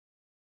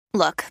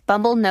Look,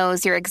 Bumble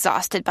knows you're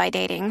exhausted by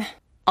dating.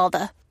 All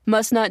the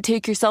must not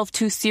take yourself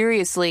too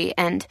seriously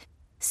and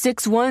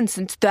 6'1"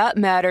 since that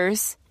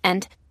matters.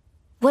 And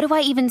what do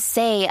I even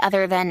say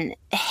other than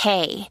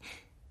hey?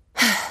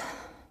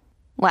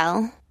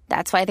 Well,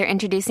 that's why they're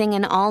introducing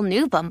an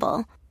all-new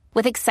Bumble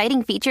with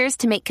exciting features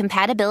to make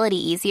compatibility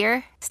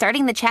easier,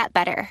 starting the chat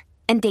better,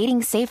 and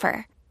dating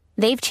safer.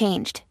 They've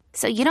changed,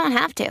 so you don't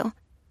have to.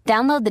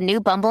 Download the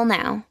new Bumble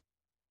now.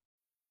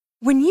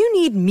 When you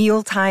need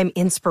mealtime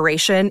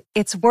inspiration,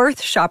 it's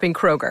worth shopping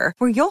Kroger,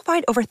 where you'll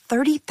find over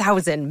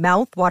 30,000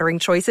 mouth-watering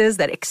choices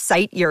that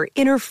excite your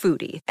inner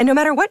foodie. And no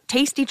matter what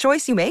tasty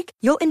choice you make,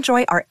 you'll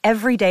enjoy our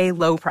everyday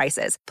low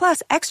prices,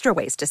 plus extra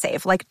ways to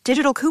save, like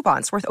digital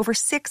coupons worth over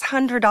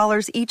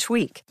 $600 each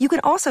week. You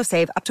can also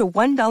save up to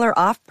 $1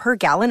 off per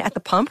gallon at the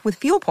pump with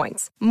fuel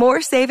points.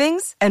 More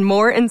savings and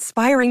more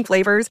inspiring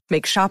flavors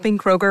make shopping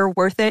Kroger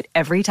worth it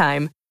every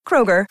time.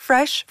 Kroger,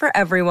 fresh for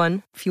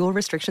everyone. Fuel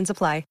restrictions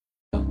apply.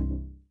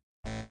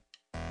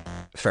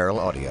 Feral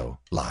Audio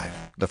Live,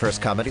 the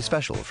first comedy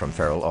special from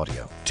Feral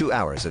Audio. 2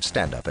 hours of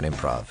stand-up and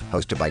improv,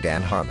 hosted by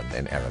Dan Harmon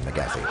and Aaron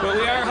McGathy. But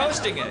we are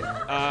hosting it.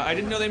 I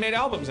didn't know they made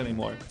albums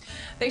anymore.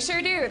 They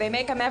sure do. They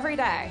make them every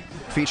day.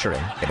 Featuring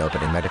an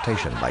opening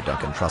meditation by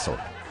Duncan Trussell.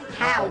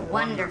 How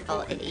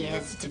wonderful it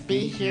is to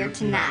be here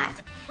tonight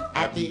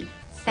at the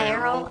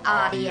Feral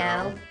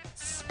Audio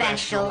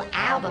special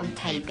album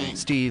taping.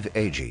 Steve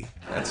Agee.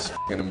 That's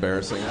f***ing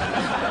embarrassing.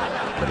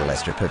 Little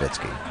Lester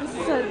Pavitsky. This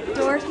is a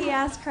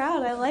dorky-ass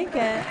crowd. I like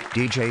it.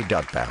 DJ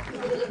Dugbound.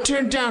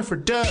 Turn down for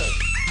Doug.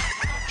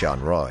 John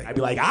Roy. I'd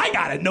be like, I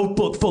got a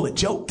notebook full of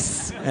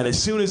jokes. And as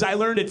soon as I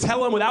learn to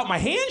tell them without my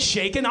hands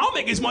shaking, I'll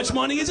make as much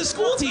money as a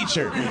school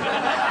teacher.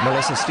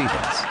 Melissa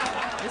Stevens.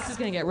 This is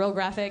going to get real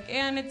graphic,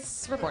 and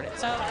it's recorded,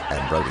 so...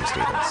 And Brody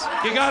Stevens.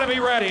 You gotta be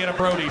ready at a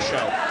Brody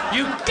show.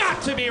 You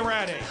got to be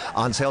ready.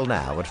 On sale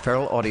now at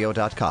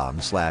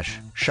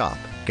feralaudio.com/shop.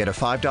 Get a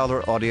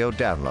 $5 audio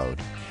download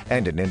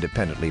and an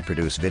independently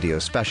produced video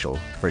special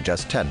for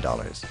just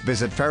 $10.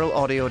 Visit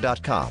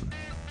feralaudio.com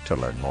to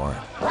learn more.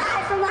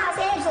 Live from Los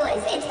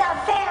Angeles, it's the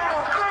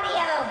Feral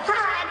Audio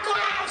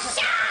Podcast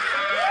Show!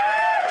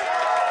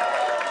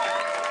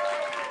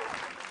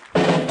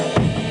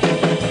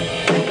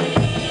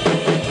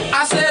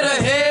 I said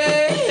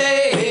hey,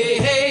 hey,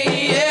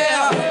 hey,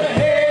 yeah.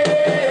 Hey,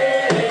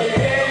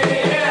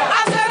 hey, yeah. I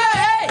said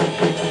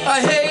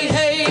hey,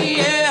 hey,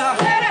 yeah.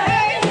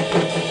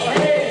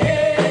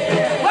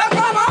 Well,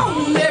 come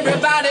on,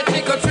 everybody,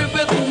 take a trip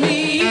with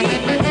me.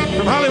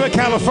 From Hollywood,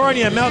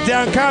 California,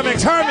 Meltdown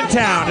Comics,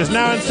 Harmontown is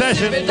now in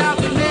session.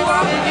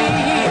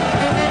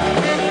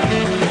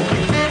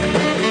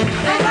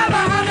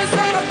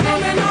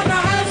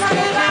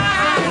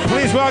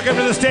 Please welcome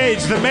to the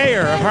stage the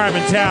mayor of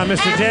Harmontown,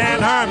 Mr.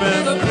 Dan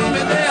Harmon.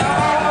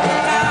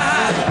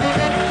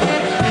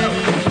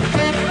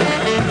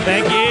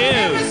 Thank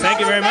you. Thank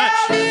you very much.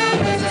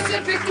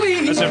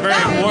 That's a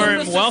very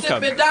warm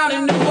welcome.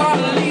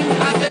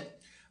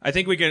 I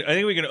think we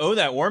can owe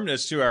that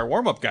warmness to our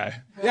warm-up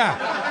guy.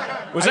 Yeah.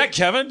 Was that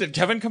Kevin? Did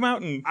Kevin come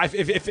out and...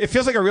 It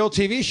feels like a real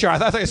TV show. I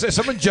thought, is there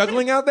someone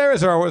juggling out there?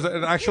 Was it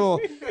an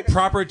actual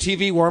proper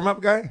TV warm-up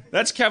guy?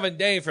 That's Kevin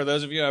Day. For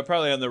those of you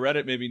probably on the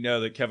Reddit maybe know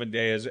that Kevin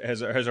Day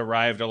has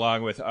arrived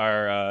along with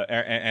our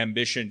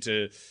ambition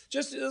to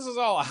just, this is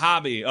all a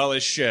hobby, all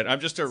this shit. I'm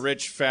just a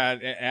rich,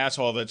 fat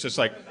asshole that's just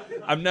like,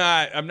 I'm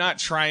not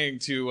trying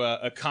to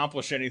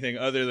accomplish anything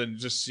other than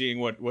just seeing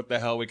what the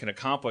hell we can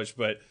accomplish,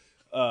 but...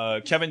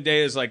 Kevin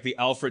Day is like the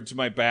Alfred to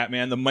my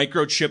Batman, the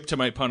microchip to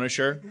my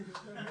Punisher.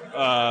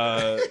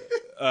 I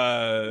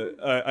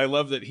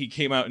love that he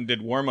came out and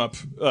did warm up.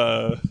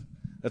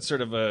 That's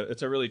sort of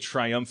it's a really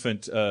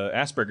triumphant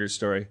Asperger's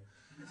story.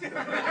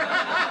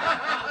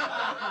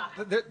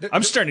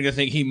 I'm starting to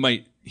think he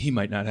might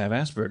not have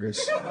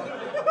Asperger's.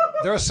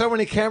 There are so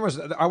many cameras.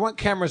 I want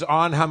cameras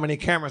on how many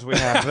cameras we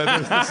have.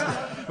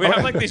 We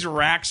have like these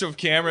racks of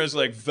cameras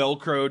like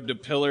Velcroed to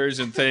pillars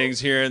and things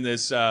here in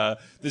this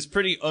this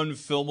pretty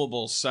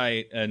unfilmable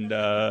site. And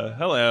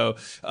hello.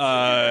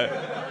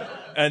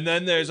 And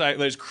then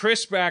there's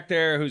Chris back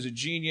there who's a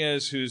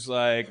genius who's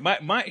like,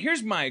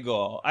 here's my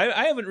goal.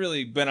 I haven't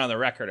really been on the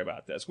record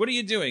about this. What are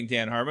you doing,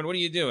 Dan Harmon? What are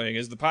you doing?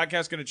 Is the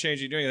podcast going to change?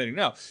 Are you doing anything?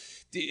 No.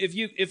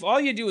 If all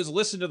you do is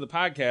listen to the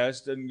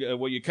podcast and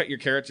you cut your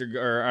character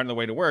or on the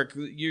way to work,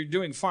 you're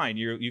doing fine.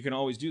 You can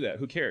always do that.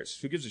 Who cares?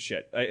 Who gives a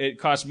shit? It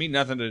costs me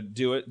nothing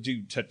to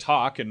to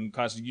talk, and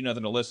costs you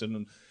nothing to listen.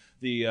 And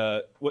what?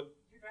 Your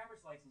driver's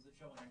license is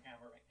showing on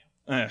camera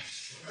right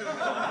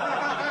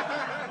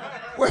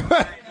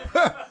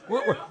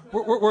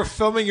now. We're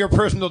filming your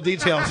personal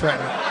details right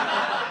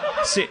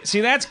now.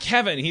 See, that's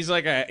Kevin. He's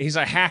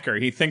a hacker.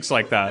 He thinks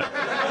like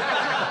that.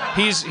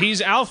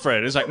 He's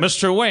Alfred. He's like,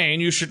 Mr. Wayne,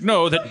 you should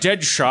know that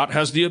Deadshot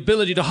has the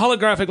ability to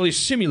holographically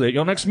simulate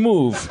your next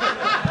move.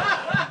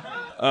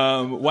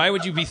 Why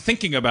would you be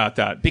thinking about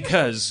that?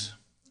 Because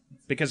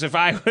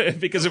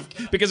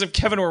if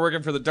Kevin were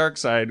working for the dark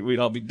side, we'd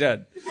all be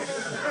dead.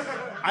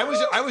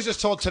 I was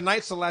just told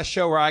tonight's the last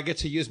show where I get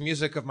to use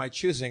music of my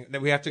choosing.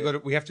 That we have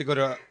to go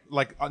to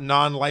like a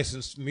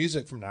non-licensed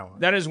music from now on.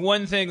 That is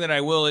one thing that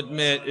I will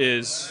admit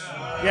is.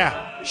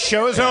 Yeah,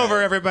 show's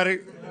over, everybody.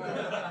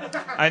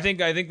 I think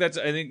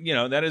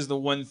that is the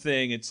one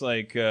thing. It's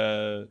like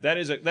that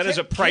is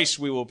a price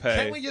we will pay.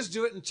 Can't we just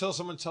do it until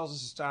someone tells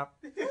us to stop?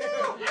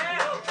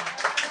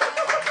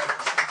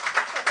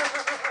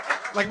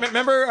 Like,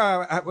 remember,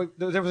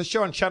 there was a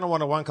show on Channel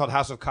 101 called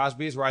House of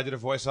Cosby's where I did a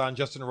voice on.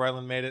 Justin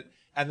Roiland made it,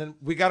 and then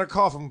we got a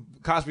call from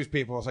Cosby's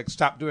people. It's like,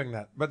 stop doing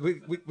that. But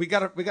we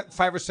got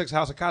 5 or 6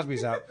 House of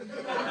Cosby's out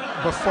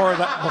before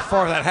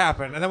that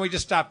happened, and then we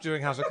just stopped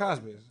doing House of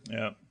Cosby's.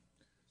 Yeah,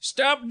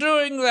 stop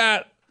doing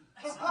that.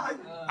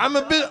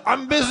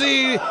 I'm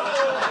busy.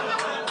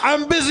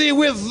 I'm busy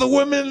with the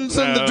women's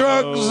and the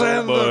drugs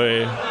and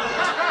the.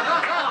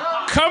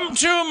 Come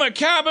to my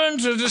cabin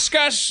to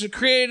discuss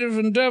creative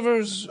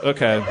endeavors.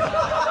 Okay.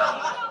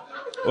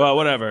 Well,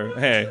 whatever.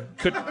 Hey,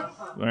 all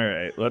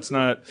right. Let's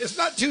not. It's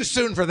not too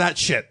soon for that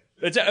shit.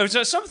 It's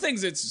some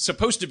things it's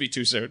supposed to be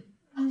too soon.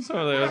 He's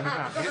a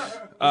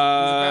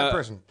bad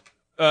person.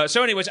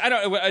 So, anyways,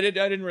 I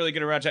didn't really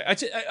get around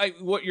to.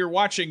 What you're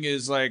watching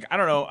is like, I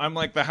don't know. I'm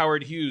like the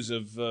Howard Hughes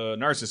of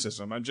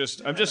narcissism.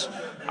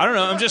 I don't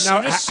know.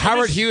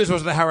 Howard Hughes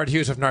was the Howard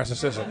Hughes of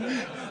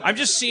narcissism. I'm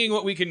just seeing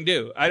what we can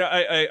do.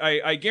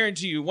 I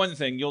guarantee you one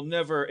thing: you'll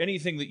never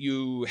anything that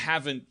you've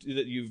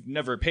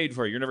never paid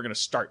for. You're never going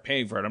to start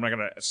paying for it. I'm not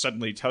going to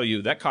suddenly tell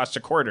you that costs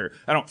 $0.25.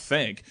 I don't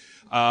think.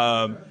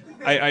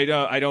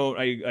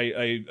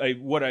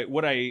 What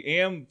I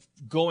am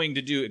going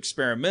to do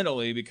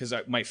experimentally, because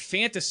my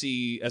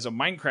fantasy as a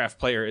Minecraft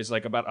player is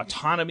like about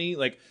autonomy,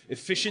 like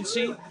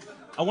efficiency.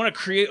 I want to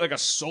create like a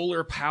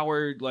solar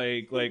powered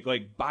like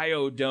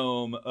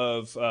biodome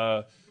of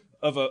a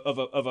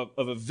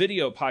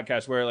video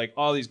podcast where like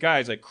all these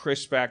guys like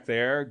Chris back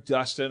there,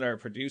 Dustin, our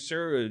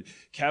producer,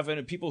 Kevin,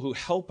 and people who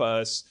help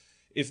us,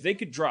 if they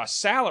could draw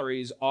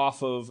salaries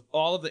off of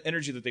all of the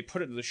energy that they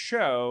put into the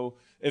show,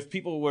 if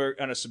people were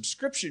on a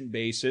subscription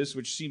basis,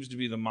 which seems to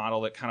be the model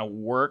that kind of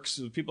works,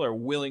 if people are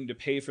willing to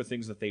pay for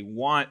things that they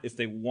want, if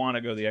they want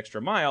to go the extra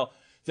mile,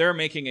 they're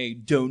making a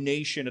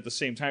donation at the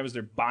same time as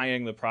they're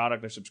buying the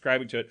product, they're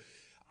subscribing to it.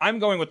 I'm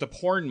going with the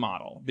porn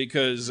model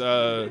because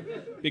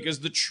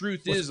the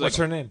truth is, what's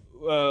her name?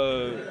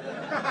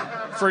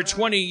 For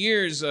 20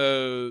 years,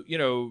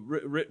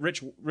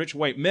 rich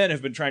white men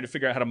have been trying to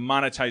figure out how to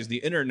monetize the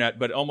internet,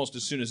 but almost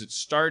as soon as it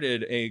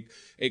started,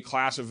 a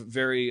class of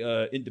very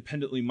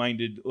independently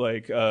minded,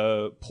 like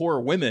poor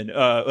women,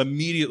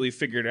 immediately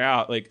figured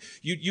out, like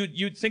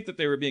you'd think that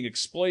they were being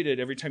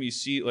exploited every time you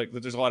see like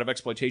that. There's a lot of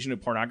exploitation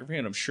of pornography,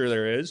 and I'm sure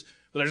there is,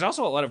 but there's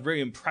also a lot of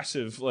very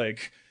impressive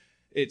like.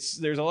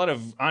 There's a lot of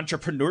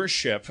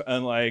entrepreneurship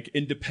and like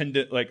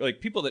independent,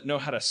 like people that know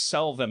how to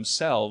sell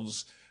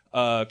themselves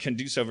can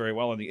do so very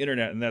well on the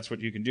internet, and that's what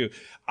you can do.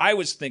 I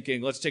was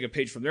thinking, let's take a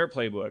page from their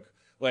playbook.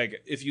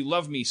 Like, if you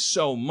love me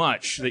so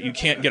much that you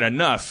can't get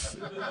enough,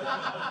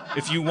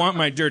 if you want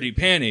my dirty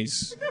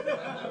panties,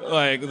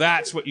 like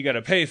that's what you got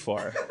to pay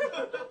for.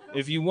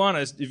 If you want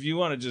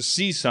to just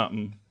see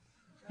something.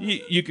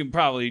 You can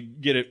probably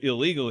get it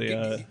illegally.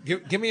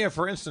 Give me a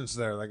for instance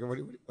there. Like,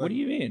 what do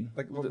you mean?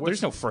 Like,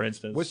 there's no for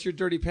instance. What's your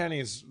Dirty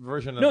Panties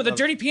version of? No, the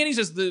Dirty Panties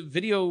is the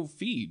video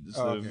feed.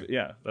 Okay.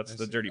 Yeah, that's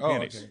the Dirty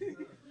Panties. Okay.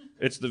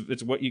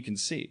 It's what you can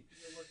see.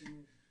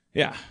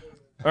 Yeah.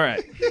 All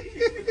right.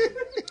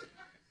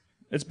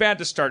 It's bad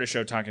to start a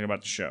show talking about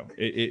the show.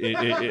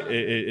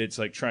 It's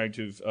like trying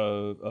to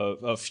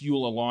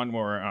fuel a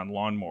lawnmower on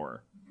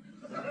lawnmower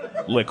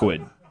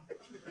liquid.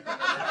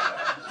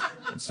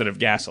 Instead of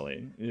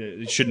gasoline.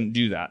 It shouldn't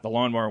do that. The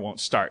lawnmower won't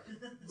start.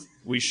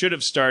 We should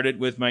have started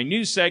with my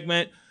new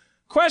segment,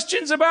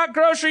 Questions About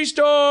Grocery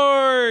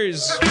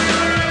Stores.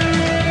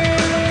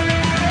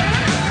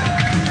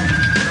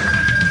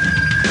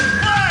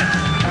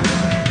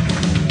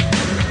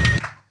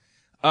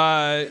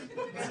 How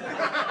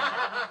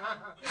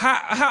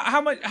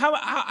much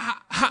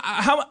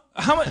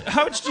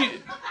do you...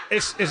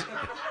 It's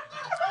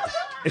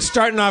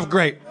starting off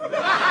great.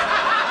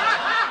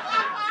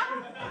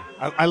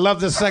 I love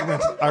this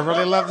segment. I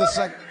really love this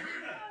segment.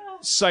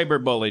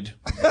 Cyberbullied.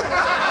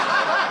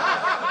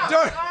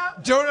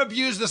 Don't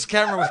abuse this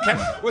camera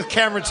with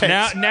camera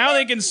tapes. Now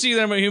they can see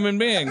that I'm a human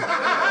being.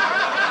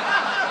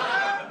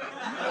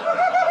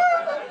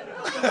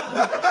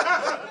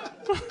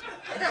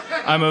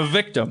 I'm a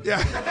victim.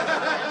 Yeah.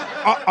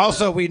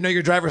 Also, we know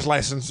your driver's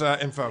license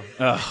info.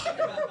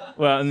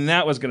 Well, and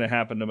that was going to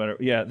happen no matter...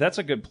 Yeah, that's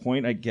a good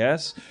point, I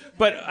guess.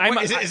 But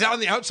is that on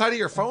the outside of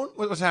your phone?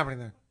 What's happening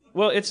there?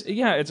 Well,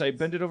 I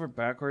bend it over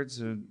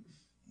backwards. All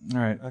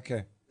right.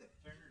 Okay.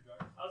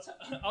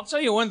 I'll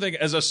tell you one thing.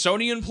 As a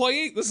Sony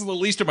employee, this is the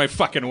least of my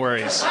fucking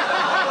worries.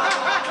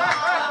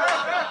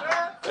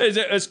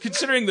 As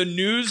considering the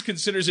news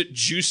considers it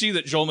juicy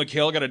that Joel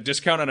McHale got a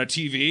discount on a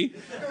TV.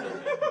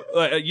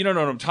 You don't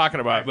know what I'm talking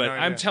about, but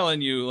I'm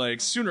telling you,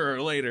 like, sooner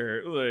or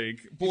later, like,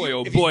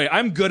 boy,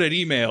 I'm good at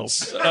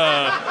emails.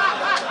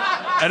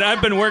 And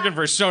I've been working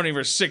for Sony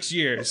for 6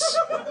 years.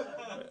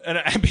 And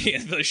I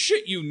mean, the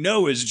shit you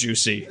know is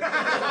juicy.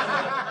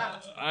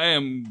 I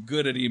am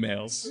good at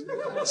emails.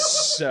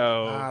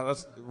 So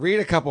let's read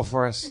a couple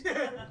for us.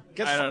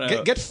 I don't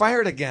know. Get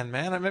fired again,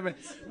 man.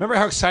 Remember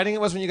how exciting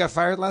it was when you got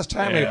fired last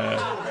time?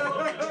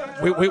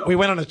 Yeah. We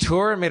went on a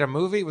tour and made a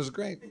movie. It was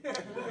great.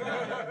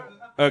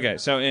 Okay,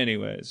 so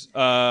anyways,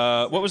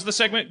 what was the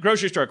segment?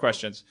 Grocery store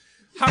questions.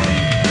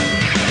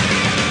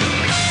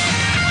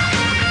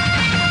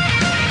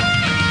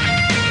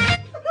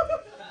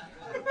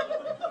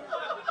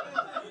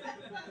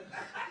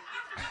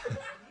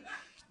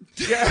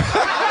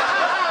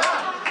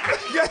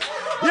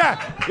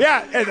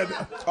 Yeah. And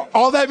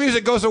all that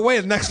music goes away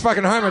in the next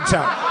fucking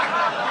Harmontown.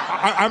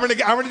 I'm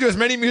gonna do as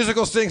many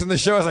musical things in the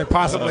show as I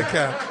possibly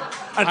can.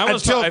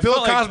 Until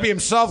Bill Cosby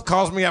himself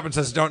calls me up and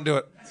says, "Don't do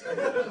it."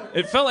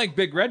 It felt like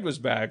Big Red was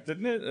back,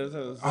 didn't it?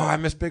 Oh, I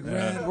miss Big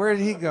Red. Where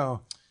did he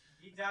go?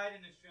 He died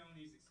in a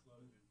Shoney's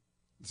explosion.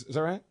 Is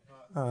that right?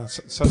 Oh,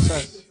 so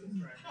sad.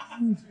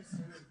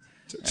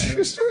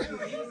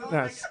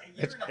 No,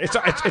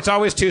 it's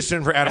always too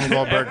soon for Adam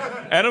Goldberg.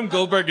 Adam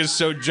Goldberg is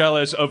so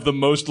jealous of the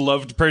most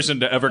loved person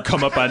to ever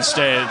come up on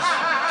stage.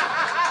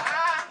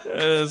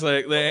 It's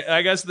like,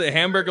 I guess the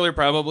Hamburglar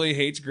probably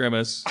hates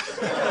Grimace.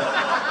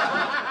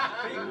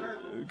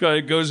 Guy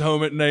goes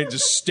home at night,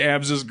 just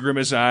stabs his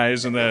Grimace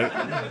eyes, and that.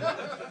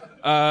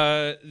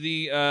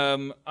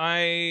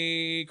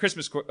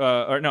 Christmas,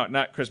 or no,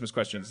 not Christmas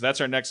questions.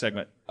 That's our next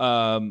segment.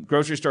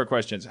 Grocery store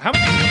questions. How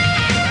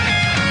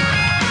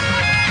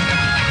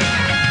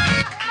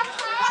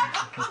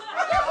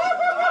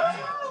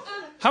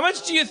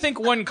much do you think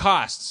one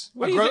costs?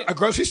 A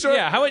grocery store?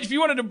 Yeah. How much if you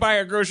wanted to buy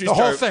a grocery store?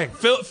 The whole thing,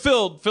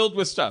 filled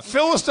with stuff.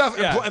 Filled with stuff.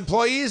 Yeah.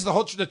 Employees,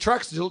 the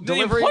trucks, delivery.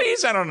 The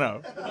employees, I don't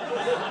know.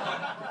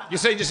 You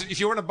say just if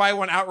you want to buy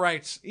one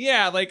outright.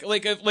 Yeah, like. Or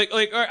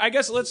I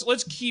guess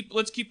let's keep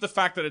the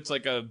fact that it's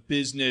like a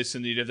business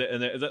and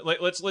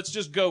let's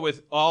just go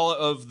with all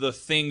of the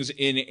things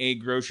in a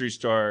grocery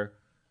store,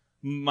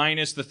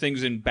 minus the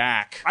things in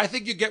back. I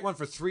think you get one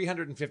for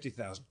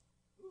 $350,000.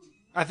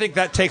 I think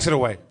that takes it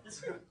away.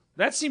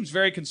 That seems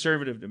very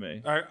conservative to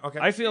me. All right, okay.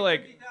 I feel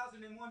like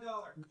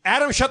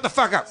Adam, shut the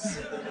fuck up.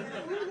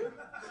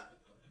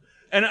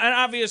 And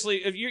obviously,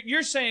 if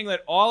you're saying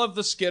that all of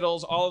the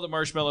Skittles, all of the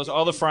marshmallows,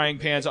 all the frying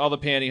pans, all the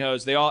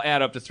pantyhose, they all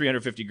add up to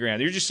 $350,000.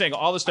 You're just saying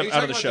all the stuff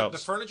out of the shelves.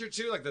 The furniture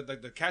too, like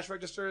the cash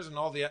registers and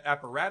all the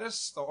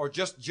apparatus, or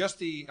just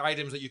the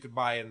items that you could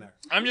buy in there.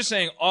 I'm just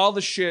saying all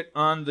the shit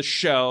on the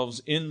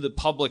shelves in the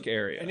public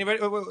area. Anybody?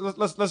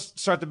 Let's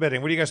start the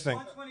bidding. What do you guys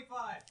think?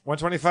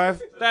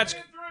 125. That's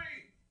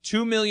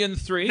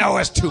 $2,000,003. No,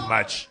 that's too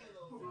much.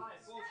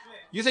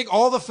 You think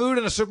all the food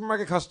in a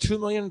supermarket costs $2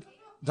 million?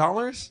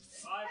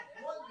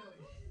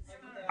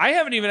 I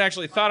haven't even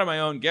actually thought of my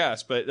own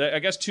guess, but I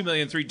guess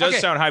 $2,000,003 does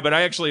sound high. But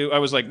I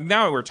was like,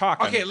 now we're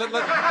talking. Okay,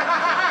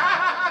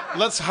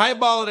 let's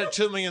highball it at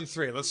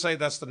 $2,000,003. Let's say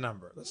that's the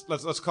number.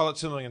 Let's call it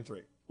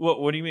 $2,000,003.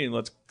 What do you mean?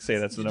 Let's say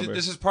that's the number.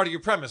 This is part of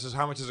your premise. Is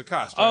how much does it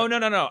cost? Right? Oh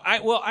no.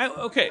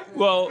 Okay.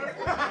 Well,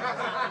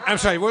 I'm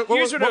sorry. What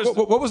was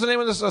the name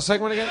of this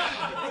segment again?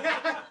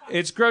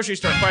 It's grocery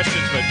store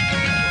questions, but.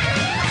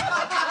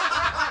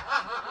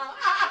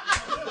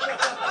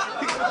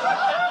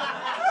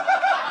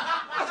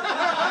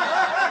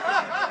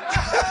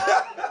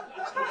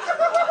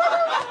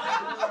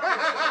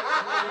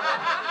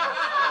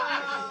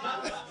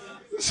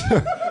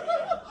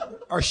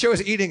 Our show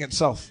is eating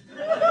itself.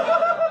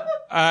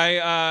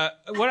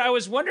 What I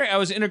was wondering, I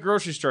was in a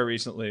grocery store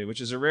recently,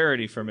 which is a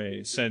rarity for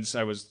me since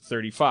I was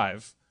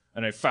 35,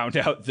 and I found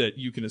out that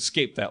you can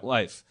escape that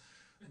life.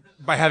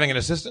 By having an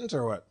assistant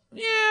or what?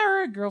 Yeah,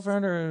 or a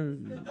girlfriend or...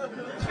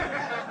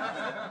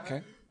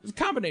 Okay.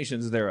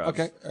 Combinations thereof.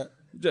 Okay.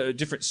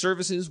 Different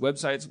services,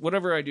 websites,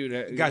 whatever I do,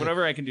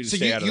 whatever I can do to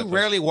stay out of it. So you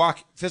rarely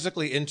walk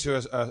physically into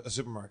a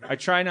supermarket? I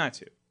try not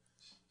to.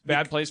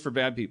 Bad place for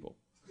bad people.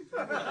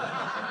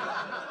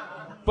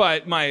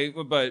 But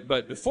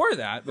before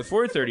that,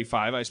 before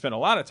 35, I spent a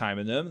lot of time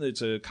in them.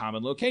 It's a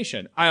common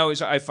location.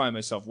 I find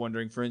myself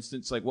wondering, for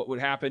instance, like what would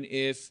happen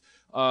if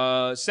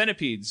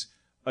centipedes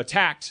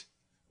attacked,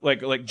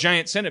 like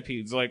giant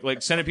centipedes,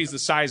 like centipedes the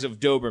size of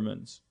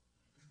Dobermans,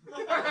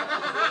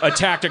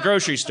 attacked a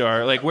grocery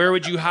store. Like where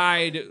would you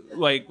hide?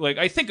 Like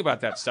I think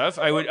about that stuff.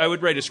 I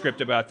would write a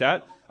script about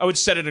that. I would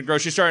set it in a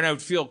grocery store, and I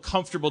would feel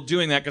comfortable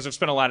doing that because I've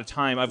spent a lot of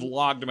time. I've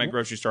logged my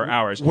grocery store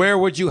hours. Where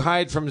would you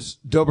hide from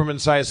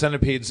Doberman-sized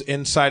centipedes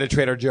inside a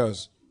Trader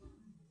Joe's?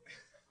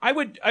 I'm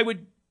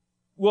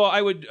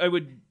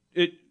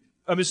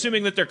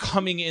assuming that they're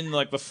coming in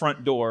like the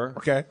front door.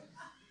 Okay.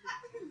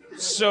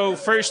 So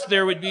first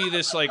there would be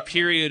this like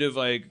period of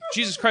like,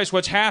 Jesus Christ,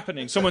 what's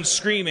happening? Someone's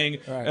screaming,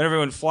 right. And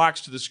everyone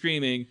flocks to the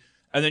screaming.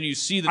 And then you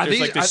see that there's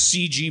like this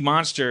CG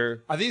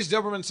monster. Are these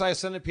Doberman-sized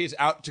centipedes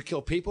out to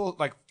kill people?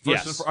 Like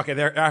yes. Okay,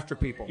 they're after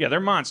people. Yeah, they're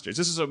monsters.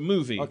 This is a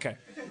movie. Okay.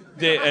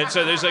 And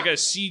so there's like a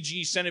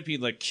CG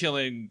centipede like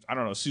killing, I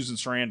don't know, Susan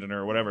Sarandon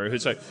or whatever,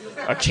 who's like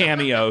a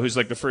cameo, who's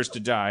like the first to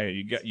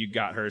die. You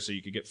got her so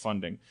you could get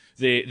funding.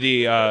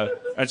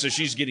 And so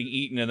she's getting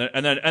eaten,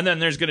 and then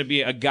there's going to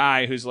be a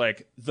guy who's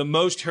like the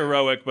most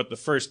heroic but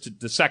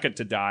the second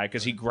to die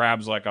because he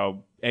grabs like a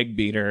egg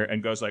beater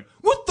and goes like,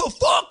 "What the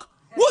fuck?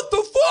 What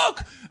the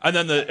fuck?" And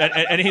then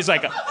and he's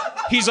like a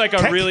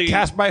really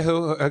cast by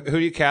who? Who do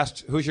you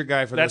cast? Who's your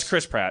guy for that's this?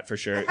 Chris Pratt for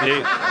sure.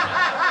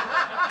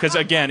 Because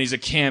again, he's a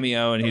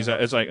cameo, and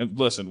it's like,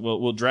 listen,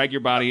 we'll drag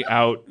your body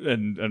out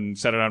and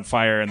set it on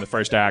fire in the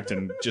first act,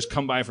 and just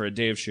come by for a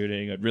day of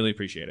shooting. I'd really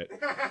appreciate it.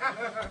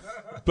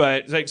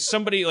 But like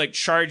somebody like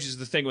charges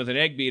the thing with an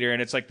egg beater,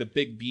 and it's like the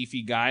big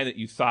beefy guy that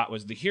you thought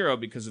was the hero,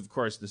 because of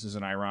course this is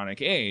an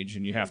ironic age,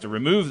 and you have to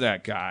remove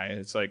that guy.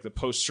 It's like the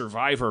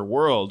post-Survivor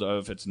world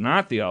of it's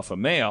not the alpha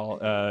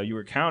male you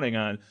were counting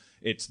on.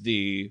 It's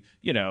the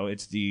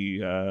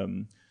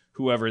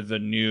whoever the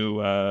new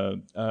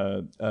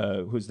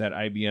who's that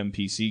IBM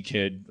PC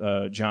kid,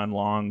 John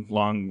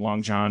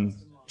Long John,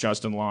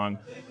 Justin Long.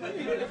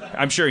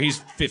 I'm sure he's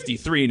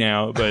 53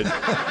 now, but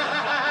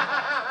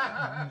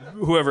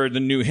whoever the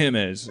new him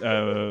is,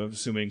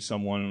 assuming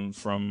someone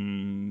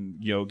from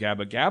Yo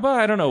Gabba Gabba.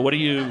 I don't know. What do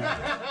you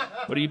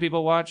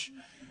people watch?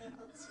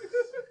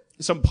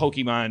 Some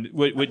Pokemon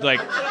would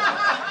like,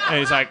 and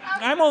he's like,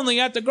 I'm only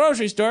at the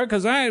grocery store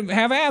because I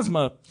have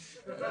asthma.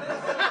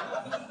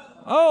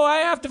 Oh, I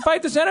have to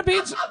fight the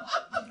centipedes?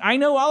 I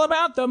know all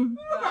about them.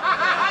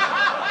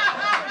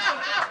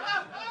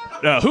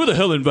 Now, who the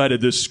hell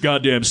invited this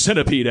goddamn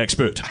centipede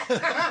expert?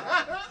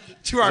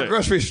 To our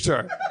grocery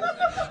store.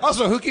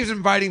 Also, who keeps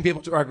inviting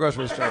people to our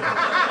grocery store?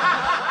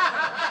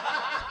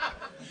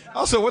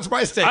 Also, what's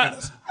my stake in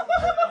this?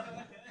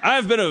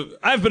 I've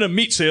been a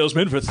meat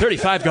salesman for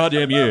 35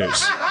 goddamn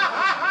years.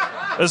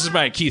 This is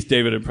my Keith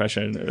David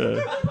impression.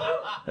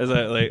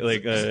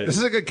 This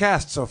is a good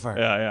cast so far.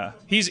 Yeah.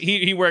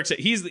 He works at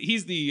he's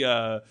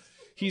the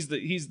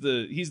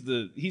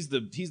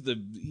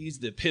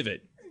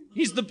pivot.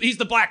 He's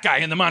the black guy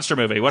in the monster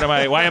movie.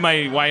 Why am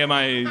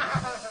I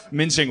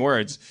mincing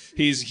words?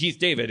 He's Keith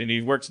David, and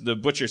he works in the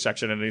butcher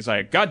section, and he's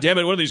like, God damn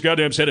it, what are these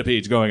goddamn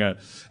centipedes going on?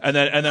 And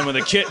then when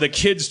the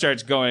kid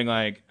starts going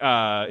like,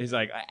 he's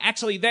like,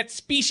 actually that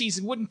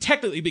species wouldn't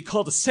technically be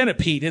called a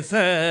centipede. It's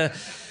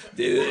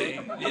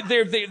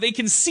they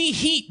can see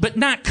heat but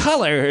not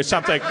color or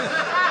something.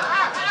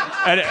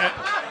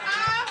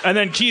 And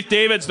then Keith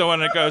David's the one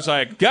that goes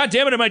like, God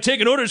damn it, am I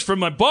taking orders from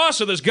my boss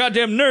or this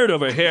goddamn nerd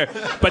over here?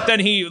 But then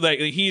he's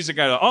the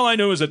guy, all I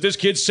know is that this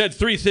kid said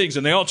 3 things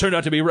and they all turned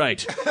out to be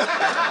right.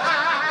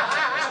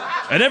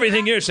 And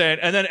everything you're saying,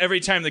 and then every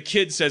time the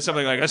kid says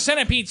something like,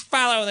 centipedes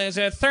follow, there's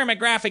a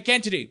thermographic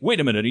entity. Wait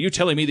a minute, are you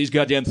telling me these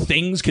goddamn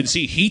things can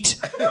see heat?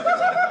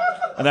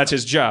 And that's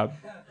his job.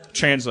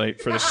 Translate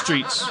for the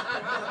streets.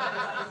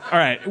 All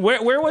right,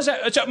 where was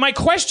that? So my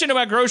question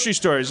about grocery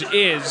stores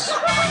is...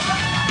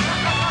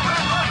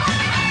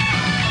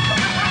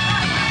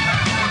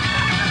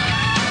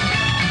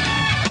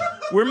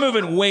 We're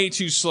moving way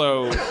too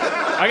slow.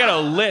 I got a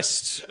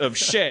list of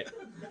shit.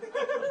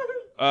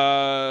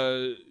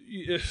 My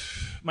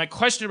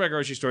question about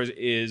grocery stores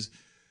is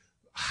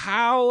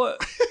how...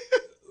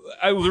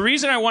 the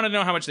reason I want to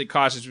know how much they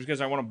cost is because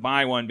I want to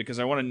buy one, because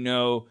I want to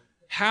know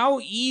how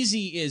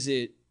easy is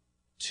it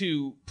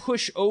to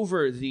push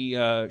over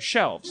the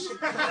shelves.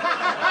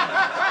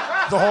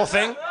 The whole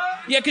thing?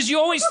 Yeah, because you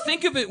always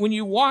think of it when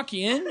you walk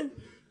in.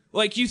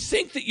 Like, you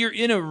think that you're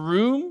in a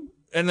room,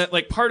 and that,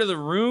 like, part of the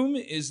room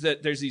is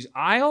that there's these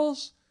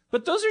aisles,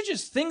 but those are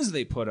just things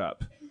they put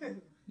up.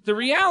 The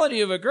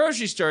reality of a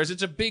grocery store is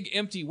it's a big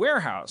empty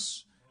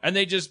warehouse, and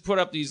they just put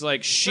up these,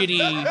 like, shitty...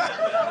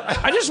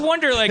 I just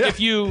wonder, like, if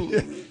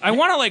you... I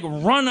want to, like,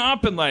 run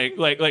up and, like,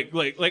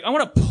 I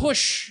want to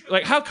push...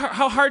 Like, how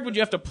hard would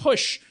you have to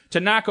push to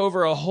knock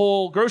over a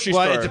whole grocery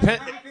store? Well, it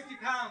depends... 50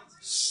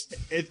 pounds.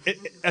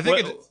 I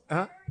think it's...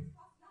 Huh?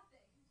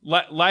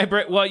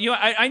 Library. Well, you know,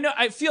 I know.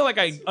 I feel like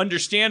I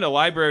understand a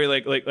library.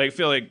 I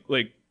feel like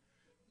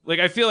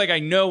I feel like I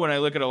know when I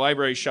look at a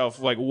library shelf,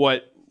 like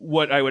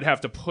what I would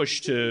have to push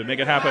to make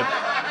it happen.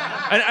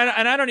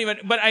 And I don't even.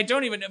 But I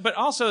don't even. But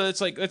also, it's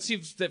like, let's see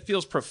if that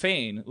feels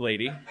profane,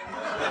 lady.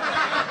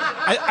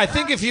 I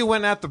think if you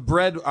went at the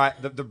bread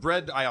the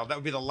bread aisle, that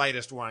would be the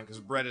lightest one, because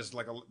bread is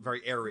like very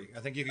airy.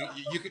 I think you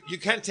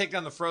can take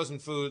down the frozen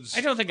foods.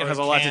 I don't think it has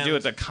a lot to do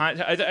with the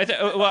content. I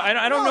don't know. I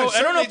don't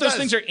know if those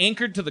things are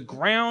anchored to the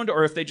ground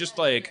or if they just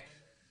like.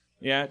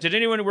 Yeah. Did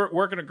anyone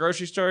work in a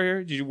grocery store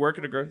here? Did you work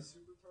at a grocery?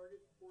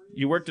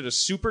 You worked at a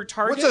Super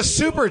Target? What's a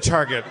Super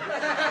Target?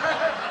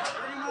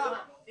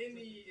 In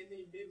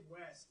the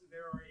Midwest,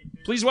 there are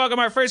a... Please welcome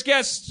our first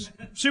guest,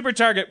 Super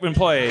Target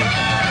employee.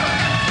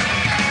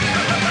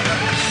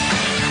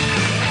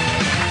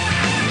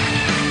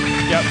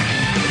 Yep.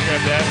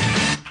 Grab that.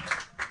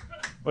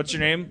 What's your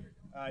name?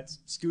 It's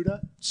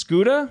Scooter.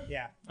 Scooter?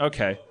 Yeah.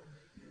 Okay.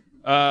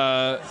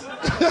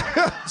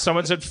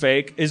 Someone said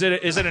fake. Is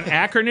it an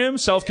acronym?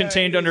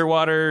 Self-contained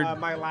underwater.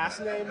 My last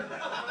name.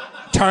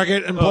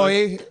 Target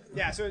employee.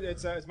 Yeah, so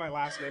it's my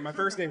last name. My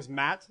first name's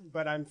Matt,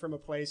 but I'm from a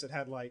place that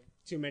had like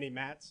too many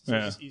Matts, so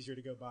it's just easier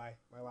to go by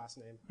my last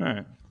name. All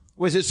right.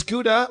 Was it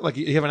Scooter? Like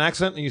you have an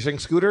accent and you sing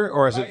Scooter,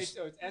 or is it? It's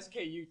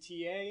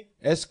S-K-U-T-A.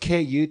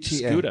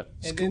 S-K-U-T-A. Scooter.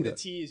 And then the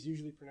T is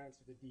usually pronounced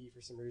with a D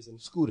for some reason.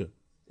 Scooter.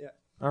 Yeah.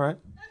 All right.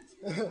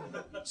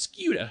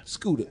 Scooter.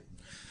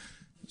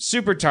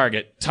 Super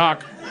Target.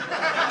 Talk.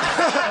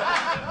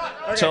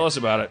 Okay. Tell us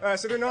about it.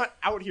 So they're not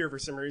out here for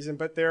some reason,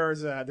 but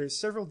there's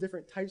several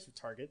different types of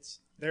targets.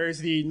 There's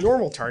the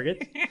normal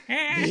target.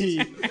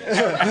 This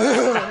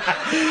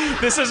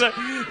is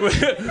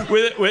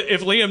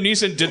if Liam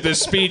Neeson did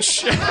this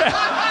speech,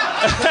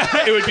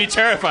 it would be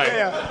terrifying.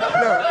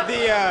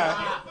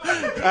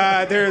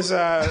 There's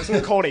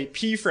something called a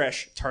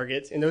P-Fresh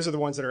target, and those are the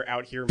ones that are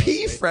out here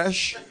mostly.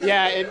 P-Fresh?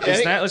 Yeah.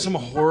 Is that like some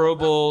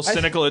horrible,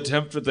 cynical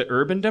attempt with the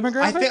urban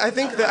demographic? I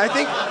think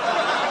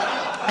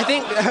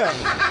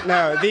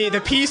no.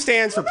 The P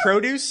stands for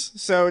produce,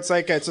 so it's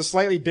a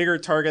slightly bigger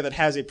target that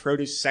has a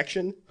produce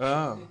section,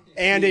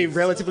 and a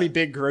relatively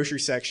big grocery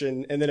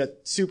section, and then a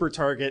super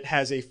target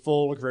has a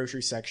full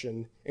grocery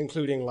section,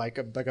 including like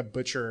a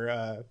butcher,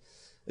 a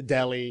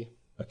deli,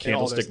 a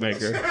candlestick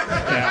maker.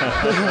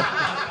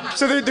 Yeah.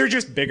 So they're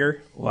just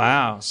bigger.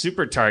 Wow,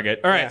 Super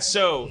Target. All right,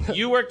 so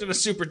you worked at a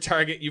Super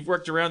Target. You've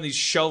worked around these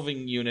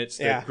shelving units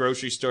that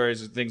grocery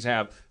stores and things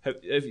have.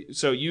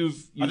 So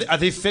you've are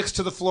they fixed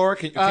to the floor?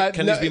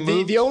 Can these be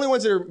moved? The only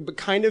ones that are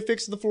kind of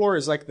fixed to the floor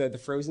is like the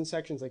frozen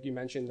sections, like you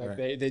mentioned. Like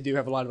they do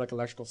have a lot of like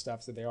electrical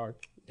stuff, so they are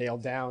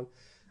nailed down.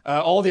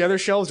 All the other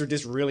shelves are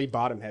just really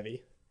bottom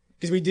heavy.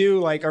 Because we do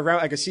like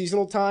around like a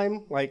seasonal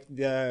time,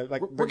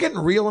 we're getting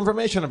real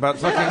information about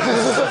fucking.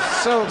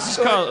 So this is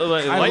called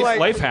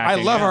life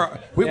hacking. I love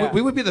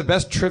we would be the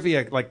best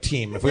trivia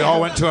team if we all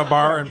went to a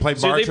bar and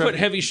played bar they trivia. put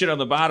heavy shit on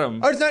the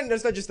bottom. Oh,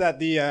 it's not just that.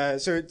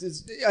 It's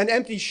an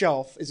empty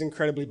shelf is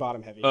incredibly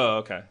bottom heavy. Oh,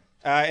 okay.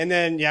 And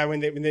then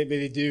when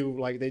they do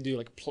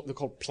they're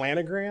called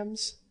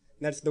planograms.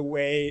 That's the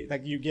way,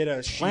 you get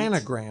a sheet.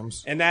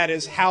 Planograms. And that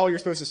is how you're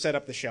supposed to set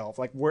up the shelf.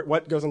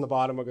 What goes on the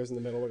bottom, what goes in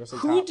the middle, what goes on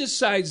top. Who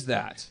decides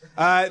that?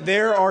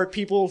 There are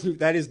people who,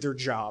 that is their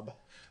job.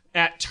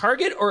 At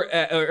Target or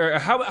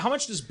how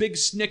much does Big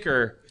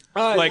Snicker,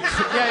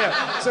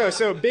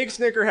 So Big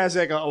Snicker has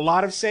a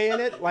lot of say in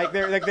it.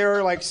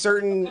 There are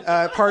certain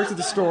parts of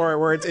the store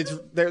where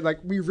they're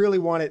we really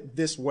want it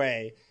this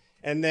way.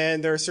 And then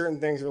there are certain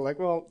things that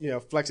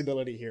are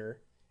flexibility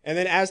here. And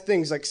then as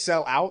things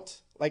sell out,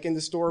 in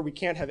the store, we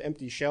can't have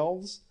empty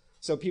shelves.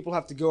 So people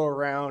have to go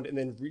around and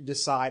then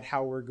decide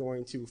how we're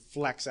going to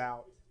flex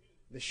out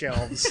the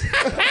shelves.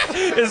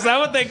 Is that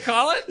what they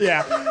call it?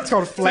 Yeah. It's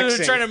called flexing. So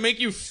they're trying to make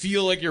you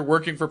feel like you're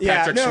working for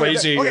Patrick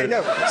Swayze.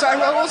 No. So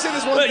I will say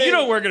this one thing. You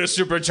don't work at a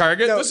Super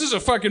Target. No. This is a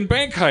fucking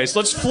bank heist.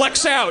 Let's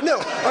flex out. No.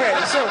 Okay.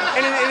 So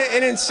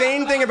an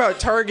insane thing about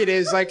Target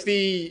is I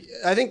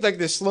think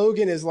the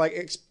slogan is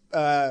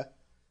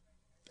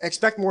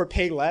expect more,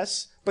 pay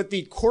less. But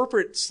the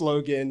corporate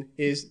slogan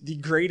is the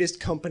greatest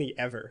company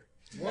ever.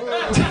 So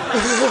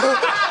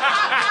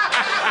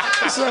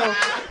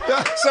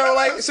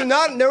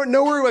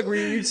nowhere where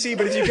you'd see,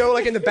 but if you go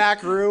in the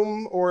back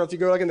room or if you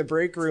go in the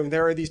break room,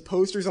 there are these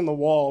posters on the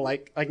wall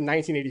like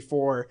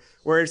 1984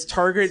 where it's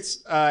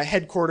Target's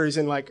headquarters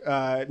in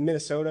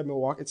Minnesota,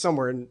 Milwaukee, it's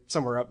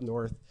somewhere up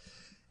north.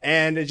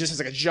 And it just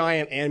has a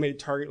giant animated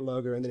Target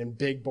logo, and then in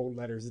big bold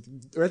letters, I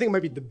think it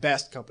might be the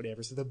best company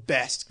ever. So the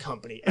best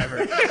company ever.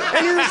 And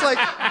you're just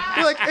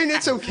and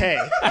it's okay.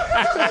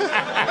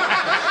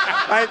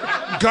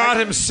 God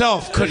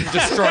himself couldn't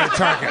destroy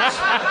Target.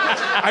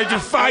 I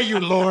defy you,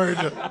 Lord.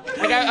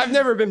 I've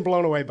never been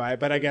blown away by it,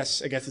 but I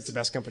guess it's the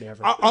best company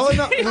ever. All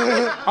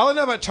I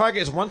know about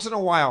Target is once in a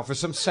while, for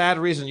some sad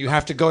reason, you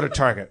have to go to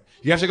Target.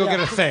 You have to go get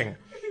a thing.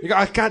 You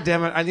go, God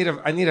damn it! I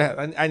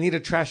need a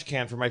trash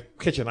can for my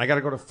kitchen. I got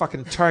to go to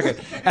fucking Target,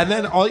 and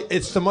then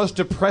it's the most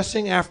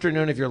depressing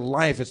afternoon of your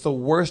life. It's the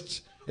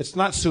worst. It's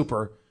not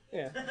super.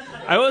 Yeah.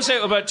 I will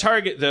say about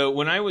Target though.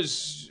 When I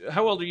was,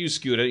 how old are you,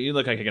 Scooter? You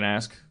look like I can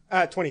ask.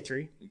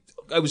 23.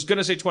 I was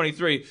gonna say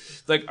 23.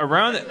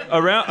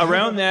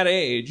 Around that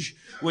age,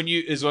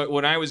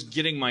 when I was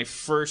getting my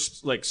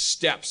first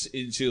steps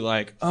into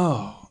I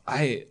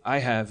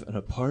have an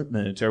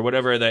apartment or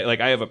whatever that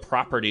I have a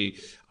property.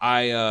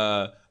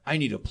 I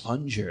need a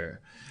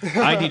plunger.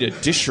 I need a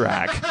dish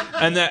rack.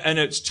 And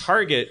it's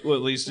Target, well,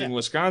 at least in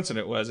Wisconsin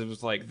it was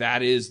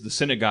that is the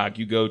synagogue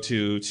you go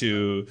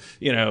to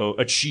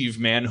achieve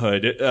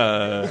manhood,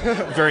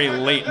 very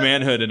late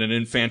manhood in an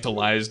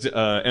infantilized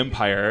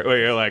empire where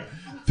you're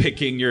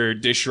picking your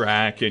dish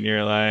rack and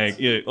you're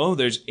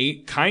there's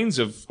 8 kinds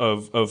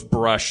of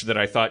brush that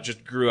I thought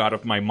just grew out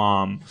of my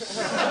mom.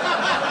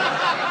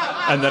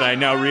 And that I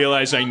now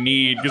realize I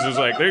need because it's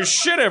there's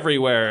shit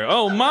everywhere.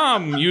 Oh,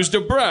 Mom used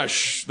a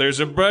brush. There's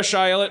a brush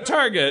aisle at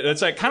Target.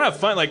 It's kind of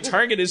fun.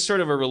 Target is sort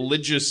of a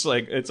religious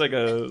it's a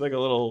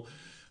little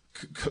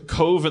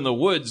cove in the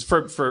woods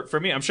for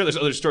me. I'm sure there's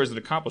other stores that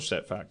accomplish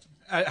that fact.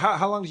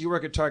 How long did you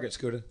work at Target,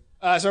 Scooter?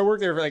 So I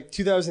worked there for like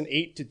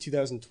 2008 to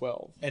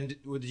 2012. And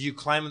did you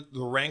climb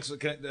the ranks?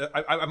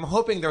 I'm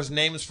hoping there's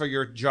names for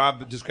your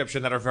job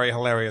description that are very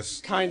hilarious.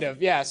 Kind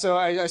of, yeah. So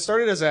I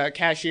started as a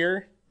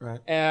cashier. Right.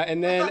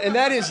 And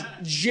that is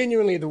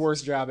genuinely the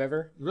worst job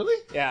ever.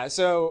 Really? Yeah.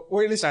 So,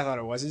 or at least I thought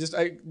it was. It's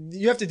just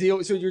you have to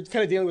deal. So you're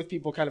kind of dealing with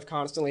people kind of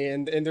constantly,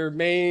 and their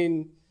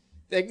main,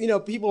 like,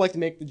 people like to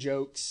make the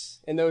jokes,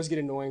 and those get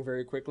annoying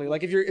very quickly.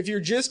 Like if you're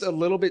just a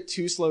little bit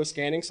too slow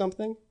scanning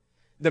something,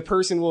 the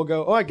person will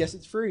go, "Oh, I guess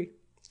it's free,"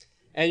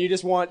 and you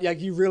just want, like,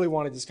 you really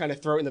want to just kind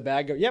of throw it in the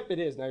bag. Go, "Yep, it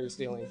is." Now you're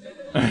stealing.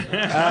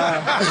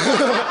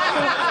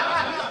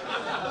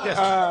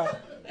 Yes.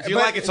 If you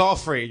like, it's all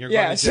free. You're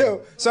going to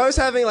so I was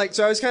having I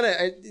was kind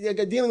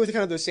of dealing with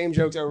kind of those same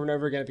jokes over and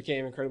over again. It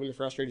became incredibly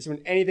frustrating. So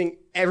when anything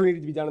ever needed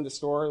to be done in the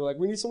store, they're like,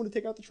 "We need someone to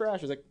take out the trash."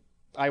 I was like,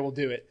 "I will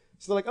do it."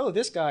 So they're like, "Oh,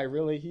 this guy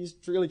he's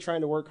really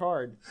trying to work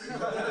hard."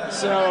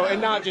 So,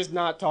 and not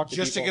talk to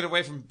just people. to get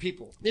away from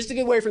people. Just to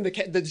get away from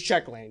the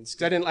check lanes,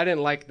 because I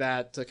didn't like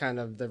that kind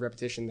of the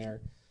repetition there.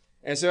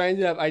 And so I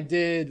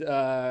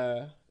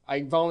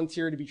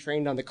volunteered to be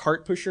trained on the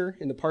cart pusher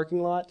in the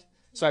parking lot.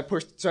 So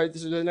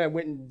then I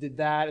went and did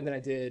that, and then I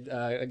did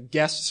a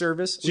guest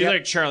service. So you're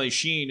like Charlie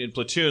Sheen in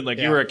Platoon, like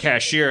you were a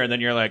cashier, and then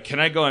you're like, "Can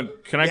I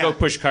go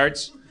push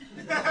carts?"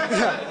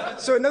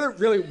 So another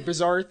really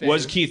bizarre thing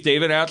was Keith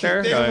David out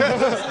there?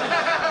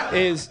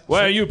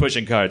 Why are you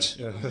pushing carts?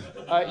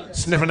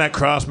 Sniffing that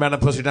cross, man,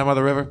 and pussy down by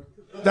the river.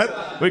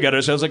 We got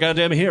ourselves a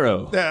goddamn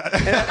hero.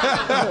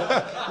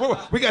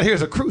 We got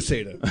here's a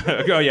crusader.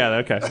 Oh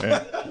yeah, okay.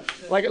 Yeah.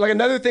 Like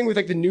another thing with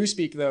like the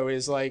newspeak though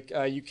is like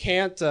you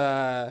can't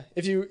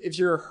if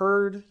you're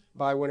heard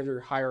by one of your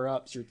higher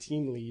ups, your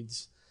team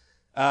leads,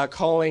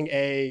 calling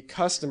a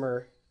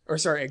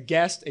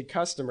guest a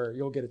customer,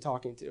 you'll get a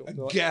talking to.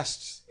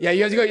 Guest. Yeah,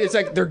 you have to go. It's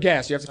like they're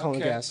guests. You have to call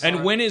them guests.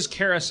 And when is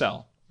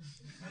carousel?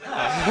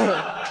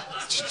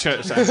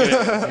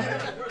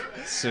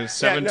 So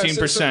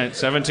 17%,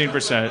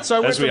 17%,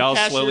 So as we all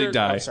cashier, slowly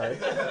die. sorry.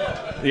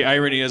 The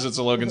irony is it's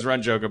a Logan's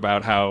Run joke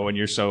about how when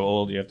you're so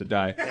old you have to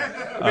die.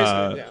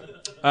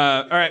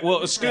 All right,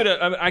 well,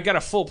 Scooter, I got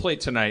a full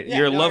plate tonight. Yeah,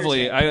 you're no,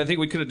 lovely. I think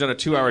we could have done a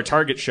 2-hour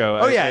Target show.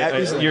 Oh yeah,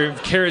 you're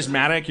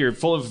charismatic. You're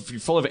full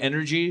of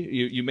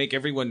energy. You make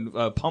everyone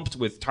pumped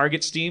with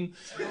Target steam.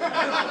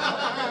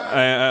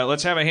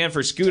 Let's have a hand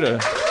for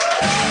Scooter.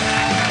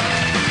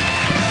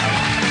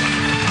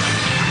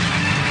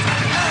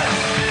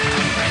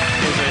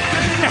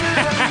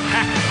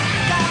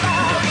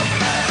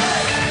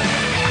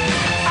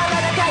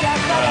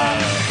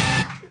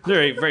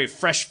 Very, very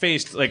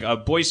fresh-faced, like a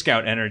Boy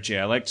Scout energy.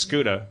 I like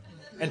Scooter.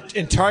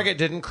 And Target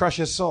didn't crush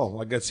his soul.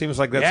 Like it seems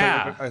like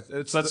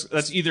that's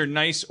that's either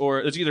nice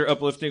or it's either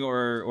uplifting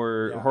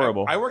or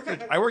horrible. I worked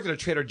at a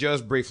Trader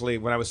Joe's briefly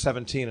when I was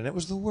 17, and it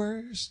was the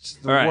worst.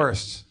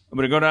 Worst. I'm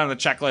going to go down the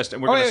checklist,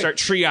 and we're going to start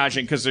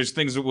triaging because there's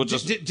things that we'll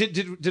just...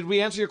 Did we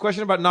answer your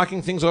question about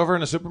knocking things over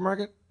in a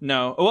supermarket?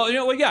 No.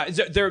 Well, yeah,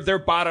 they're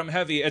bottom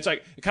heavy. It's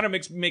like, it kind of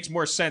makes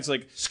more sense.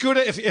 Like,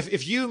 Scooter,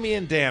 if you, me,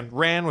 and Dan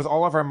ran with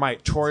all of our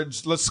might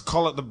towards, let's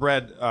call it the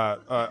bread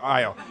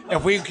aisle,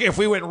 if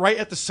we went right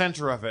at the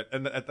center of it,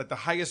 and at the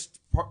highest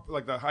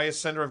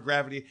center of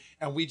gravity,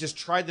 and we just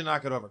tried to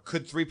knock it over,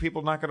 could 3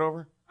 people knock it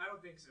over? I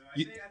don't think so. I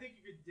think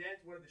you could dent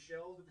one of the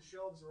shelves, but the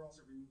shelves are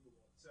also removable.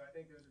 So I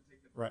think those would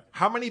take the... Right.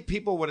 How many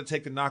people would it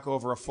take to knock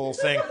over a full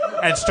thing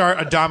and start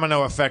a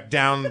domino effect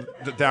down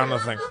the thing?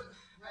 I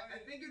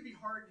think it would be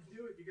hard to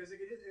do it because,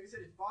 like I said,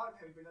 it's bottom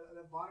heavy, but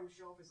the bottom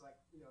shelf is like,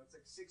 it's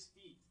like 6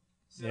 feet.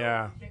 So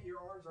yeah. Your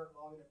arms aren't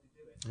long enough to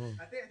do it.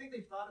 I think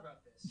they've thought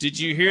about this. Did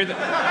you hear that?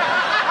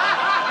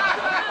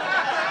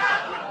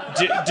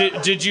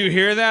 Did you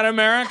hear that,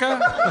 America?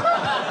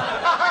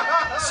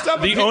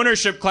 The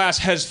ownership class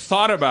has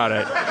thought about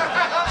it.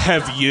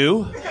 Have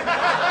you?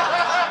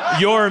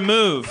 Your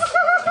move.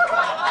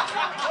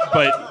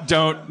 But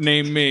don't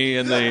name me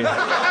in the...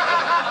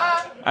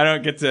 I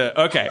don't get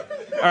to... Okay.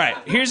 All right.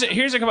 Here's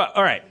a couple...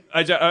 All right.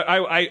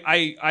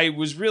 I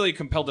was really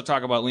compelled to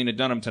talk about Lena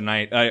Dunham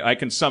tonight. I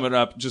can sum it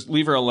up. Just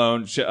leave her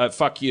alone.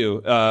 Fuck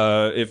you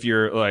if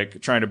you're like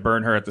trying to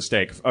burn her at the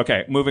stake.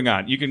 Okay, moving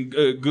on. You can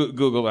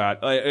Google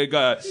that.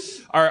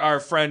 Our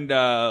friend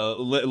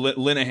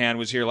Linehan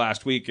was here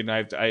last week, and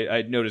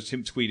I noticed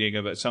him tweeting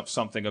about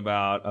something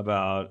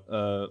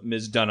about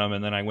Ms. Dunham,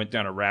 and then I went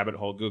down a rabbit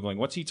hole Googling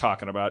what's he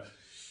talking about.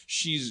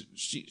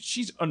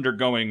 She's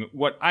undergoing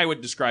what I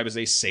would describe as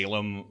a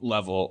Salem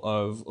level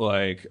of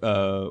like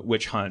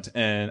witch hunt,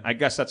 and I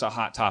guess that's a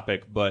hot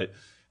topic, but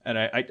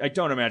I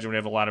don't imagine we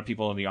have a lot of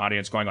people in the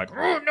audience going like,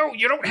 "Oh no,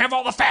 you don't have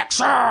all the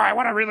facts. I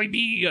want to really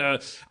be."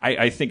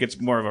 I think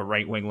it's more of a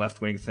right wing,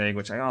 left wing thing,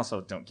 which I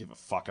also don't give a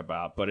fuck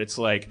about. But it's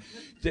like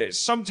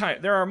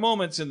sometimes there are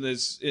moments in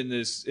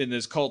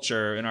this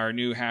culture, in our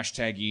new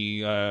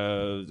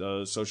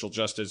hashtaggy social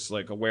justice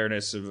like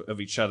awareness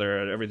of each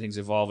other, everything's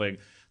evolving.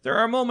 There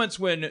are moments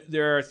when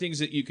there are things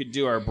that you could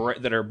do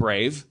that are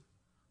brave,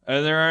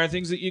 and there are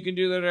things that you can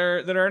do that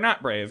are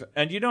not brave.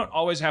 And you don't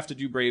always have to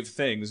do brave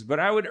things, but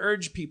I would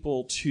urge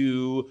people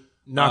to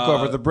knock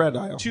over the bread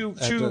aisle. To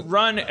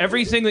run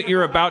everything that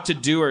you're about to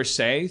do or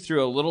say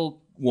through a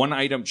little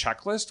one-item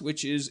checklist,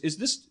 which is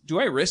this, do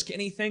I risk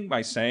anything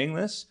by saying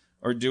this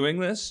or doing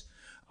this?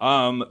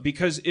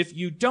 Because if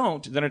you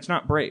don't, then it's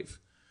not brave.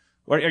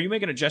 What, are you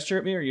making a gesture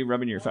at me or are you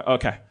rubbing your face?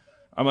 Okay.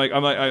 It's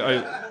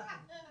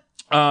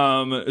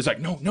like,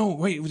 no,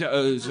 wait. The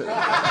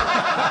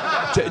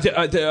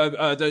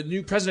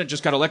new president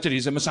just got elected.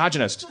 He's a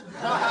misogynist. You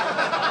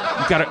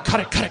gotta cut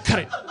it.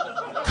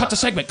 Cut the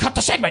segment.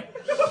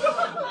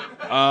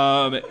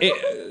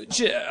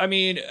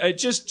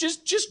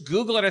 Just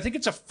Google it. I think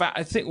it's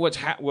I think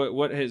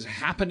what is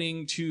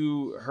happening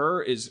to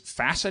her is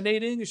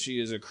fascinating. She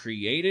is a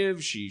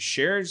creative. She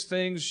shares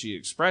things. She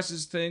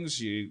expresses things.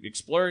 She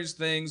explores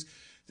things.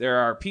 There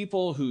are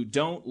people who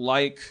don't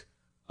like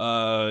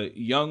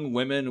young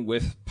women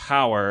with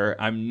power.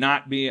 I'm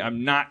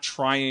not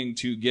trying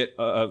to get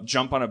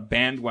jump on a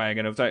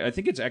bandwagon of that. I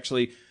think it's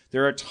actually.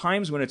 There are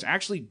times when it's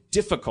actually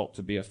difficult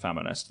to be a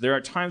feminist. There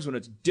are times when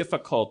it's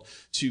difficult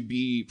to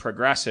be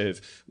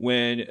progressive.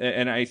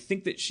 And I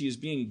think that she is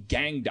being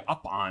ganged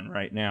up on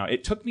right now.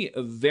 It took me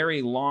a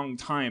very long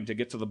time to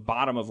get to the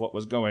bottom of what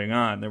was going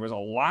on. There was a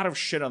lot of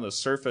shit on the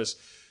surface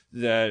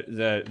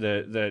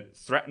that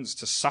threatens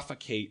to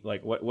suffocate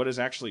like what is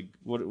actually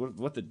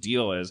what the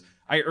deal is.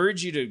 I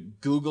urge you to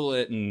Google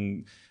it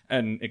and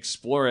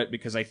explore it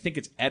because I think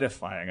it's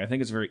edifying. I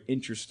think it's very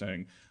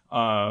interesting.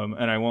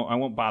 And I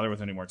won't bother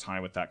with any more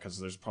time with that because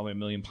there's probably a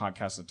million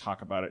podcasts that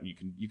talk about it and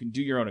you can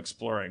do your own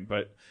exploring.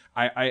 But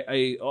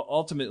I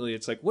ultimately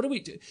it's like, what do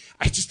we do?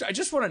 I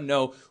just want to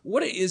know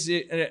what is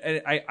it?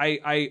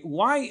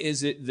 Why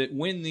is it that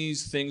when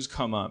these things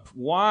come up,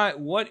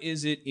 what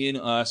is it in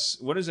us?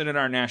 What is it in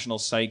our national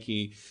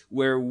psyche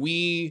where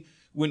when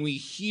we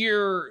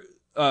hear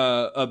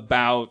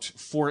about,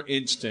 for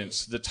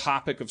instance, the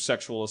topic of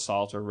sexual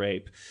assault or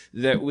rape,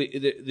 what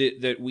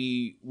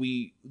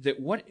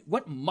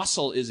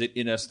muscle is it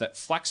in us that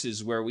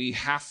flexes where we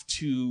have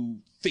to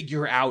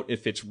figure out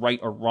if it's right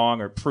or wrong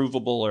or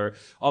provable or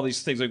all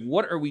these things? Like,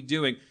 what are we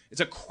doing?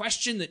 It's a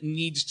question that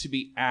needs to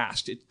be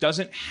asked. It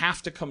doesn't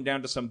have to come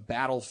down to some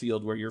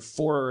battlefield where you're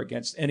for or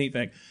against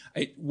anything.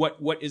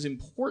 What is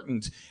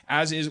important,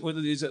 as is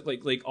whether these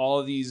like all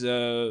of these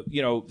the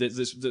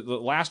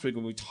last week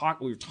when we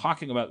were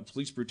talking about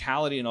police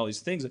brutality and all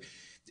these things.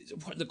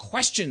 The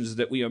questions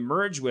that we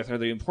emerge with are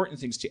the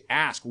important things to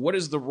ask. What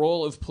is the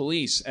role of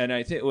police? And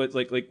I think what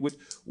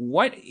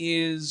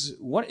is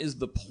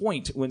the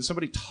point when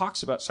somebody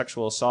talks about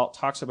sexual assault,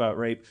 talks about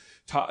rape,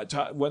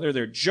 whether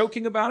they're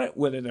joking about it,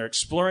 whether they're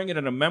exploring it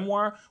in a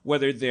memoir,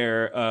 whether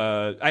they're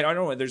I don't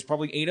know. There's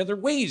probably 8 other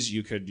ways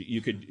you could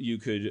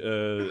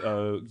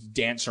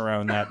dance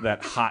around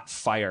that hot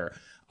fire.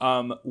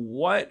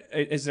 What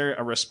is there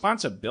a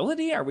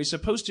responsibility? Are we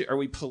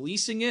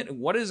policing it?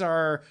 What is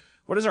our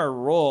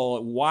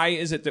role? Why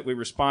is it that we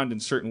respond in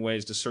certain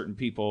ways to certain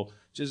people?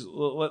 Just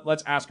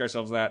let's ask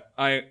ourselves that.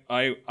 I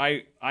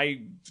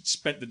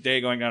spent the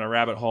day going down a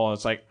rabbit hole, and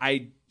it's like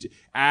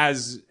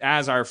as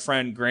our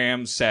friend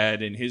Graham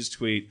said in his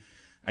tweet,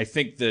 I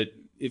think that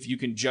if you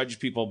can judge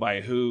people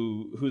by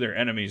who their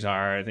enemies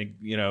are, I think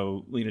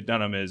Lena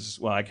Dunham is,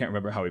 well, I can't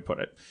remember how he put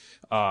it.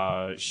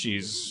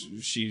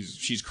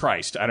 She's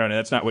Christ. I don't know.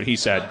 That's not what he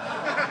said.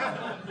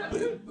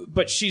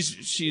 But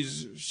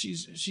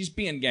she's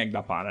being ganged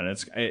up on, and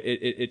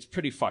it's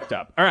pretty fucked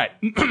up. All right,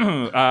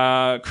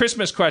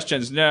 Christmas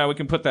questions. No, we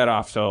can put that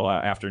off till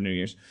after New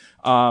Year's.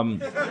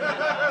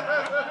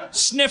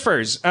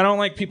 Sniffers. I don't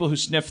like people who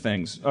sniff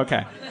things.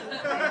 Okay.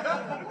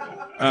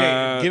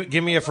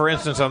 Give me a for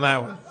instance on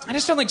that one. I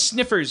just don't like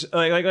sniffers.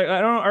 I'm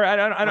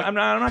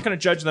not going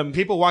to judge them.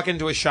 People walk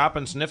into a shop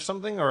and sniff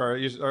something, or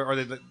are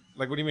they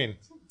like? What do you mean?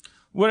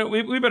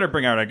 We better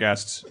bring out our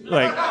guests.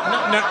 Like,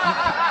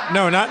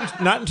 no, not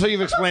until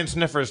you've explained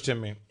sniffers to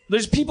me.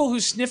 There's people who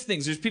sniff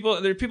things.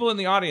 There are people in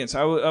the audience.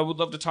 I would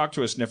love to talk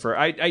to a sniffer.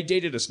 I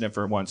dated a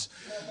sniffer once.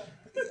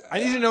 I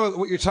need to know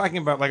what you're talking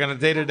about, like on a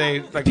day-to-day.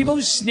 Like people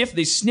who sniff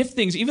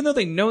things, even though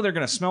they know they're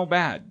gonna smell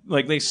bad.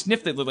 Like they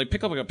sniff it, like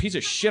pick up like a piece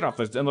of shit off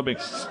this, and they'll be,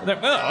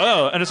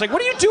 and it's like,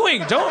 what are you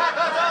doing?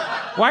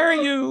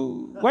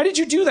 Why did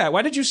you do that?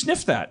 Why did you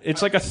sniff that?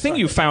 It's like a thing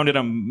you found in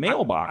a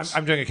mailbox.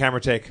 I'm doing a camera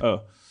take.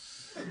 Oh.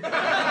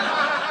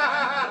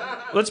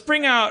 Let's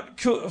bring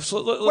out. Wait, no.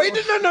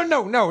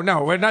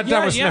 We're not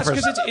done with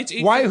sniffers.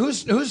 Why?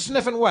 Who's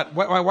sniffing what?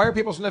 Why are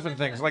people sniffing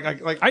things? Like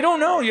I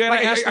don't know. Are you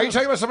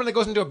talking about someone that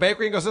goes into a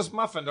bakery and goes, "This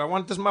muffin? Do I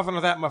want this muffin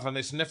or that muffin?"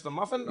 They sniff the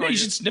muffin. No, you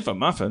should sniff a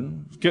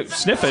muffin.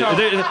 Sniff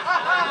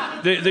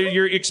it.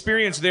 Your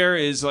experience there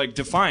is like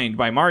defined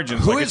by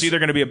margins. It's either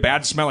going to be a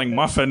bad smelling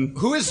muffin.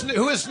 Who is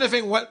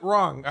sniffing what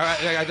wrong?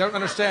 I don't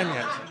understand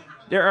yet.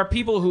 There are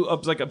people who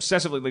like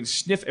obsessively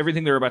sniff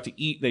everything they're about to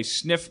eat. They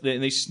sniff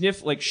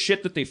like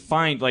shit that they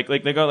find. Like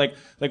they go like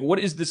what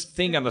is this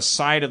thing on the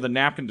side of the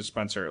napkin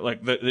dispenser?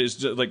 Like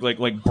it's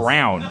like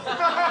brown.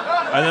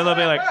 And then they'll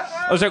be like,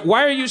 I was like,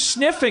 why are you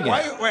sniffing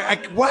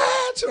it?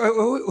 What?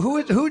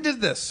 Who did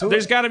this?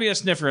 There's got to be a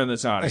sniffer in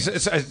this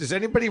audience. Does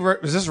anybody?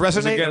 Does this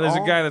resonate? There's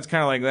a guy that's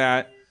kind of like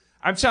that.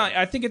 I'm telling you,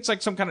 I think it's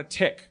like some kind of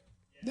tick.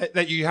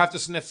 That you have to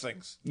sniff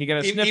things. You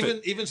gotta sniff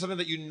it. Even something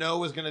that you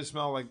know is going to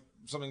smell like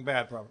something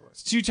bad, probably.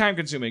 It's too time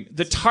consuming.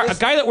 A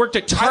guy that worked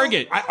at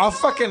Target. I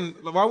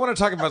want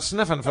to talk about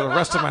sniffing for the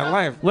rest of my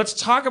life. Let's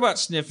talk about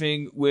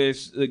sniffing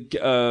with.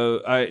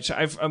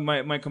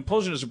 My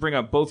compulsion is to bring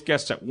out both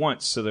guests at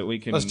once so that we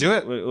can. Let's do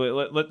it.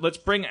 Let's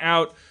bring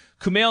out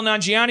Kumail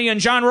Nanjiani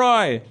and John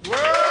Roy.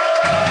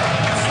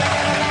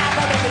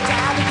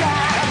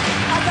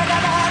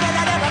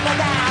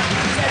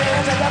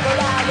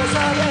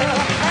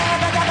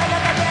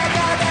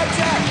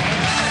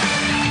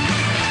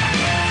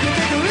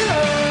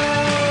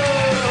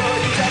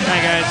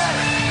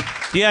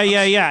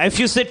 Yeah. If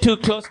you sit too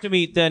close to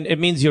me, then it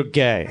means you're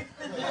gay.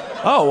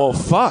 Oh, well,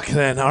 fuck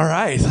then. All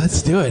right,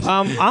 let's do it.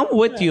 I'm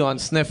with you on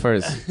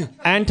sniffers.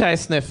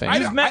 Anti-sniffing.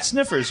 You've met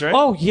sniffers, right?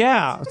 Oh,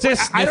 yeah. Is there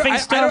sniffing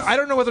stuff? I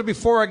don't know whether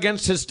before or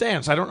against his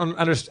stance. I don't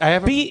understand. I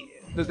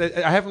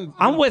haven't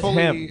I'm with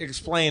fully him.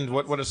 explained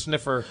what a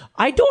sniffer...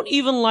 I don't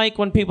even like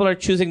when people are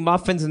choosing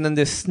muffins and then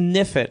they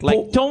sniff it.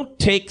 Like, don't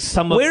take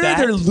some of that. Where are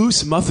there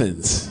loose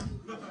muffins?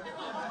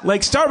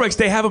 Like Starbucks,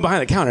 they have them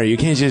behind the counter. You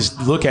can't just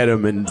look at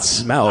them and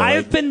smell.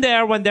 I've been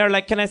there when they're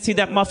like, "Can I see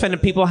that muffin?"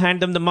 And people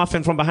hand them the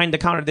muffin from behind the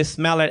counter. They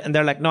smell it and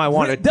they're like, "No, I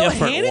want a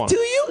different one." They'll hand it to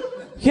you?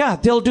 Yeah,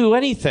 they'll do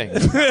anything.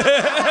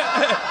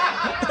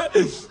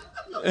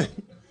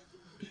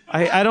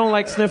 I don't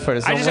like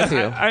sniffers. I'm with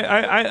you.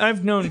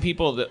 I've known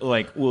people that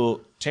like will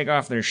take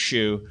off their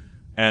shoe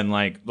and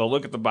like they'll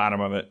look at the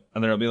bottom of it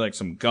and there'll be like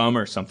some gum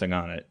or something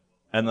on it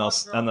and they'll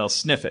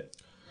sniff it.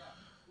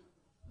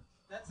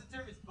 That's the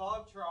term. It's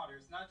bog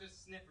trotters, not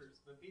just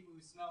sniffers, but people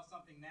who smell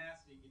something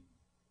nasty.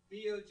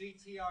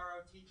 BOGTROTTEO.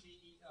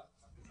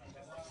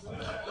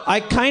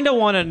 I kind of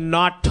want to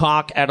not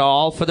talk at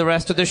all for the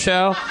rest of the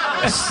show.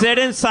 Sit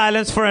in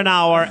silence for an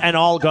hour and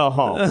all go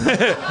home.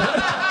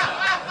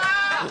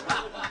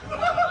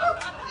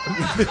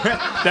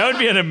 That would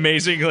be an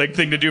amazing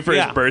thing to do for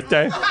his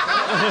birthday.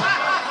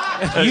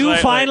 You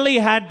finally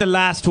had the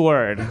last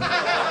word.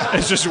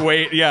 It's just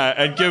wait,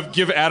 and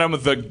give Adam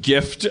the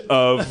gift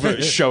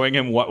of showing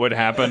him what would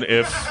happen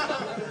if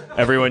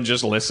everyone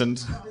just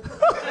listened.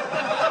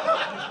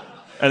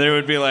 And there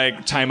would be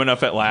time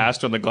enough at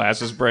last when the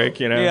glasses break,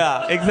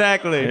 Yeah,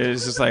 exactly.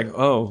 It's just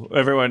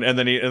everyone, and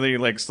then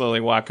he'd slowly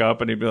walk up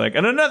and he'd be like,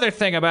 and another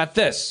thing about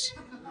this.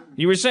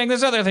 You were saying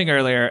this other thing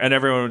earlier, and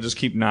everyone would just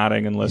keep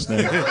nodding and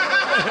listening.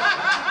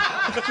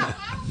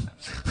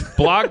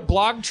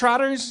 Blog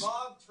trotters?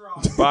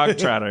 Bog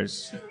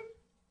trotters.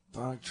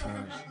 Bog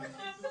trotters.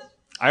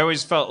 I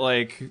always felt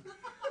like...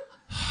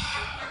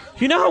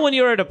 You know how when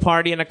you're at a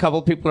party and a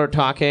couple people are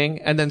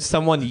talking, and then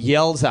someone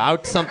yells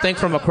out something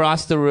from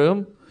across the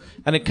room,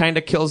 and it kind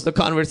of kills the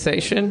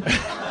conversation?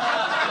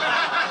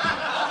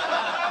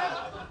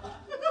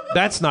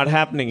 That's not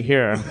happening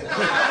here.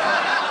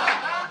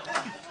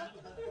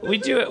 We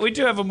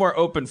do have a more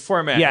open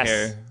format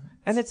here.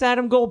 And it's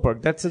Adam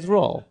Goldberg. That's his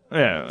role.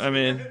 Yeah, I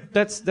mean...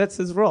 That's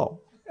his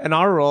role. And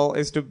our role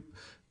is to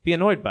be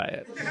annoyed by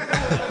it.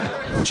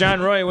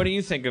 John Roy, what do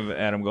you think of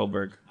Adam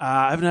Goldberg?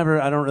 I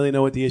don't really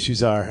know what the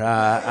issues are.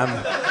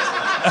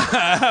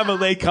 I'm a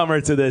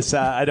latecomer to this.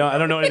 I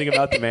don't know anything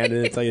about the man,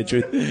 to tell you the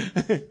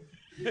truth.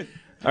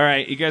 All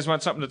right, you guys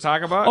want something to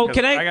talk about? Oh,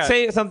 can I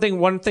say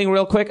one thing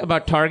real quick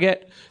about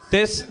Target?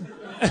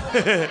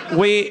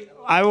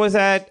 I was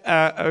at,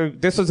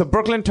 this was a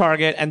Brooklyn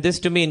Target, and this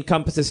to me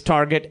encompasses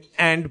Target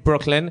and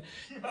Brooklyn.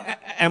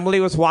 Emily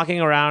was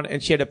walking around,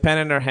 and she had a pen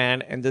in her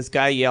hand, and this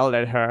guy yelled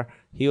at her.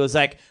 He was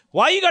like,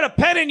 "Why you got a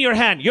pen in your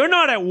hand? You're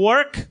not at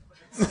work."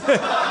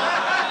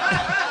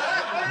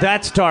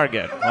 That's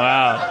Target.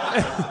 Wow.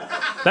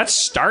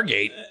 That's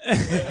Stargate.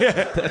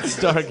 That's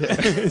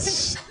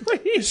Stargate.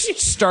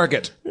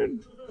 Stargate.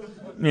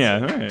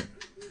 Yeah, all right.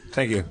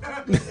 Thank you.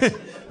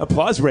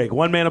 Applause break.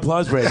 One man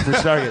applause break for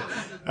Stargate.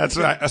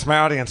 That's my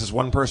audience. Is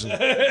one person.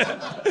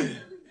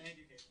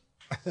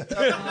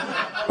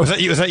 Was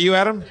that you,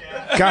 Adam?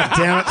 God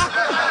damn it!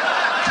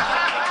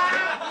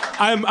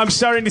 I'm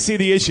starting to see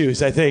the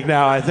issues. I think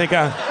now. I think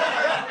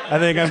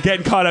I'm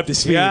getting caught up to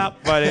speed. Yeah,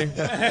 buddy.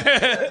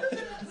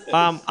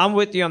 I'm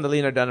with you on the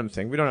Lena Dunham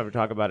thing. We don't have to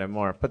talk about it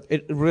more, but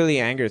it really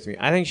angers me.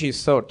 I think she's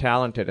so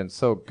talented and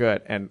so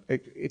good, and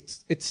it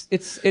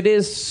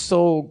is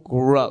so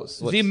gross.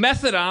 The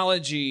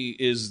methodology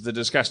is the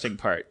disgusting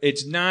part.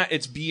 It's not.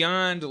 It's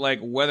beyond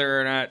whether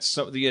or not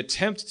the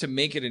attempt to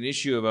make it an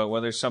issue about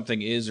whether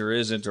something is or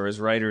isn't, or is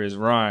right or is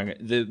wrong.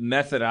 The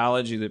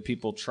methodology that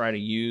people try to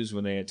use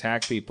when they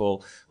attack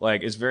people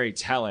is very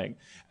telling.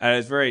 And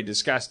it's very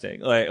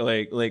disgusting.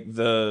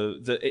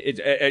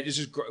 It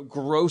just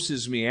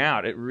grosses me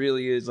out. It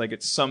really is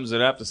it sums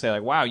it up to say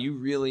wow,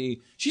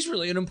 she's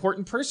really an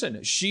important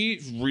person. She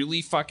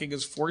really fucking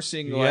is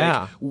forcing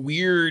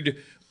weird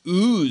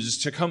ooze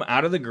to come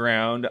out of the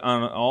ground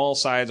on all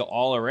sides,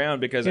 all around,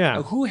 because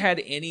who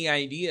had any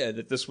idea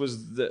that this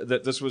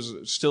was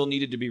still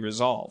needed to be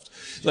resolved?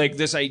 Like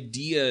this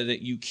idea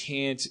that you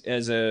can't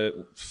we're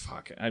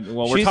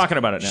talking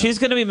about it now. She's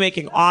going to be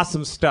making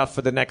awesome stuff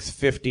for the next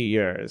 50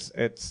 years.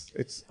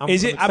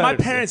 My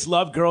parents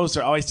love Girls.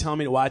 They're always telling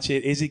me to watch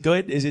it. Is it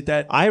good? Is it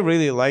that? I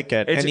really like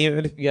it.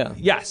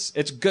 Yes,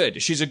 it's good.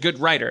 She's a good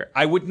writer.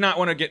 I would not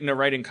want to get in a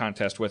writing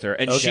contest with her.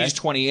 And she's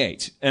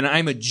 28, and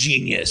I'm a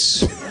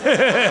genius. And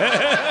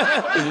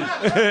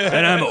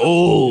I'm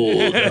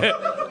old.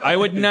 I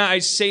would not. I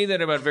say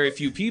that about very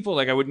few people.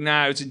 Like I would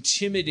not. It's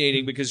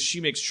intimidating because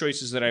she makes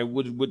choices that I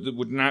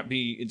would not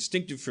be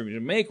instinctive for me to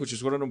make, which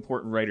is what an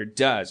important writer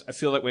does. I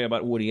feel that way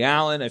about Woody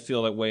Allen. I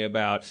feel that way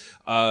about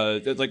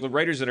like the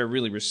writers that I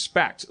really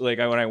respect. Like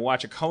when I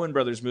watch a Coen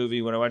Brothers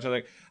movie, when I watch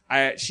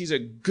she's a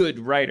good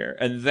writer,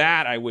 and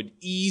that I would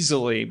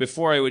easily,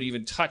 before I would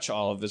even touch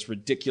all of this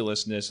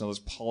ridiculousness and all this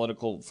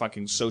political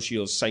fucking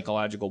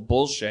socio-psychological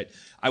bullshit,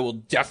 I will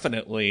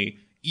definitely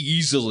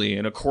easily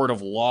in a court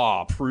of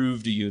law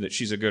prove to you that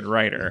she's a good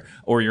writer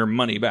or your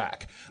money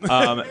back.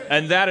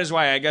 And that is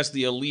why I guess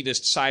the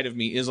elitist side of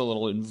me is a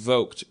little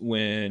invoked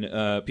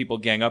when people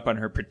gang up on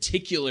her,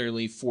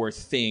 particularly for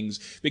things.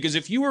 Because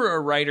if you were a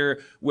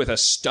writer with a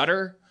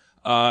stutter,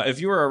 if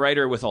you were a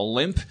writer with a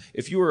limp,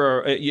 if you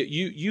were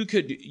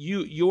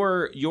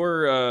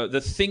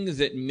the thing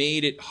that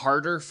made it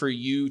harder for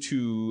you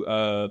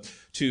to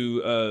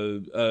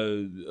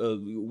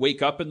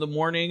wake up in the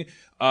morning,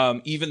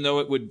 even though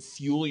it would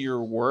fuel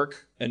your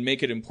work and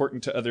make it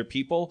important to other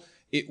people,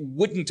 it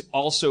wouldn't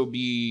also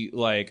be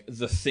like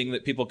the thing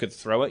that people could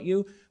throw at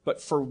you. But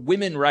for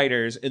women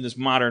writers in this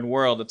modern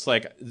world, it's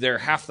like they're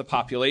half the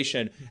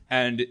population,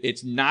 and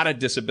it's not a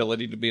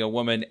disability to be a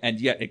woman,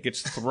 and yet it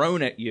gets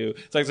thrown at you.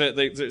 It's like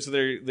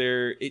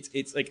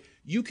it's like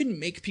you can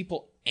make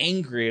people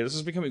angry. This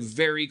is becoming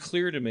very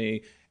clear to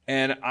me.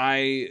 And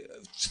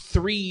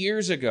 3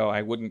 years ago,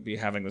 I wouldn't be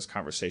having this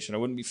conversation. I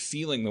wouldn't be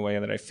feeling the way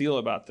that I feel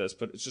about this.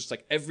 But it's just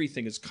like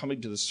everything is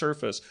coming to the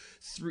surface.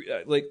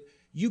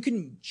 You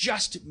can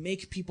just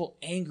make people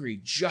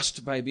angry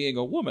just by being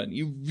a woman.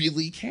 You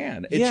really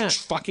can. It's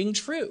fucking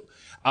true.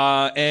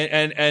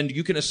 And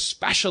you can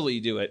especially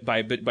do it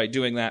by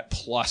doing that,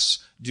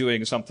 plus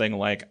doing something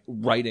like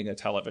writing a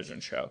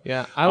television show.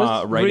 Yeah, I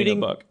was writing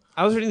a book.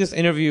 I was reading this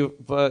interview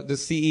for the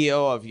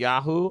CEO of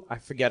Yahoo. I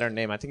forget her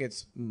name. I think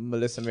it's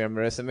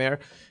Marissa Mayer.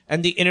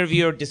 And the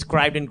interviewer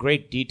described in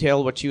great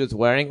detail what she was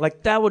wearing.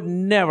 Like, that would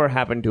never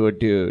happen to a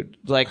dude.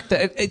 Like,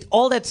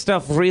 all that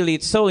stuff really,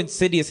 it's so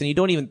insidious and you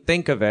don't even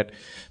think of it.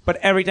 But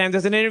every time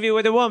there's an interview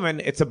with a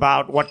woman, it's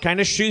about what kind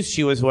of shoes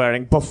she was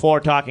wearing before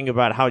talking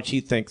about how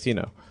she thinks,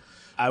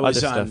 I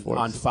was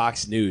on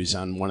Fox News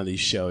on one of these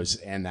shows,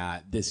 and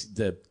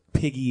the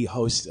Piggy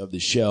host of the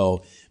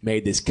show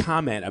made this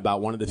comment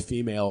about one of the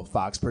female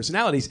Fox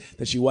personalities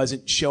that she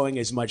wasn't showing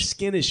as much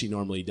skin as she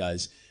normally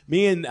does.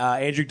 Me and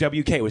Andrew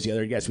WK was the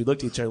other guest. We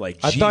looked at each other like,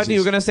 Jesus. I thought you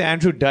were going to say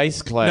Andrew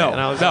Dice Clay.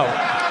 No.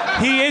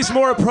 He is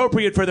more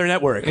appropriate for their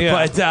network.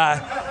 Yeah. But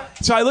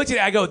so I looked at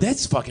it, I go,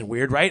 that's fucking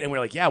weird, right? And we're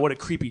like, yeah, what a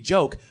creepy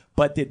joke.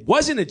 But it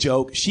wasn't a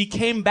joke. She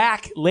came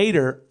back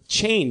later,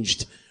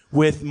 changed,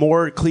 with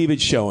more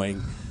cleavage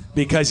showing,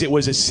 because it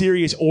was a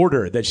serious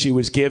order that she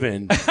was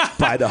given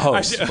by the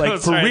host. For real.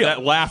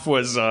 That laugh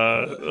was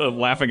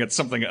laughing at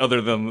something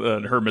other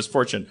than her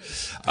misfortune.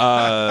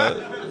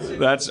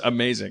 That's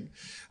amazing.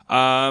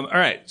 All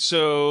right.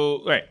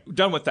 So,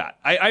 done with that.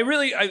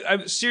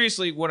 I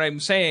seriously, what I'm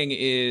saying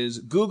is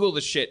Google the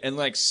shit and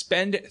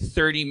spend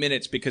 30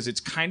 minutes, because it's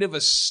kind of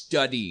a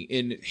study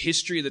in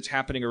history that's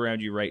happening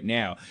around you right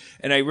now.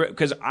 And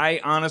because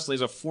I honestly,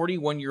 as a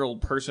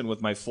 41-year-old person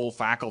with my full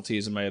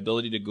faculties and my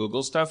ability to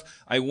Google stuff,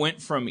 I went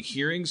from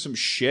hearing some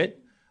shit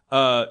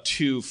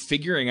to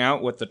figuring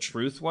out what the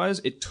truth was.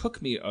 It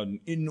took me an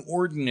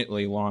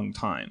inordinately long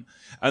time.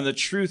 And the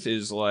truth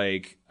is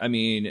we'd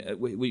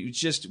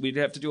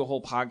have to do a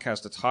whole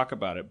podcast to talk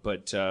about it.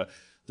 But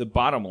the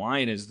bottom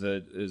line is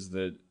there's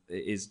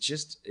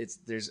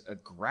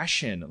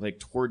aggression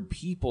toward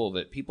people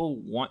that people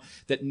want,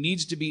 that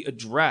needs to be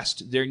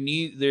addressed.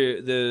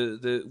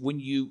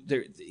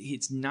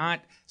 It's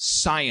not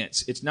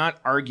science, it's not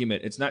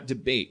argument, it's not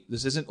debate.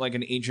 This isn't like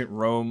an ancient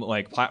Rome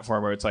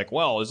platform where it's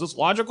is this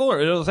logical or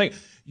another thing?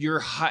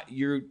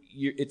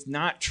 It's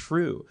not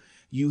true.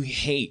 You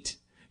hate.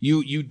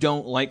 You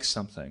don't like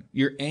something.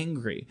 You're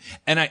angry.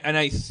 And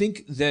I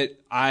think that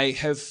I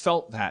have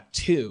felt that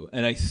too.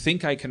 And I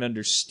think I can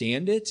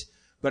understand it.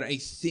 But I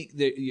think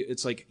that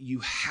it's you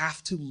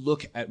have to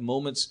look at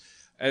moments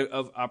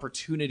of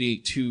opportunity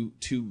to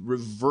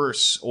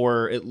reverse,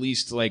 or at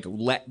least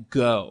let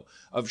go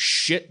of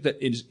shit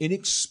that is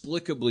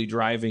inexplicably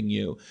driving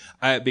you.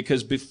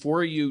 Because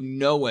before you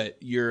know it,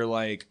 you're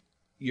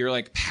you're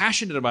like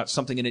passionate about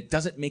something and it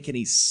doesn't make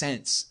any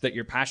sense that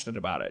you're passionate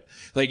about it.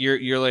 Like you're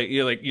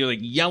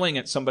yelling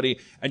at somebody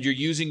and you're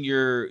using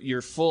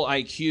your full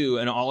IQ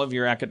and all of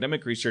your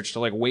academic research to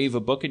like wave a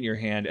book in your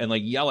hand and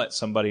like yell at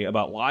somebody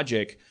about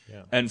logic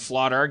and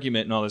flawed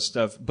argument and all this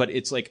stuff. But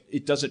it's like,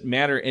 it doesn't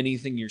matter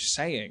anything you're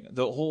saying.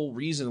 The whole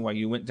reason why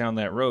you went down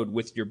that road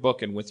with your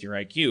book and with your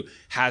IQ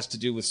has to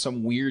do with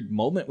some weird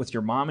moment with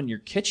your mom in your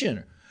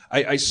kitchen.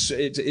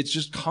 It's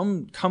just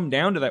come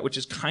down to that, which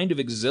is kind of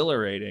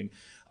exhilarating.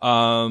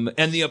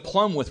 And the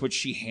aplomb with which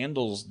she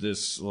handles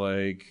this,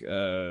 like,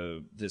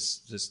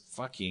 this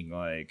fucking,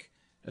 like,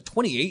 a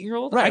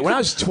 28-year-old? Right, when I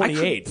was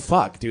 28,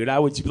 fuck, dude, I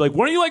would be like,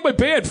 why don't you like my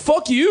band?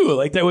 Fuck you!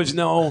 Like, there was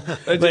no,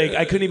 like,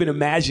 I couldn't even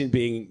imagine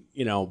being,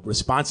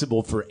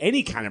 responsible for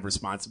any kind of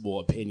responsible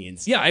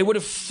opinions. Yeah, I would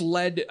have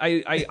fled.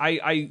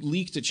 I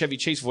leaked a Chevy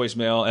Chase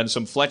voicemail, and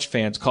some Fletch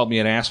fans called me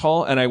an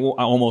asshole, and I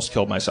almost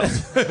killed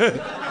myself.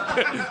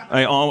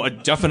 I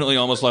definitely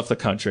almost left the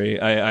country.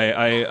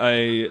 I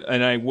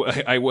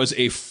was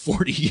a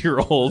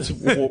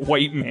 40-year-old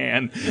white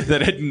man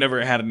that had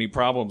never had any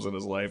problems in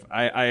his life.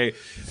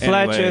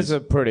 Fletch is a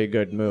pretty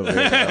good movie.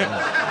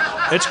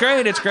 It's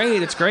great.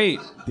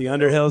 The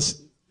Underhills.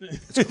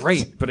 It's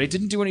great, but I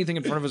didn't do anything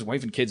in front of his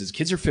wife and kids. His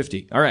kids are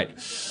 50. All right.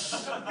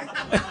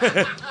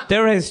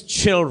 They're his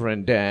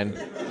children, Dan.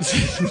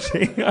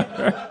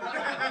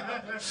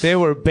 They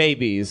were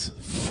babies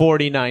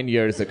 49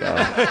 years ago.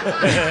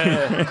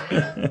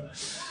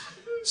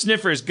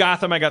 Sniffers,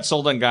 Gotham. I got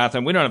sold on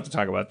Gotham. We don't have to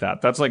talk about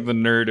that. That's like the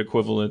nerd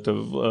equivalent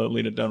of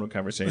Lena Dunham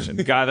conversation.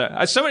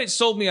 Gotham. Somebody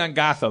sold me on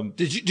Gotham.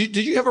 Did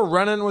you have a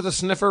run-in with a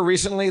sniffer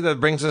recently that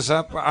brings this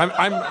up?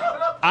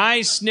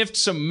 I sniffed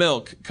some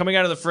milk coming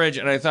out of the fridge,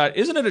 and I thought,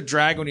 isn't it a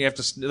drag when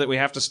that we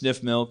have to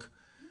sniff milk?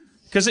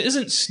 Because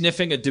isn't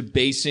sniffing a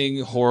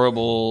debasing,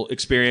 horrible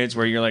experience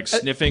where you're like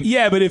sniffing?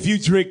 Yeah, but if you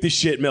drink the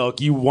shit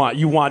milk, you want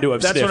to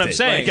have That's sniffed what I'm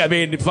saying. Like, I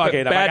mean, fuck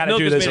it. If I gotta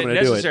do this, I'm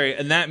gonna do it.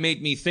 And that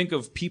made me think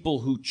of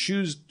people who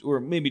choose, or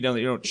maybe no,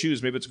 they don't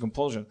choose. Maybe it's a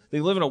compulsion. They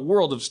live in a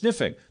world of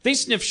sniffing. They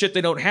sniff shit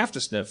they don't have to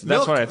sniff.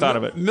 That's what I thought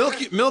of it.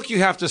 Milk you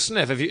have to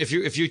sniff. If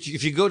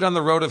you go down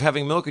the road of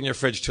having milk in your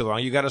fridge too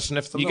long, you got to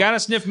sniff the milk. You got to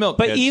sniff milk.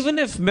 But kids. even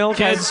if milk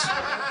kids.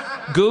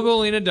 Google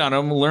Lena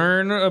Dunham,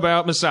 learn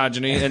about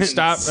misogyny, and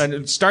start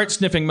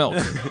sniffing milk.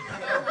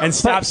 And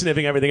stop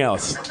sniffing everything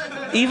else.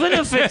 Even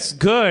if it's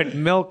good,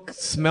 milk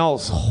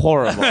smells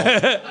horrible.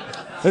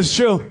 That's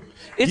true.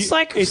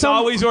 It's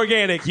always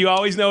organic. You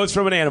always know it's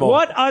from an animal.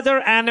 What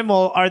other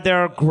animal are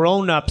there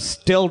grown-ups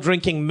still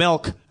drinking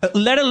milk,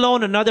 let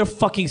alone another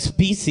fucking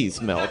species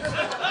milk?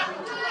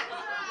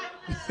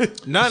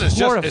 None. It's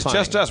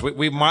just us.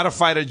 We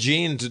modified a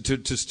gene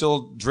to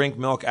still drink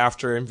milk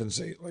after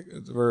infancy. Like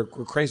we're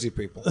crazy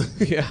people.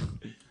 Yeah.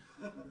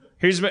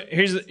 Here's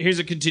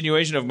a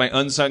continuation of my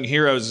Unsung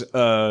Heroes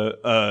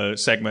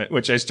segment,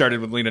 which I started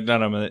with Lena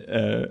Dunham.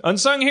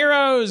 Unsung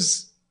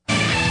Heroes.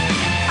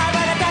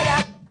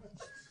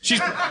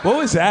 What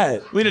was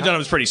that? Lena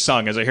Dunham's pretty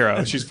sung as a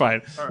hero. She's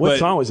fine. What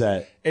song was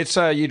that? It's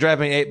 "You Drive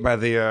Me Ape" by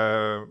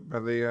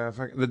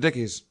the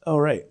Dickies. Oh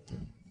right.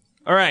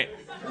 All right.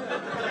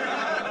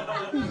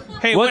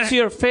 Hey, what's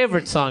your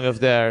favorite song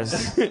of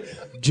theirs,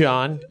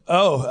 John?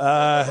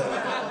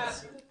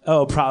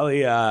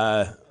 Probably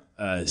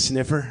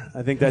Sniffer.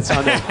 I think that's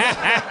on their.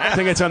 I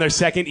think it's on their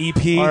second EP.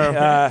 Or,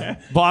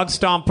 Bog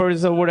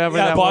Stompers or whatever.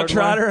 Yeah, that Bog word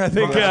Trotter. was.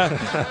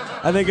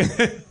 I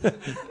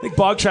think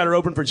Bog Trotter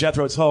opened for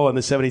Jethro Tull on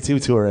the '72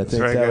 tour. I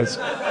think that was.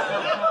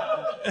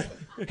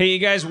 Hey, you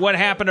guys, what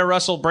happened to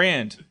Russell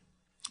Brand?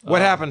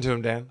 What happened to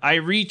him, Dan? I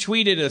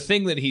retweeted a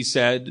thing that he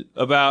said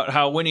about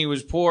how when he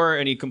was poor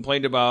and he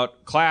complained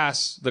about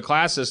the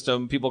class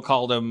system, people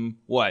called him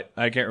what?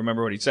 I can't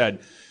remember what he said.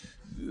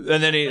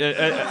 And then he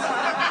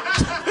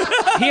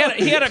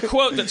had a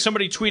quote that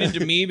somebody tweeted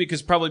to me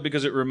because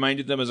it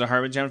reminded them as a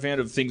Harmontown fan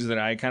of things that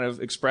I kind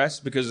of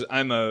expressed because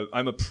I'm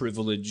a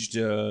privileged.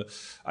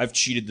 I've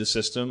cheated the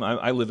system.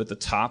 I live at the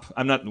top.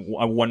 I'm not a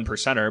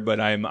 1%er, but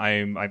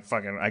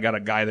I got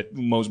a guy that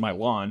mows my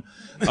lawn.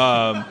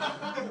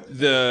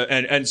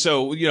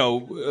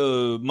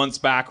 So months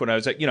back when I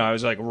was I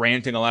was like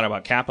ranting a lot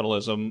about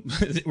capitalism.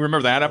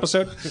 Remember that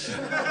episode?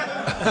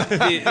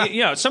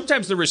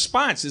 Sometimes the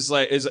response is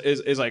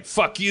like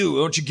fuck you.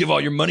 Don't you give all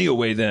your money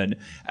away then?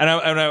 And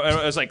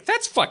I was like,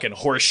 that's fucking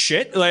horse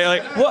shit.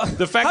 Well,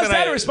 the fact how's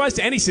that a response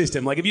to any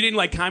system? Like, if you didn't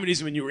like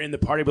communism when you were in the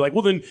party, be like,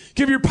 well, then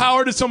give your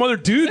power to some other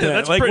dude. Then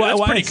that's like,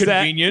 pretty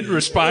convenient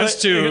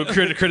response to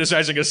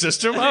criticizing a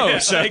system. Why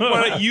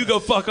don't you go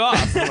fuck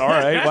off? All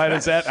right. Why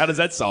does that? How does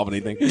that solve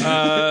anything?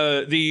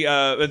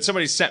 And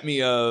somebody sent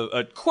me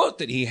a quote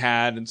that he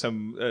had in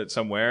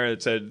somewhere.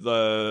 It said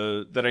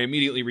that I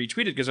immediately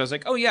retweeted because I was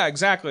like, oh yeah,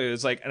 exactly.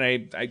 It's like, and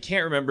I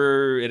can't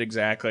remember it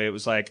exactly. It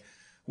was like.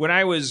 When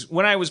I was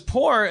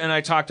poor and I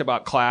talked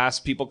about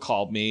class, people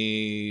called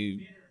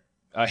me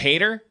a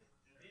hater.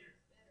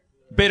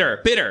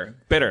 Bitter,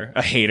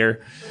 a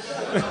hater.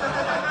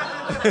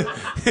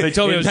 They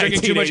told me I In was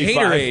drinking too much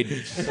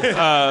 1985.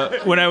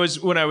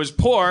 haterade. When I was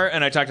poor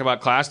and I talked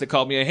about class, they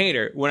called me a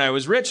hater. When I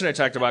was rich and I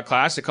talked about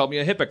class, they called me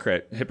a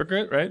hypocrite.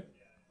 Hypocrite, right?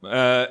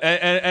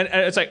 And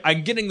it's like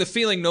I'm getting the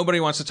feeling nobody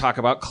wants to talk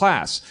about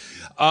class.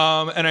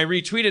 And I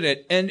retweeted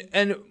it,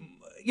 and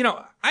you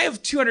know, I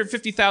have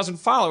 250,000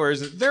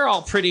 followers. They're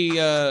all pretty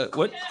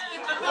what?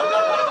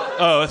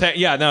 Oh,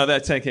 yeah, no,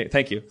 that's okay.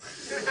 Thank you.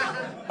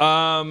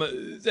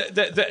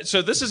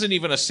 So this isn't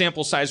even a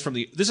sample size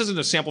this isn't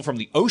a sample from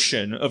the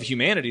ocean of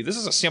humanity. This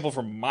is a sample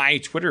from my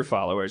Twitter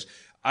followers.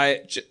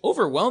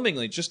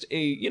 Overwhelmingly just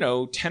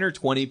 10 or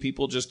 20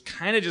 people just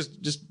kind of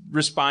just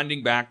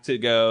responding back to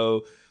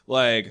go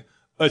like,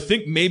 I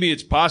think maybe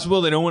it's possible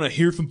they don't want to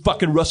hear from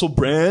fucking Russell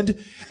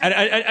Brand. And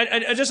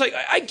I just like,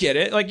 I get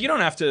it. Like, you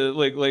don't have to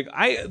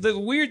the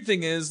weird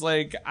thing is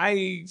like,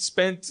 I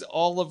spent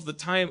all of the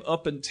time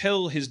up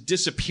until his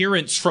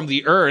disappearance from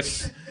the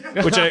earth,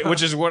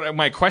 which is what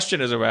my question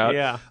is about.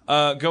 Yeah.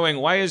 Going,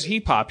 why is he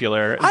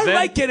popular? I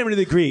like Get Him to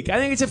the Greek. I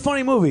think it's a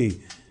funny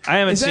movie. I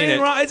haven't seen it.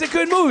 Wrong? It's a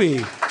good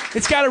movie.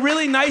 It's got a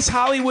really nice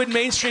Hollywood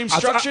mainstream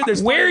structure.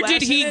 Where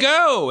did he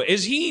go?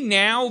 Is he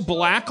now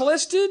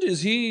blacklisted?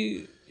 Is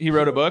he... He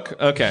wrote a book?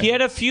 Okay. He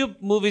had a few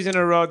movies in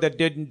a row that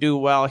didn't do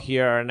well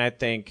here, and I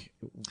think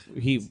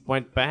he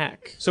went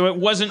back. So it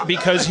wasn't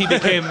because he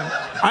became...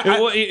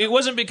 it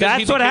wasn't because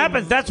That's what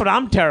happens. That's what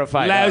I'm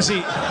terrified Lousy.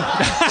 of.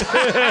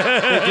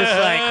 They're just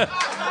like,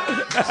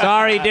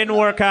 sorry, didn't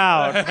work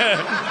out.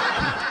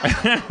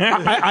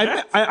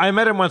 I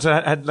met him once.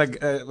 I had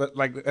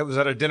it was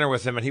at a dinner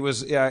with him, and he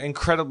was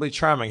incredibly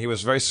charming. He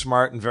was very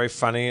smart and very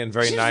funny and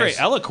very nice. Very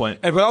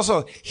eloquent. But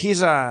also,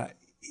 his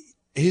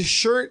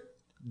shirt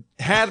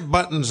had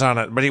buttons on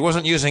it, but he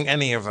wasn't using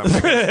any of them.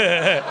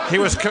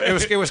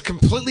 It was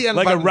completely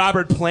unbuttoned. Like a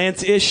Robert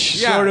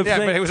Plant-ish sort of thing.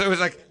 Yeah, but it was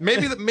like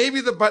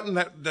maybe the button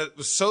that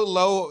was so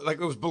low,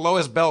 like it was below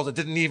his belt, it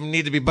didn't even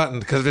need to be buttoned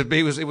because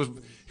he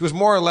was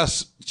more or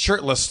less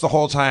shirtless the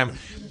whole time.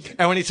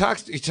 And when he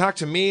talked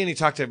to me and he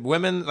talked to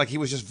women, like he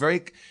was just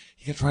very.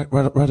 He gets right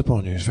up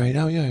on you. He's very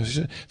he was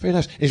very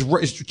nice. He's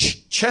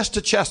chest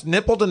to chest,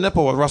 nipple to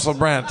nipple with Russell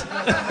Brand,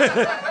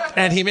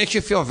 and he makes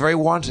you feel very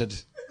wanted.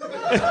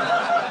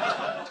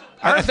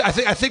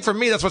 I think for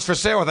me that's what's for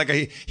sale. Like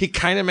he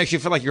kind of makes you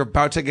feel like you're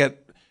about to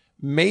get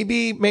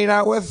maybe made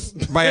out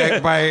with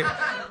by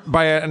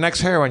an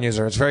ex-heroin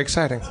user. It's very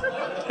exciting.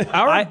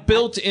 Our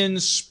built-in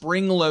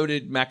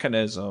spring-loaded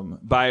mechanism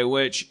by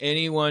which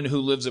anyone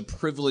who lives a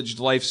privileged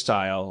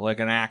lifestyle,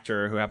 like an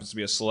actor who happens to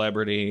be a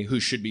celebrity,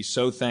 who should be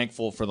so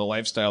thankful for the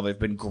lifestyle they've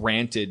been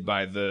granted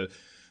by the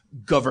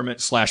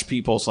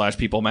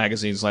government/people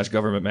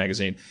magazine/government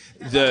magazine,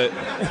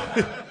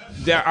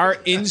 our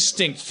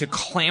instinct to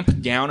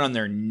clamp down on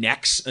their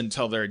necks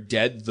until they're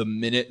dead the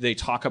minute they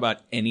talk about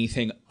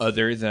anything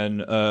other than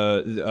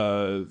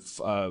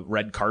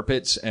red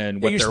carpets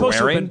and what you're they're supposed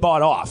wearing. To have been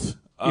bought off.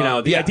 You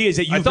know, the idea is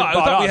that you've been bought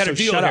off. I thought we had a so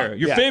deal shut here. up.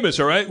 You're famous,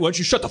 all right? Why don't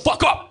you shut the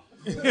fuck up?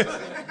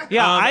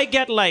 Yeah, I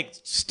get like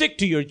stick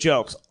to your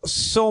jokes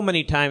so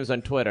many times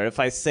on Twitter. If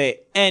I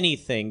say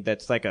anything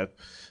that's like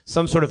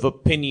some sort of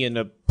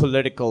opinion,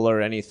 political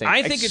or anything,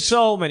 I think it's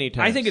so many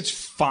times. I think it's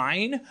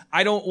fine.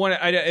 I don't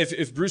want to.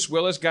 If Bruce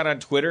Willis got on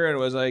Twitter and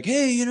was like,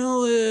 "Hey,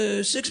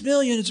 6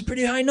 million, it's a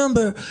pretty high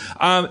number,"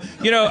 I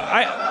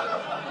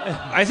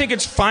think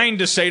it's fine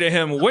to say to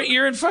him, "What?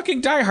 You're in fucking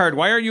Die Hard.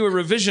 Why are you a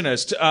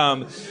revisionist?"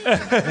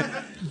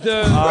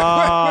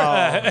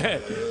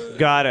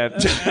 Got it.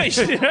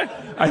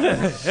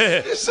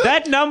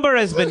 That number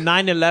has been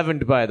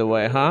 9/11, by the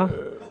way, huh?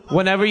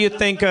 Whenever you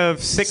think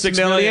of 6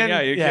 million,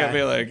 you can't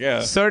be like,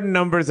 certain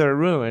numbers are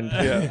ruined.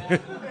 Yeah.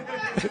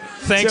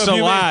 Thanks a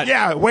lot.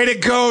 Yeah, way to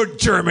go,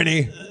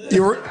 Germany.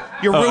 You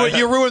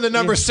ruined the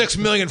number 6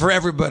 million for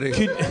everybody.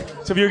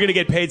 So if you were going to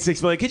get paid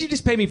 $6 million, could you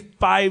just pay me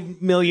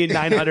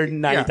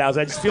 $5,990,000?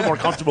 I just feel more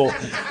comfortable,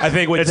 I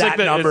think, with that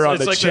number on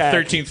the check. It's like the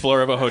 13th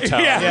floor of a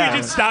hotel. Yeah, we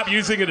just stop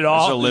using it at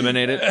all. Just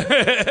eliminate it.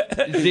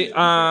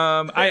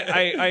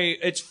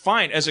 It's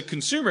fine. As a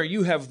consumer,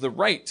 you have the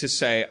right to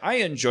say, I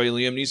enjoy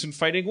Liam Neeson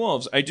fighting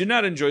wolves. I do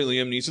not enjoy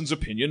Liam Neeson's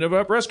opinion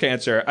about breast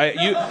cancer.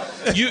 You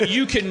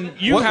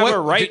have a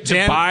right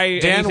to buy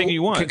anything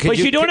you want. But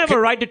you don't have a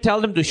right to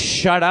tell them to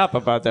shut up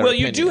about their opinion.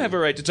 You do have a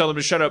right to tell them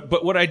to shut up,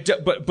 but what I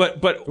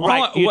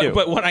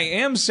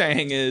am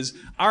saying is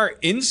our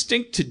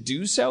instinct to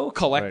do so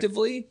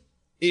collectively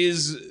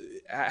is,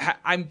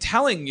 I'm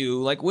telling you,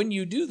 like when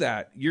you do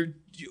that,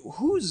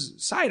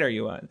 whose side are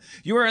you on?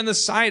 You are on the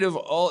side of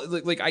all.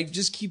 Like I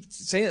just keep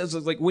saying, it's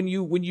like when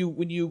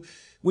you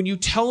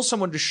tell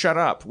someone to shut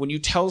up, when you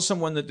tell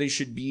someone that they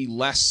should be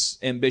less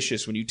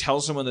ambitious, when you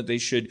tell someone that they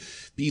should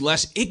be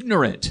less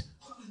ignorant.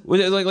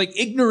 Like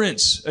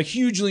ignorance, a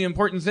hugely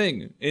important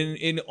thing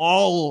in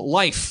all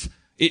life.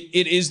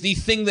 It is the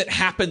thing that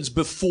happens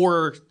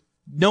before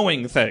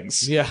knowing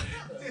things. Yeah.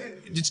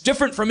 It's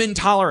different from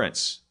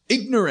intolerance.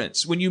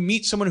 Ignorance, when you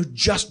meet someone who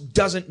just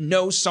doesn't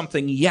know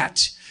something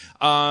yet,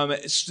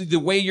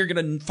 the way you're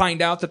going to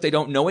find out that they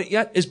don't know it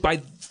yet is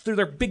through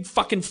their big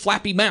fucking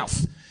flappy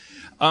mouth.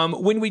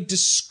 When we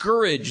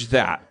discourage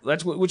that,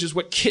 which is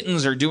what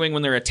kittens are doing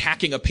when they're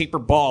attacking a paper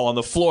ball on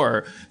the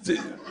floor.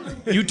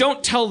 You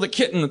don't tell the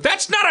kitten,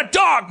 that's not a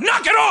dog,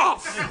 knock it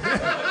off!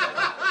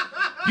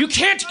 You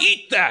can't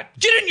eat that!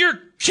 Get in your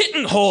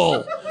kitten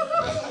hole!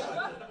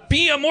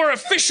 Be a more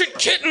efficient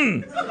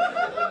kitten!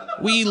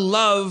 We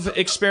love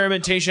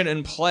experimentation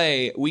and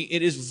play.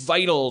 It is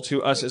vital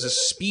to us as a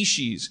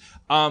species.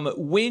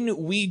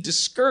 When we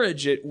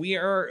discourage it,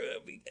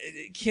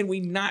 can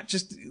we not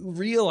just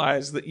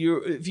realize that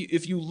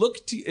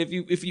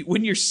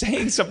when you're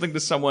saying something to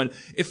someone,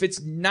 if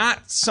it's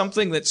not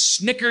something that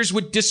Snickers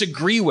would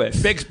disagree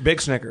with,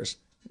 big Snickers,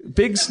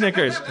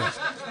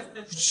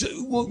 so,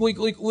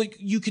 like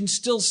you can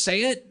still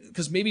say it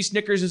because maybe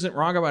Snickers isn't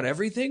wrong about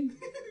everything.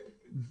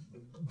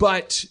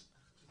 But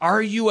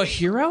are you a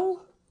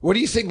hero? What do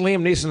you think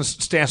Liam Neeson's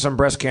stance on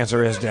breast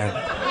cancer is, Dan?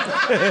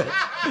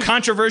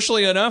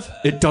 Controversially enough,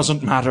 it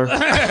doesn't matter. No,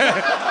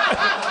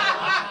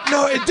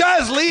 it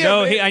does, Liam.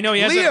 No, I know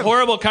he has that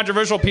horrible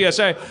controversial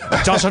PSA.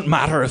 It doesn't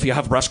matter if you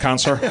have breast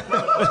cancer.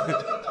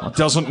 It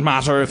doesn't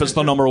matter if it's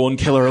the number one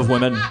killer of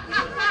women.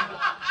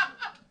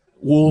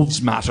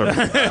 Wolves matter.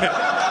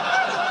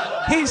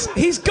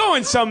 He's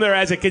going somewhere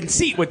as a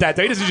conceit with that,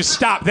 though. He doesn't just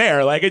stop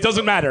there. Like, it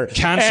doesn't matter.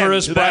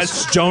 Cancerous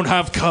breasts don't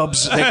have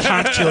cubs. They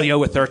can't kill you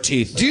with their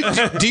teeth. Do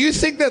you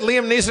think that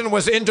Liam Neeson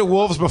was into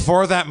wolves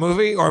before that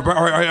movie, or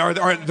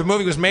the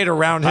movie was made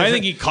around him? I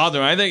think he called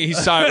them. I think he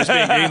saw it was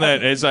being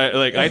greenlit. It's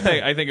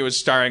I think it was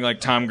starring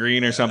like Tom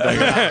Green or something.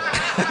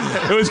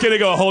 It was going to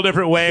go a whole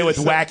different way with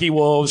wacky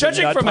wolves.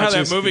 Judging from how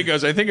that movie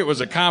goes, I think it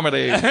was a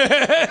comedy.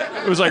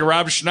 It was like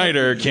Rob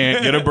Schneider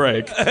can't get a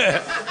break.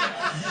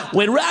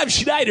 When Rob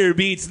Schneider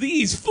beats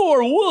these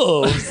 4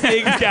 wolves,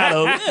 things got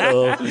a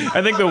little.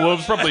 I think the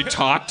wolves probably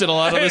talked in a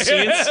lot of the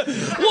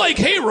scenes. Like,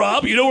 hey,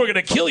 Rob, you know we're going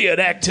to kill you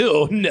in Act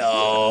 2.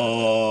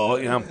 No.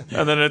 You know.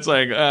 And then it's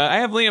like, I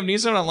have Liam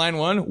Neeson on line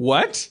 1.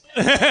 What?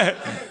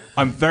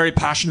 I'm very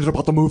passionate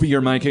about the movie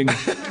you're making.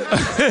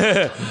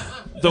 The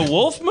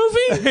wolf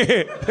movie?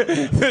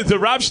 The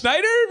Rob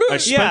Schneider movie? I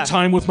spent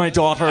time with my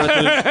daughter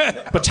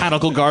at the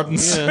botanical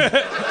gardens.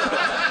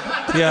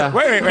 Yeah.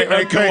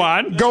 Wait. Go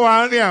on. Go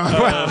on, yeah.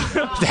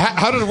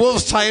 How did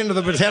wolves tie into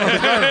the botanical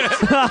gardens?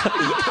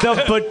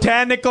 The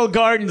botanical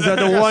gardens are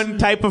the one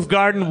type of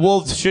garden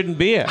wolves shouldn't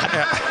be in.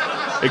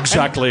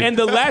 Exactly. And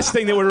the last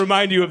thing that would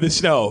remind you of the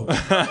snow.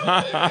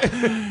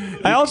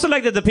 I also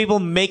like that the people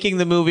making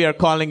the movie are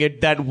calling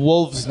it that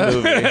wolves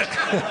movie.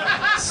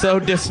 So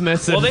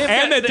dismissive. Well,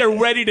 and that they're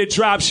ready to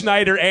drop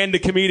Schneider and the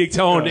comedic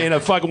tone in a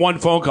fucking one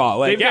phone call.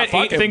 Like, they've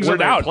got 8 things on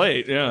their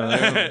plate.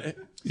 Yeah.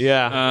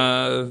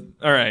 Yeah.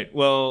 All right.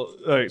 Well,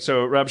 all right,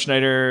 so Rob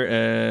Schneider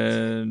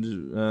and...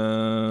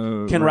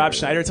 Can Rob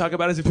Schneider talk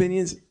about his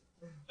opinions?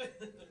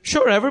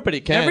 Sure,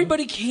 everybody can.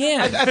 Everybody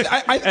can.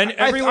 And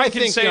everyone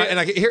can say... and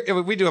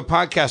here, we do a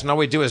podcast, and all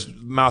we do is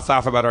mouth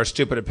off about our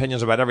stupid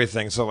opinions about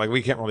everything, so like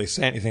we can't really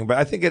say anything. But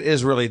I think it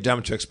is really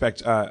dumb to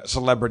expect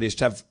celebrities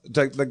to have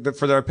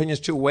for their opinions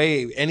to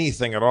weigh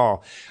anything at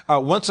all.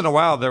 Once in a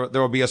while, there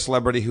will be a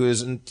celebrity who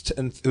is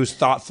who's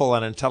thoughtful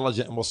and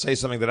intelligent and will say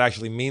something that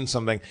actually means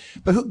something.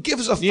 But who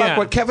gives a fuck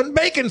what Kevin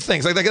Bacon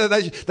thinks? Like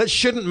that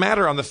shouldn't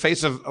matter on the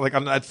face of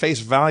on at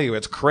face value.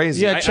 It's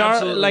crazy. Yeah,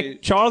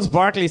 Charles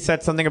Barkley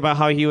said something about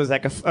how he was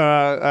like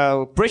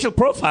racial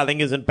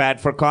profiling isn't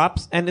bad for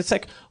cops, and it's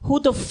like,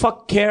 who the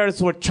fuck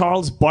cares what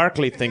Charles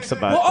Barkley thinks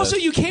about Well, this? also,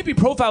 you can't be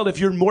profiled if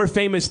you're more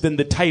famous than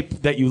the type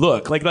that you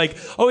look. Like,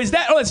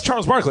 it's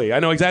Charles Barkley. I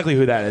know exactly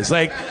who that is.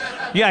 Like,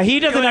 yeah, he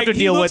doesn't have to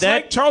deal with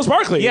like it. Charles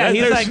Barkley. Yeah,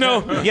 he's like,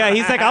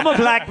 he's like, I'm a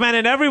black man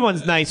and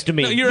everyone's nice to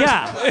me. The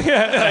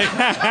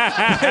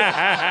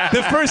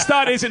first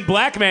thought isn't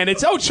black man.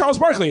 It's Charles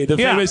Barkley, the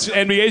famous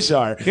NBA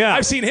star. Yeah,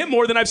 I've seen him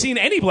more than I've seen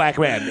any black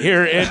man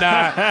here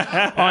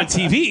on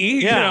TV.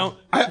 Yeah. You know.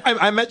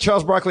 I met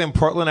Charles Barkley in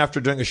Portland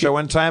after doing a show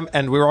one time,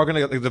 and we were all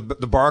going to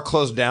the bar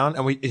closed down,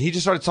 and he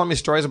just started telling me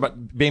stories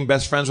about being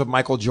best friends with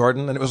Michael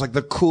Jordan, and it was like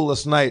the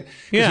coolest night.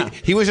 Yeah,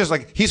 he was just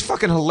like, he's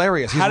fucking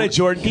hilarious. How did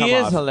Jordan come off? He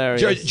is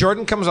hilarious.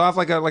 Jordan comes off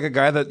like a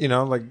guy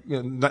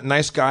that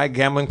nice guy,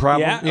 gambling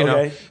problem. Yeah,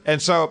 know,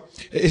 and so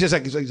he's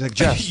like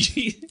Jeff.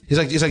 He's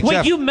like Wait,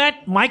 Jeff. You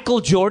met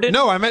Michael Jordan?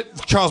 No, I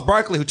met Charles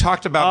Barkley, who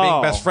talked about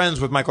being best friends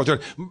with Michael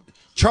Jordan.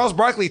 Charles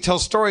Barkley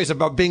tells stories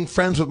about being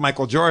friends with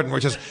Michael Jordan,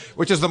 which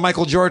is the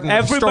Michael Jordan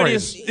of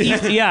stories.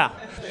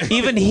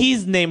 Even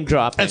he's name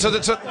dropping. And so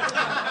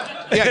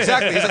yeah,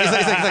 exactly. He's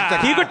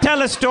like, he could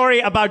tell a story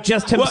about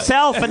just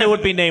himself, and it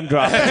would be name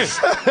dropping.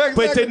 Exactly.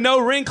 But the No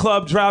Ring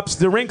Club drops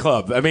the Ring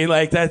Club. I mean,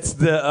 like, that's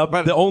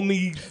the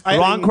only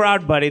wrong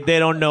crowd, buddy. They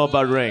don't know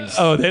about rings.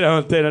 Oh, they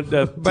don't.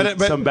 But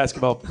some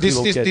basketball.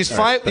 These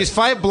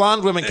five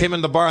blonde women came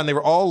in the bar, and they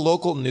were all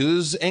local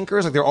news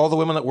anchors. Like, they're all the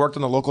women that worked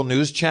on the local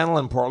news channel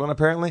in Portland,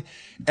 apparently.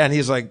 And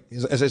he's like,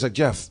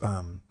 Jeff.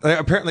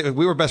 Apparently,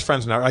 we were best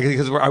friends now,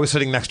 because I was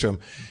sitting next to him,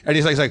 and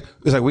he's like,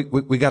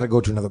 we got to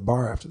go to another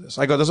bar after this.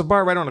 I go, there's a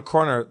bar right on the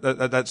corner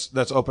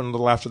that's open a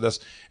little after this.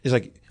 He's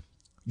like,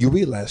 you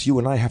realize you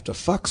and I have to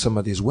fuck some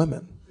of these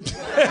women.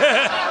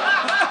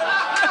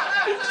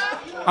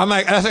 I'm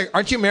like, I was like,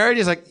 aren't you married?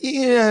 He's like,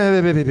 yeah.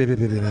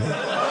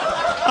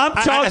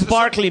 I'm Charles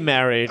Barkley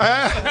married. I'm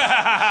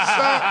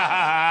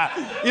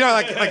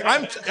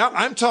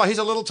tall. He's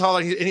a little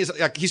taller, and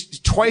he's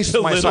twice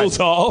my size. little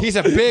tall? He's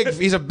a big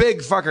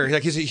fucker.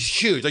 Like he's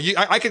huge. Like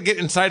I could get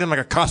inside him like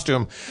a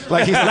costume.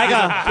 Like he's like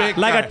a big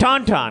like guy. a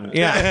tauntaun.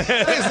 Yeah.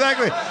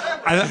 Exactly.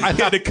 I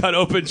had to cut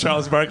open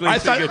Charles Barkley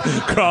so you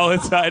could crawl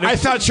inside him. I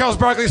thought Charles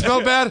Barkley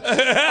smelled bad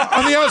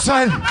on the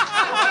outside.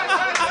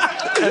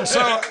 And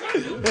so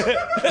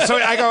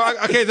I go,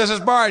 okay, there's this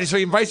bar. So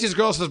he invites these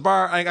girls to this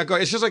bar. I go,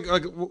 it's just like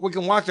we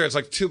can walk there. It's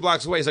like 2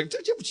 blocks away. He's like,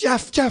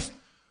 Jeff,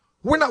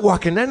 we're not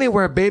walking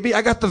anywhere, baby.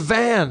 I got the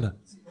van.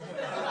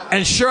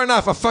 And sure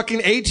enough, a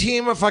fucking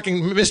A-Team, a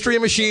fucking Mystery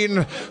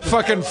Machine,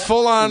 fucking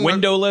full-on...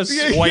 Windowless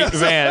white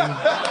van.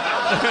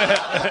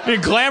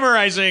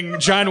 Glamorizing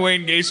John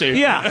Wayne Gacy.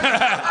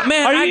 Yeah.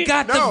 Man, I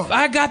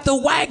got the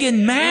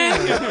wagon,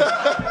 man.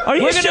 Are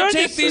you We're sure gonna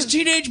take these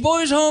teenage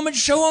boys home and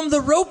show them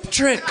the rope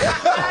trick.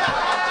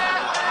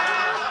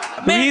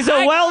 Man, he's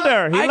a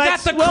welder. I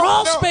got the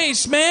crawl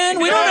space, man.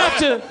 We don't have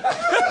to.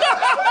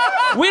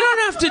 We don't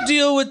have to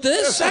deal with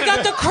this. I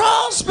got the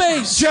crawl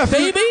space, Jeff,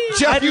 baby.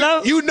 Jeff,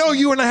 you know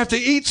you and I have to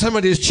eat some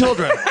of these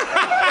children.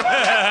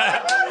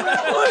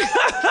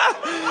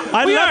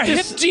 We are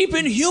hip deep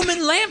in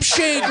human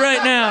lampshade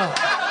right now.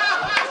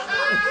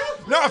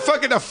 No, a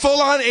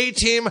full-on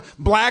A-Team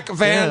black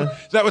van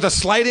that with a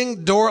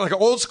sliding door, like an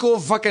old school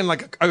fucking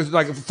like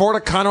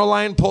Ford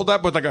Econoline pulled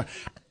up with like a.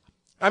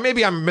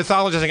 Maybe I'm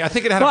mythologizing. I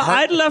think it had a heart.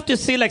 I'd love to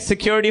see like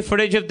security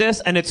footage of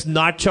this, and it's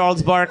not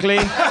Charles Barkley.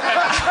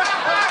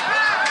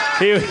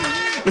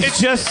 It's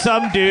just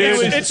some dude.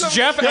 It's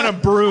Jeff and a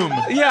broom.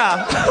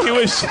 Yeah.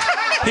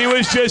 He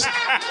was just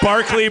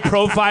Barkley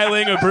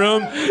profiling a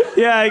broom.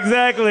 Yeah,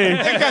 exactly.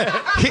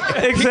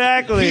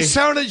 Exactly. He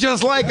sounded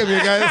just like him, you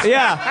guys.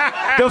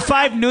 Yeah. The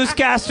 5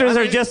 newscasters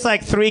are just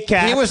like 3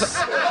 cats.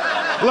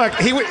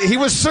 He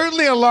was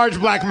certainly a large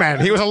black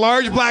man. He was a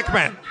large black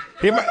man.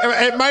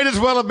 It might as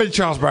well have been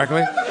Charles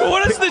Barkley.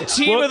 What is the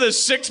team of the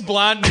 6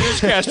 blonde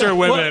newscaster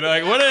women?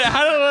 Like,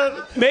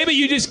 maybe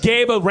you just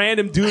gave a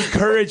random dude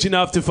courage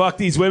enough to fuck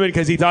these women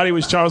because he thought he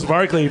was Charles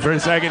Barkley for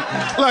a second.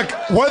 Look,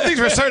 one thing's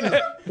for certain.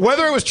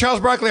 Whether it was Charles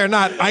Barkley or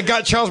not, I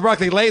got Charles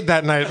Barkley laid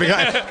that night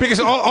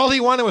because all he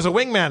wanted was a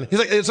wingman. He's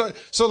like,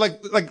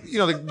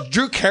 the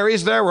Drew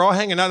Carey's there. We're all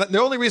hanging out. The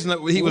only reason that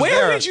he was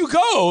there. Where did you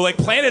go? Like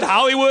Planet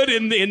Hollywood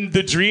in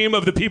the dream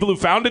of the people who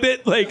founded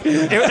it? Where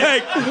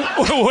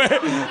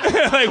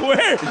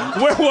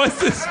was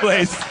this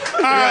place?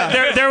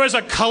 There was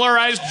a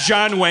colorized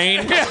John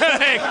Wayne.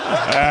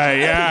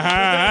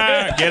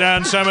 Get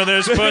on some of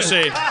this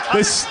pussy.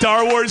 The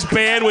Star Wars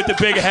band with the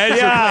big heads.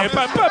 Yeah,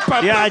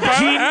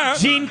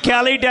 Gene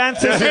Kelly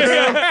dances.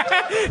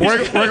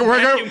 We're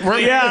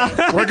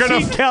gonna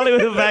Gene Kelly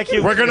with a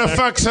vacuum. We're gonna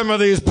fuck some of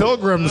these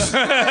pilgrims.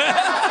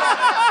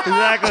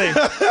 Exactly.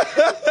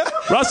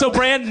 Russell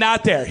Brand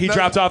not there. He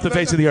dropped off the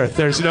face of the earth.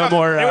 There's no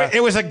more.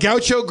 It was a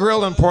Gaucho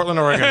Grill in Portland,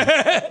 Oregon,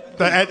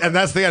 and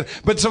that's the end.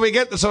 But so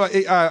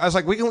I was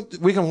like, we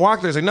can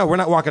walk there. He's like, no, we're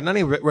not walking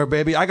anywhere,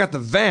 baby. I got the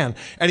van,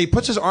 and he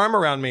puts his arm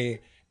around me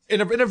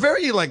in a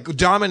very like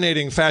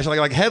dominating fashion,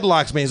 like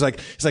headlocks me. He's like,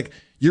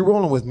 you're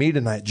rolling with me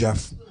tonight,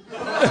 Jeff.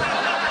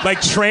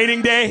 Like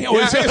training day?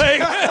 Was it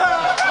like?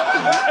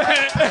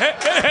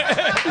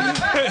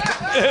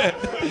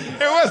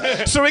 It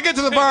was. So we get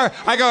to the bar.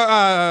 I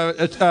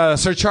go,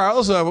 Sir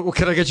Charles,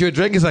 can I get you a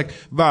drink? He's like,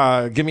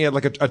 give me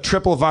a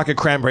triple vodka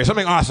cranberry,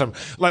 something awesome.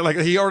 Like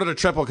he ordered a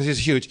triple because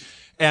he's huge.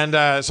 And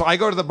so I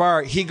go to the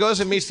bar. He goes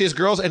and meets these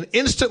girls and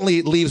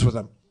instantly leaves with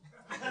them.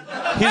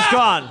 He's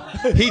gone.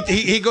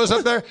 He goes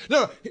up there.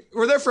 No,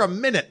 we're there for a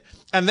minute.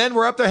 And then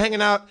we're up there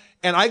hanging out.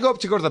 And I go up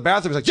to go to the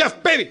bathroom. He's like,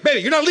 Jeff, baby,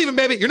 you're not leaving,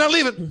 baby. You're not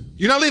leaving.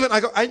 I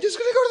go, I'm just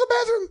going to go to the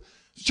bathroom.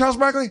 Charles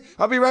Barkley,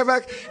 I'll be right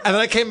back. And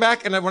then I came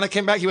back, and when I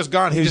came back, he was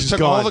gone. He just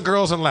took all the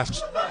girls and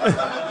left.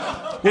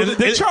 Well,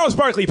 the Charles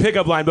Barkley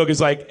pickup line book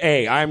is like,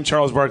 hey, I'm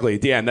Charles Barkley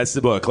at the end. That's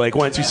the book. Like,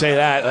 once you say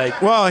that, like...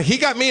 Well, he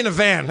got me in a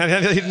van.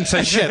 He didn't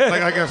say shit.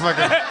 Like a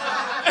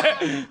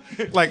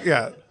fucking... Like,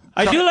 yeah.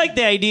 I do like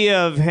the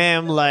idea of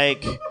him,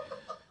 like...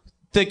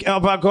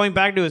 about going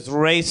back to his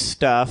race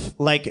stuff,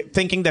 like,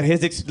 thinking that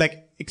his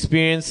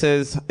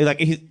experiences... Like,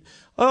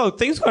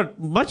 things got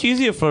much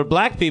easier for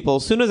black people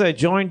as soon as I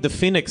joined the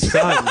Phoenix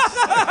Suns.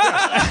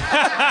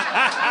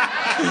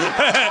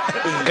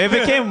 It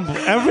became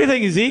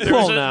everything is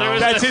equal now.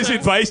 That's his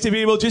advice to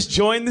people: just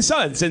join the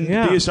Suns and be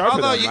a star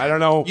for them. I don't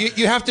know.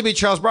 You have to be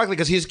Charles Barkley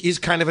because he's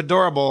kind of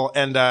adorable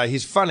and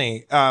he's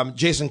funny.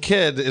 Jason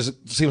Kidd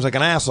seems like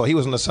an asshole. He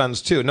was in the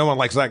Suns too. No one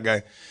likes that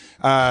guy.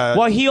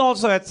 Well, he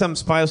also had some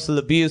spousal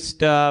abuse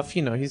stuff.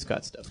 He's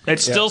got stuff.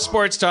 It's still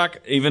sports talk,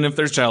 even if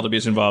there's child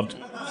abuse involved.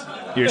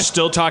 You're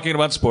still talking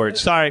about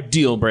sports. Sorry,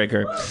 deal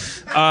breaker.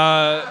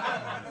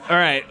 All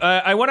right,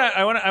 I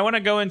want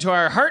to go into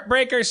our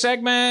heartbreaker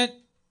segment.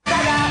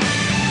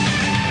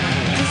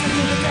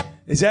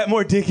 Is that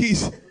more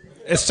Dickies?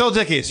 It's still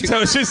Dickies. So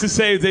it's just the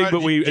same thing,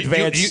 but we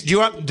advance. Do you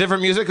want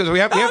different music? Because we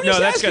have. No,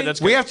 that's good. That's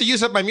good. We have to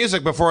use up my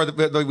music before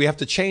we have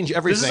to change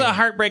everything. This is a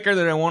heartbreaker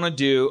that I want to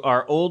do.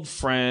 Our old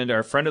friend,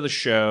 our friend of the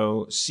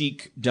show,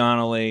 Seek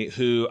Donnelly,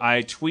 who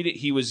I tweeted.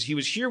 He was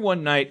here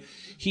one night.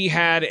 He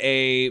had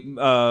a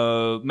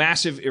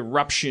massive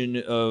eruption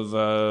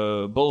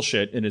of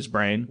bullshit in his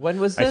brain. When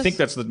was I this? think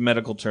that's the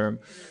medical term.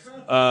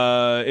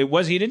 It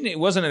wasn't an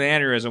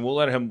aneurysm. We'll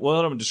let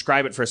him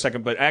describe it for a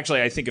second. But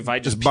actually, I think if I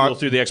just peel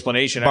through the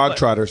explanation, bog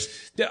trotters.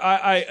 He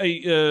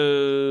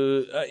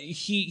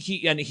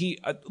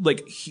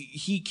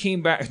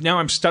came back. Now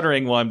I'm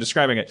stuttering while I'm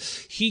describing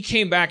it. He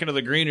came back into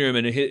the green room,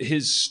 and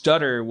his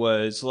stutter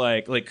was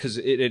like because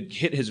it had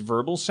hit his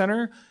verbal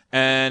center.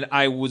 And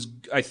I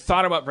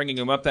thought about bringing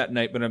him up that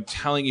night, but I'm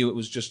telling you, it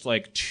was just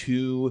like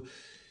too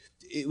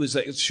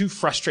too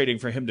frustrating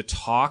for him to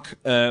talk.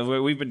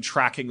 We've been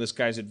tracking this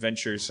guy's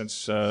adventures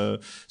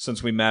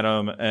since we met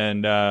him,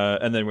 and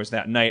then there was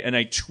that night, and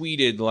I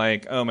tweeted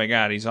like, "Oh my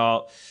God,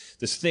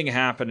 this thing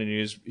happened, and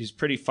he's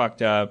pretty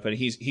fucked up, but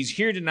he's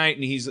here tonight,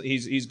 and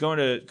he's going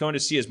to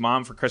see his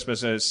mom for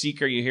Christmas.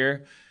 Seek, are you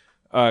here?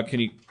 Can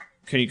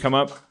you come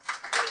up?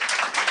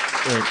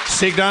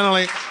 Seek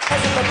Donnelly."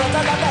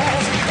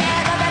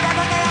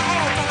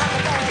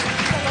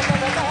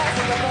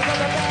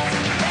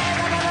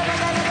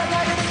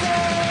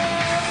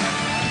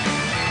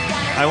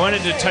 I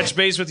wanted to touch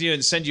base with you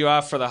and send you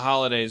off for the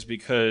holidays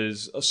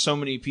because so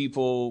many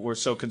people were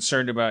so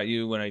concerned about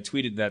you when I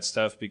tweeted that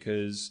stuff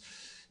because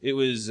it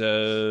was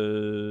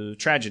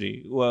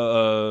tragedy.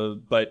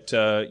 But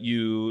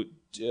you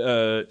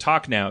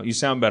talk now. You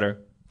sound better.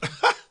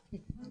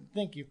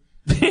 Thank you.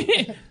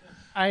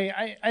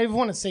 I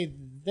want to say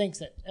thanks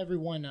that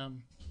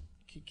everyone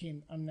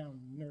came. I'm now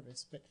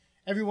nervous, but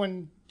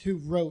everyone who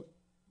wrote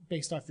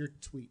based off your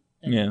tweet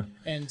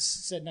and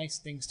said nice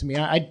things to me.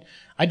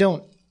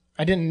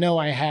 I didn't know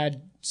I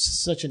had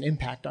such an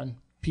impact on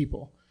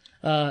people.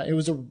 It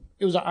was an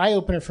eye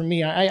opener for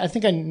me. I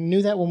think I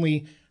knew that when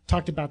we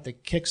talked about the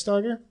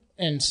Kickstarter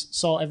and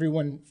saw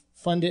everyone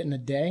fund it in a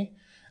day.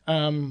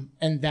 And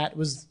that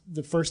was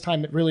the first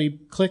time it really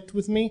clicked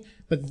with me.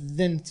 But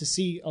then to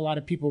see a lot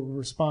of people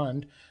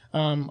respond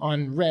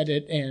on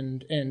Reddit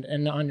and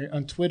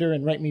on Twitter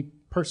and write me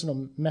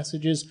personal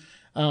messages,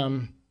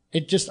 I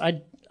just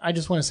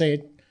want to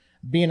say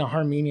being a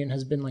Harmenian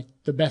has been like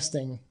the best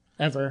thing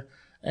ever.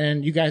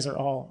 And you guys are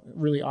all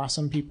really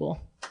awesome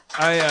people.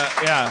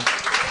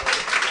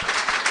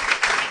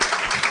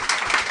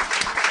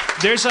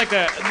 There's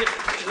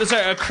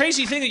a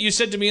crazy thing that you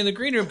said to me in the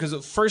green room because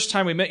the first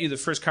time we met you, the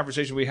first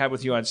conversation we had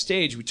with you on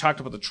stage, we talked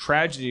about the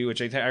tragedy,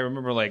 which I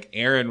remember like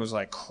Erin was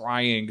like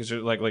crying because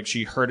like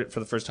she heard it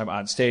for the first time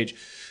on stage.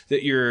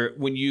 That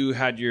when you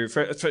had your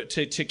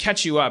to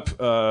catch you up,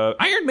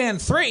 Iron Man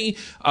 3,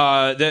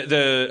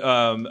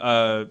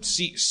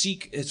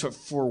 Seek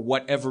for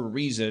whatever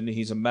reason,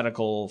 he's a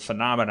medical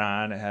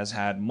phenomenon, has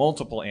had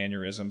multiple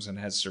aneurysms and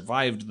has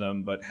survived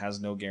them, but has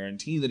no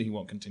guarantee that he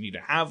won't continue to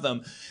have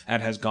them,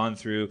 and has gone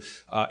through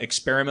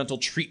experimental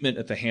treatment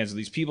at the hands of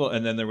these people.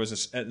 And then there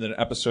was an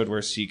episode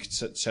where Seek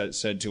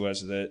said to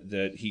us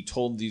that he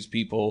told these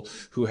people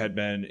who had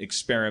been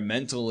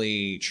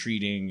experimentally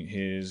treating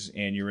his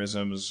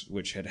aneurysms,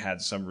 which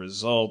had some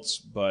results,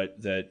 but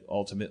that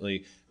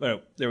ultimately,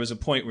 there was a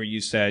point where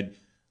you said,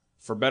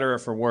 for better or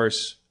for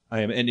worse, I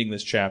am ending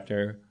this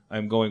chapter.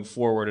 I'm going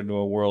forward into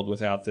a world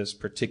without this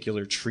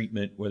particular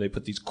treatment where they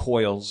put these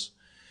coils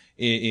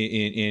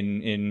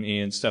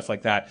in stuff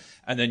like that.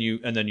 And then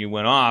you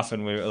went off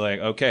and we were like,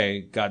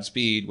 okay,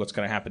 Godspeed. What's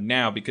going to happen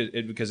now?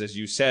 Because as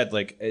you said,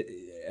 like,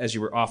 as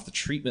you were off the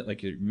treatment,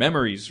 like your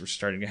memories were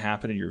starting to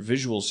happen and your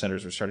visual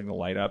centers were starting to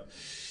light up.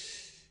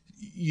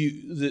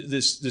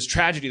 This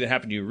tragedy that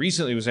happened to you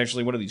recently was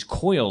actually one of these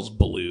coils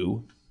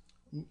blew.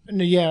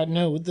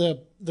 The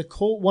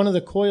one of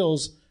the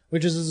coils,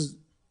 which is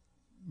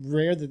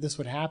rare that this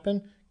would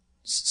happen,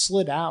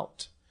 slid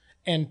out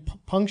and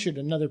punctured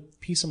another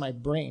piece of my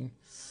brain.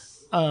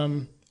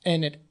 And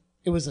it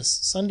was a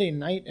Sunday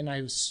night, and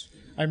I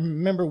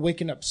remember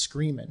waking up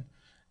screaming,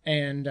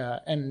 and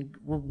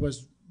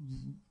was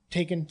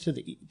taken to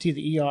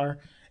the ER,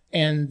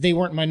 and they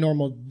weren't my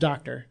normal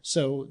doctor,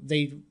 so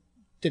they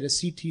did a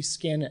CT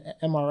scan,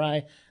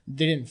 MRI.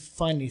 They didn't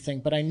find anything,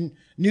 but I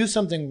knew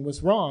something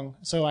was wrong,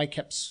 so I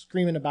kept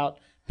screaming about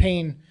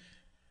pain.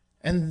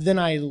 And then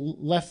I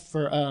left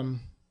to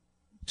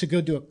go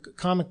do a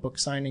comic book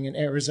signing in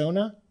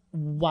Arizona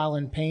while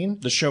in pain.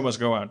 The show must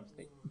go on.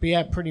 But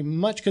yeah, pretty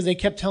much, because they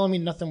kept telling me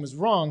nothing was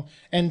wrong.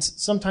 And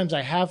sometimes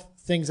I have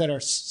things that are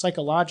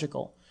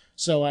psychological.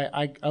 So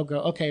I'll go,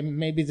 okay,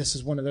 maybe this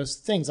is one of those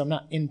things. I'm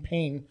not in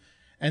pain.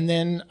 And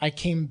then I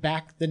came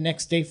back the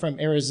next day from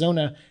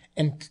Arizona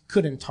and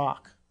couldn't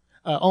talk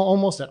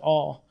almost at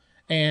all.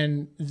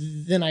 And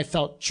then I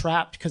felt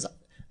trapped because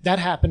that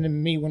happened to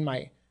me when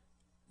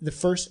the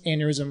first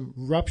aneurysm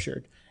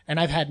ruptured. And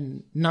I've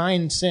had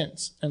 9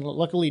 since, and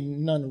luckily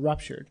none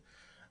ruptured.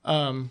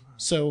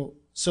 So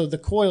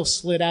the coil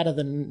slid out of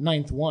the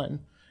 9th one,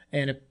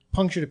 and it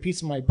punctured a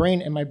piece of my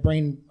brain, and my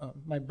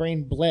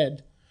brain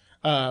bled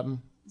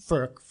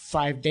for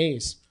 5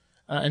 days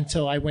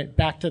until I went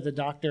back to the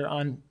doctor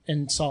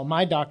and saw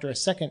my doctor a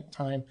second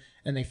time,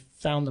 and they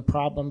found the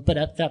problem. But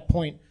at that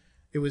point,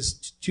 it was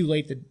too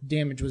late. The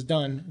damage was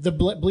done. The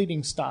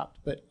bleeding stopped,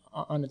 but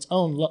on its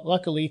own,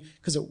 luckily,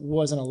 because it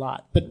wasn't a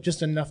lot, but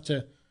just enough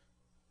to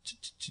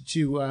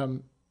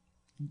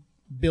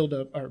build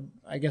or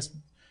I guess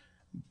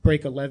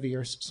break a levee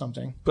or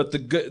something. But the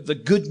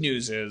good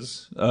news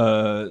is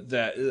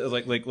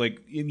that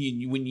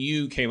when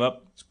you came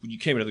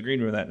into the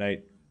green room that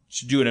night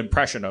to do an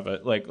impression of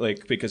it,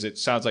 like because it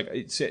sounds like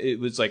it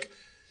was like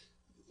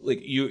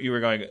you were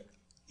going.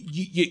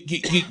 You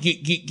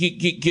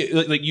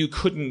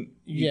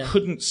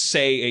couldn't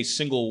say a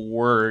single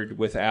word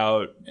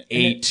without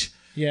eight.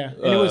 And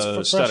it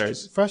was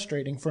stutters.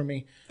 Frustrating for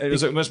me.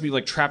 It must be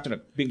like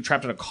being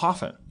trapped in a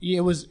coffin. Yeah,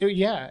 it was. It was.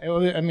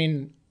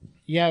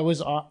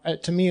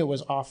 To me, it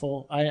was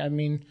awful. I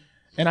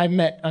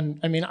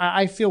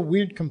feel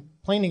weird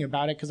complaining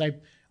about it because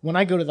when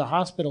I go to the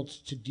hospital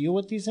to deal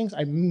with these things,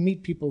 I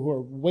meet people who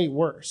are way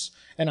worse,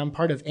 and I'm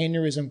part of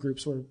aneurysm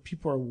groups where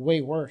people are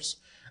way worse.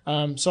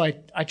 So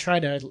I try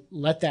to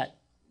let that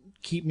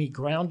keep me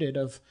grounded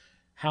of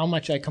how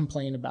much I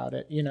complain about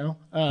it, you know?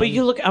 But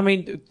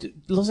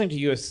listening to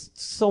you is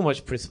so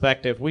much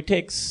perspective. We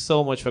take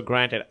so much for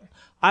granted.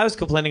 I was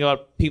complaining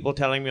about people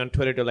telling me on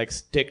Twitter to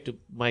stick to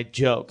my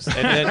jokes.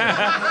 And then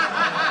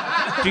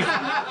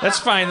that's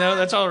fine though.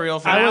 That's all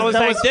real. I was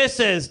like, this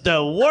is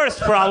the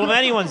worst problem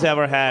anyone's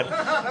ever had.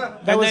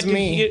 That was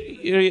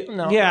me.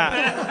 No.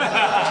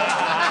 Yeah.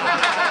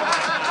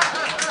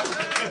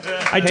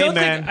 I don't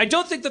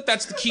think that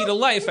that's the key to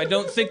life. I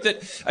don't think that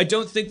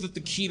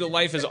the key to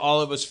life is all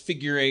of us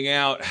figuring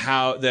out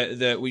how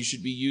that we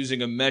should be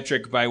using a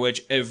metric by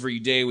which every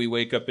day we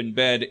wake up in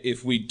bed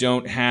if we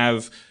don't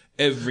have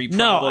every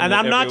problem. No, and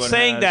I'm not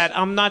saying has. that.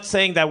 I'm not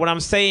saying that. What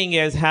I'm saying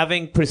is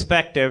having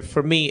perspective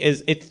for me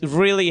is it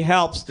really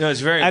helps. No,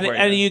 it's very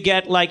important. And you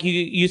get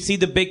you see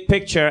the big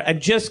picture,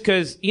 and just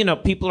because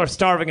people are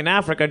starving in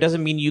Africa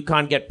doesn't mean you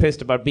can't get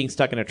pissed about being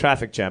stuck in a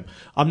traffic jam.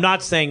 I'm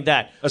not saying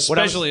that.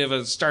 Especially if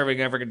a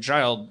starving African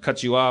child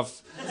cuts you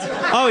off.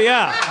 Oh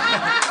yeah.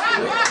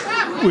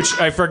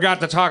 Which I forgot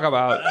to talk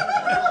about.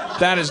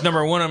 That is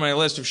number one on my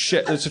list of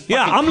shit.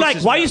 I'm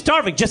like, why are you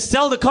starving? Just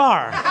sell the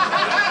car.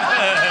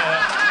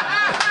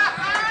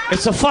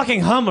 It's a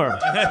fucking Hummer.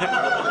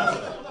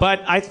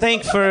 But I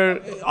think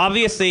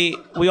obviously,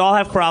 we all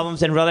have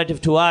problems, and relative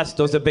to us,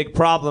 those are big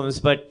problems.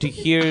 But to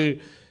hear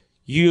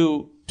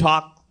you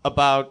talk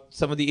about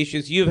some of the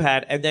issues you've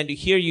had, and then to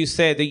hear you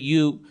say that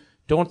you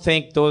don't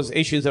think those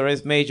issues are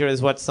as major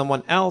as what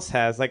someone else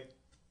has,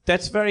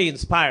 that's very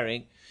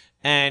inspiring.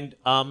 And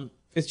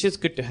it's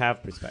just good to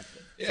have perspective.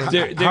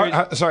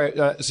 Sorry,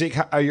 Zeke,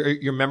 are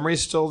your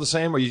memories still the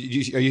same? Are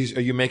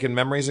you making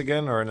memories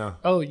again, or no?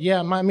 Oh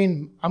yeah,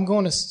 I'm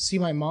going to see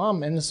my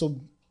mom, and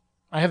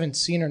I haven't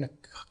seen her in a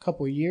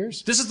couple of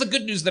years. This is the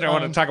good news that I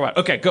want to talk about.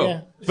 Okay, go.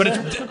 Yeah. But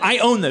I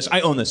own this.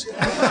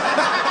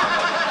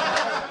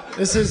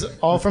 This is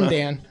all from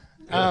Dan.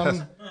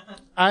 My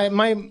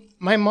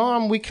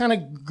mom, we kind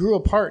of grew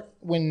apart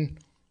when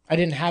I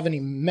didn't have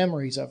any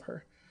memories of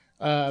her,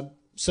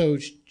 so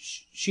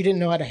she didn't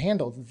know how to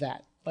handle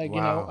that.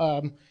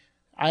 Wow.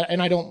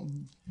 I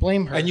don't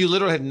blame her. And you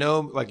literally had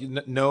no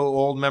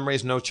old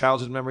memories, no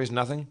childhood memories,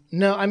 nothing?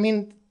 No, I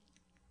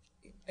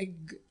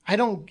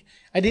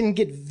didn't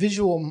get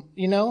visual,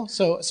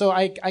 so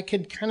I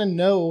could kind of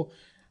know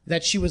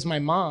that she was my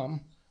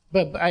mom,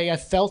 but I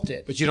felt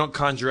it. But you don't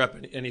conjure up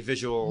any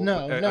visual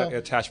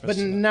attachments.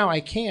 But now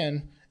I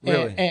can.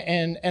 Really?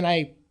 And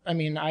I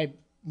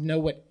know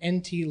what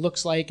NT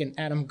looks like and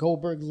Adam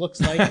Goldberg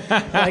looks like.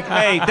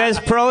 Hey, there's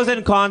pros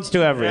and cons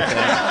to everything.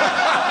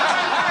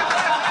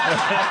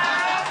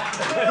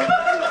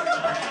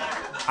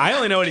 I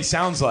only know what he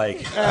sounds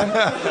like. Oh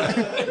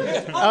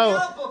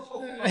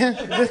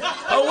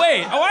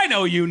wait. Oh, I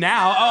know you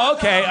now. Oh,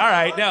 okay. All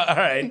right. No, all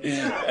right.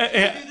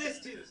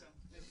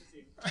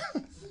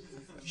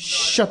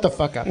 Shut the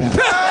fuck up.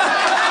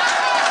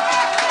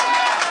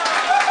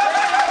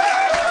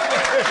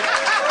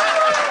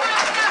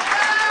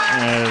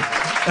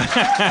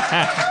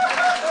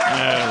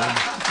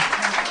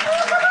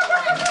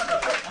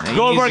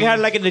 Goldberg had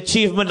an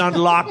achievement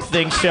unlocked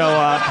thing show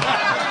up.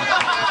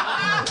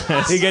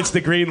 He gets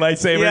the green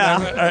lightsaber.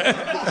 Yeah.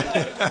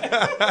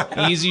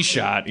 Easy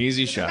shot.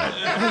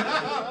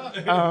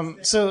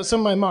 So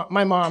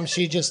my mom,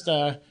 she just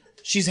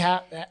she's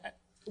I'm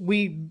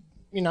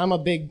a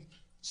big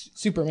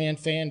Superman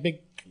fan, big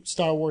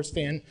Star Wars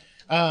fan.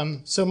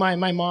 So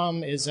my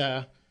mom is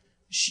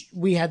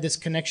we had this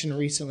connection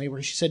recently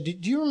where she said,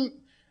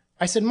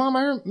 I said, Mom,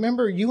 I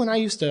remember you and I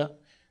used to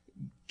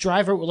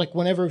drive her, like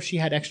whenever she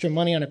had extra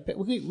money on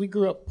we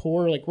grew up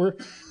poor, like we're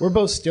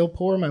both still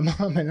poor, my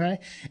mom and I,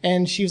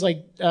 and she was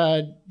like,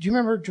 do you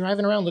remember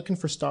driving around looking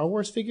for Star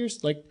Wars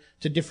figures, like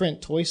to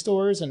different toy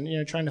stores,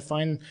 and trying to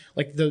find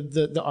like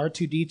the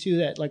R2D2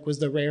 that like was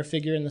the rare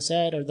figure in the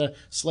set, or the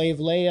Slave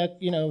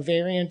Leia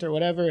variant or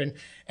whatever,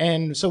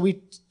 and so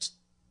we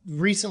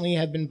recently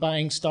have been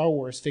buying Star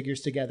Wars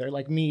figures together,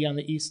 like me on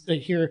the east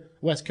here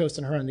West Coast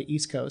and her on the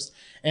East Coast,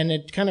 and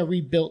it kind of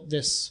rebuilt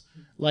this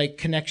like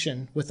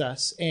connection with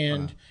us,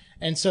 and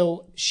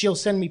so she'll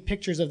send me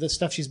pictures of the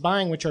stuff she's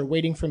buying, which are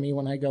waiting for me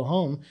when I go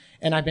home,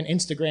 and I've been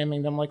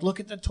Instagramming them, like,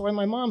 look at the toy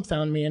my mom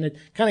found me, and it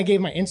kind of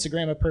gave my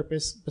Instagram a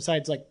purpose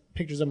besides like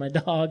pictures of my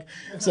dog.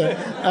 So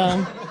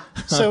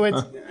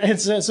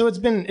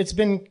it's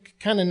been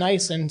kind of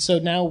nice, and so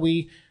now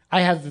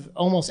I have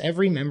almost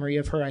every memory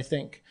of her, I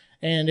think,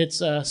 and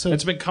it's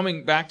been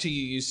coming back to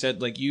you. You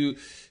said like you're,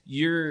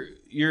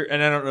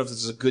 and I don't know if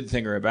this is a good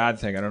thing or a bad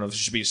thing. I don't know if it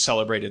should be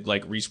celebrated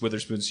like Reese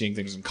Witherspoon seeing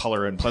things in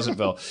color in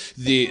Pleasantville.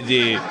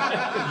 You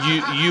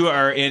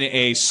are in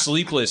a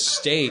sleepless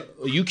state.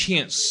 You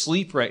can't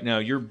sleep right now.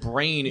 Your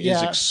brain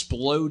is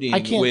exploding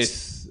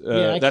with.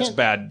 That's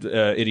bad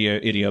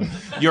idiom.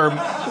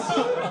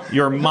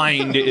 Your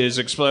mind is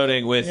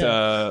exploding with you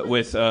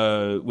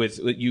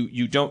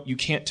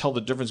can't tell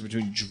the difference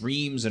between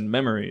dreams and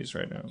memories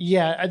right now.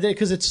 Yeah,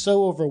 because it's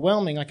so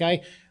overwhelming.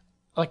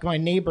 Like my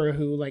neighbor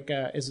who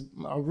is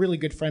a really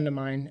good friend of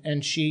mine,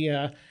 and she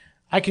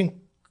I can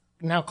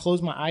now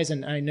close my eyes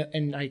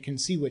and I can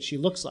see what she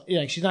looks like.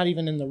 Like she's not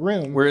even in the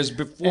room. Whereas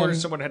before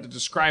someone had to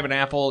describe an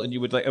apple and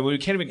you would we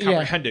can't even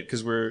comprehend it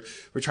because we're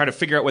trying to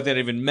figure out what that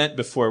even meant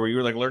before, where you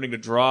were like learning to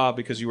draw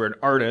because you were an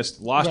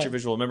artist, lost your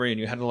visual memory, and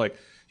you had to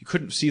you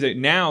couldn't see that.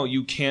 Now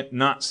you can't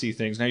not see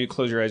things. Now you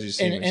close your eyes, you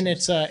see things. And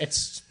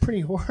it's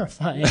pretty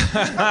horrifying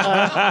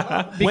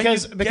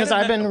because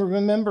I've been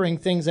remembering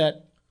things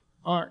that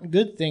aren't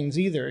good things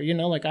either. I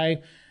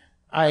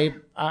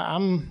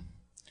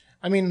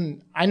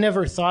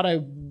never thought I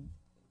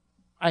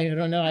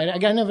don't know. I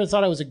never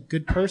thought I was a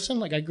good person.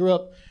 Like I grew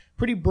up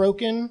pretty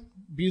broken,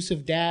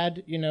 abusive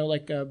dad,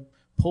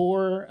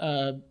 poor,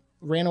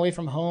 ran away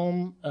from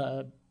home,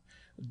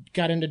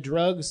 got into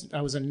drugs. I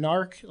was a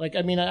narc.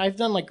 I've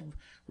done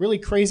really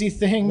crazy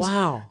things.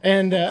 Wow.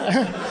 And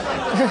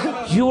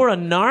you were a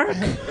narc?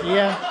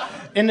 Yeah.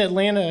 In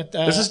Atlanta.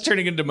 This is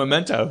turning into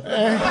Memento.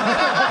 The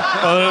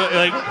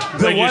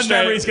one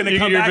memory's going to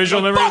come your back.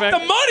 Visual memory Fuck back? the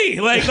money!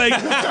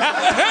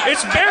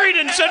 It's buried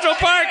in Central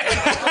Park.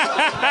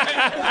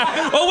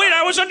 Oh wait,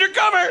 I was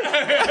undercover.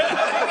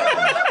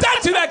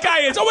 That's who that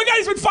guy is. Oh my God,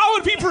 he's been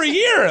following me for a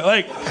year.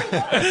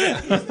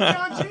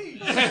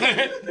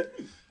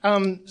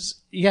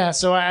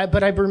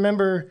 But I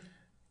remember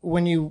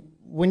when you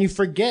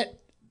forget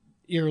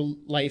your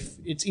life,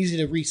 it's easy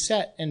to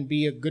reset and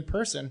be a good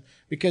person,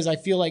 because I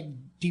feel like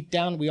deep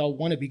down we all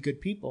want to be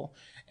good people,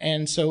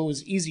 and so it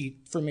was easy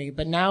for me.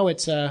 But now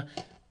it's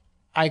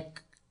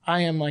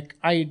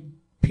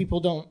people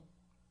don't,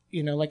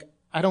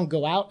 I don't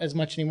go out as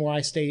much anymore.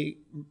 I stay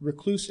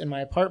recluse in my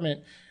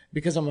apartment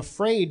because I'm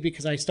afraid,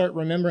 because I start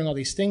remembering all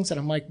these things that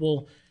I'm like,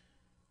 well,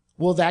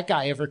 will that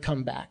guy ever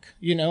come back?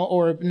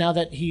 Or now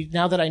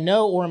that I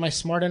know, or am I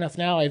smart enough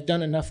now? I've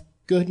done enough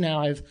good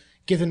now. I've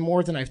given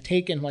more than I've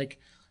taken. Am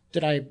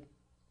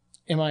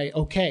I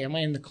okay? Am I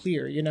in the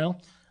clear?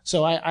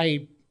 So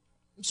I've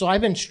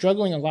been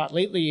struggling a lot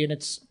lately, and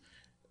it's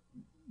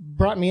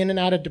brought me in and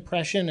out of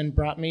depression, and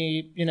brought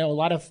me, a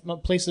lot of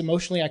places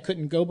emotionally I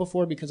couldn't go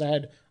before because I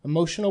had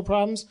emotional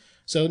problems.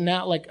 So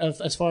now,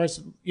 as far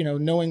as,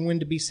 knowing when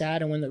to be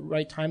sad and when the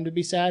right time to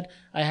be sad,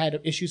 I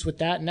had issues with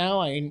that. Now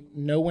I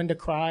know when to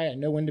cry. I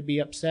know when to be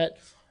upset.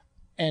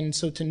 And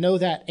so to know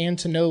that, and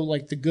to know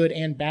the good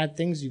and bad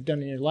things you've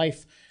done in your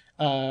life,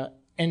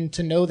 and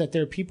to know that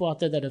there are people out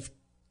there that have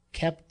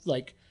kept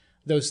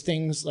those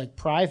things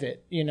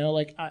private,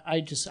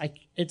 it's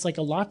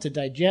a lot to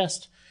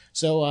digest.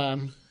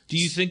 So, do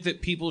you think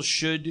that people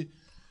should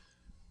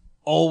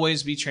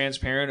always be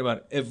transparent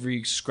about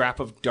every scrap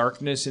of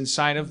darkness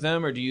inside of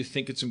them, or do you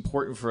think it's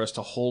important for us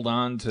to hold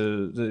on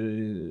to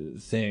the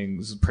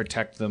things,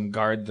 protect them,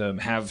 guard them,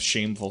 have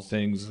shameful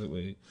things that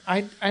we?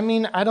 I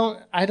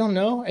don't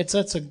know.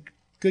 That's a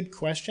good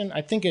question.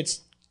 I think it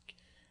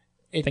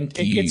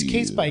gets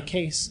case by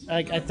case.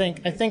 I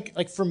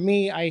think for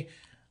me, I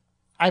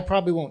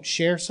probably won't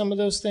share some of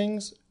those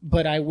things,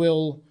 but I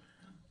will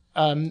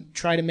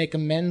try to make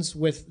amends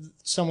with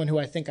someone who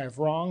I think I've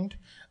wronged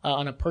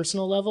on a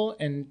personal level,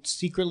 and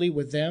secretly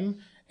with them,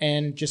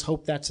 and just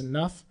hope that's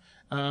enough.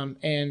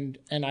 And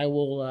I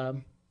will, I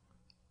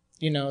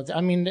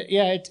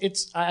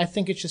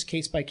think it's just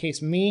case by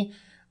case. Me,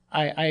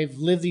 I've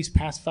lived these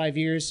past 5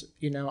 years.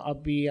 I'll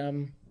be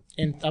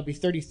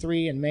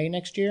 33 in May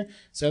next year,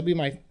 so it'll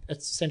be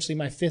essentially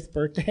my 5th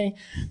birthday,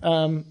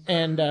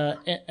 and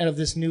of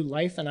this new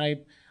life. And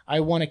I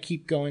want to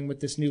keep going with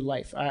this new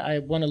life. I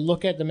want to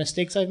look at the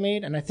mistakes I've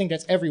made, and I think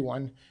that's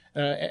everyone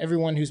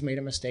who's made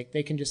a mistake.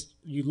 They can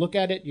you look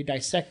at it, you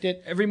dissect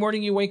it. Every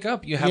morning you wake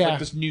up, you have like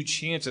this new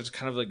chance. It's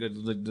kind of like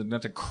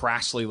not to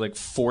crassly like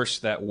force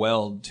that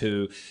weld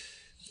to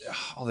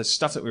all this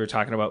stuff that we were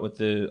talking about with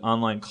the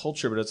online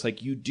culture, but it's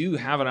like you do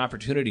have an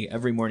opportunity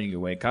every morning you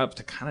wake up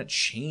to kind of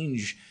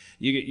change.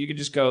 You could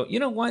just go, you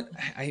know what?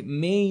 I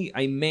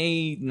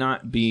may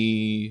not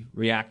be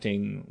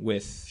reacting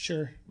with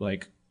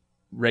like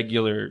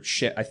regular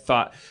shit. I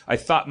thought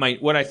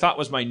what I thought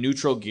was my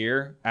neutral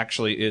gear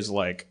actually is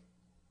like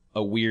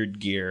a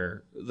weird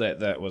gear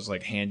that was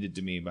like handed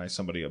to me by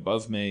somebody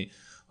above me,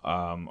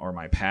 or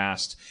my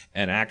past.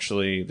 And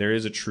actually there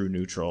is a true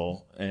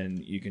neutral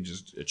and you can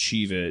just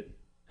achieve it.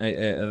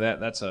 I'm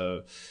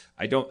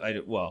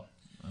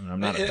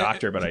not a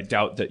doctor, but I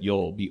doubt that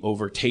you'll be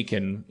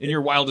overtaken in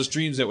your wildest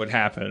dreams. That would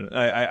happen.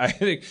 I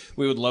think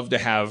we would love to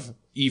have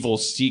evil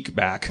Seek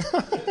back.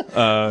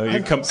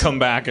 You come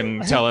back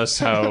and tell us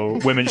how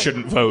women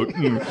shouldn't vote.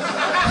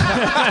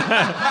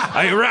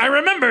 I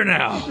remember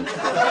now.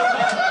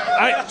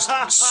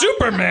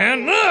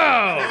 Superman.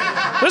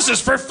 No, this is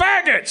for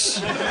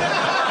faggots.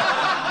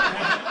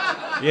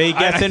 Yeah, he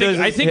gets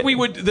I think we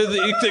would.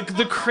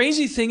 The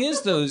crazy thing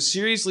is, though,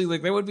 seriously,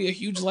 like that would be a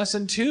huge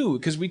lesson too,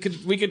 because we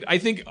could. I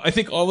think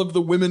all of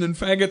the women and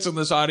faggots in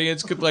this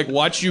audience could like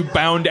watch you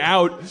bound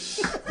out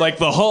like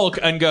the Hulk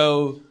and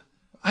go,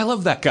 I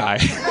love that guy.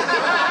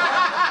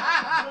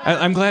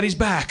 I'm glad he's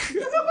back.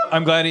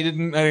 I'm glad he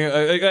didn't.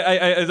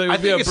 I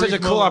think it's such a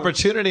cool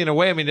opportunity in a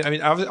way. I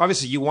mean,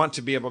 obviously you want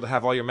to be able to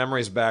have all your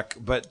memories back,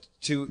 but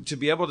to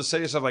be able to say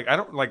to yourself, like,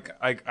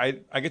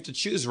 I get to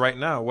choose right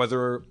now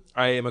whether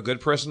I am a good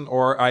person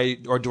or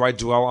do I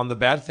dwell on the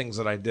bad things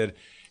that I did.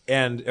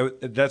 And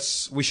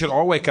we should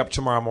all wake up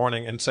tomorrow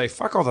morning and say,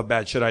 fuck all the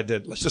bad shit I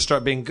did. Let's just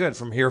start being good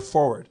from here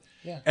forward.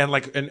 Yeah.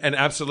 And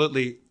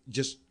absolutely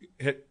just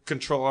hit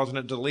Control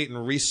Alternate Delete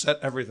and reset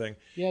everything.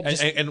 Yeah,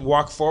 and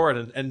walk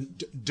forward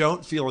and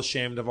don't feel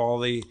ashamed of all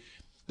the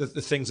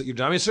things that you've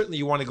done. I mean, certainly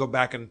you want to go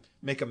back and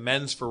make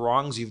amends for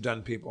wrongs you've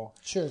done people.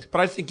 Sure.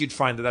 But I think you'd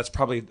find that that's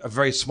probably a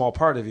very small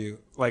part of you.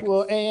 Like,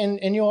 well,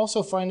 and you'll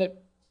also find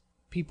that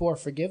people are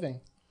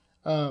forgiving.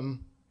 I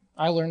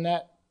learned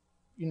that,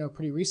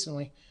 pretty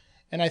recently.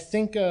 And I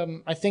think I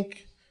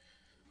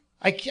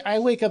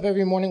wake up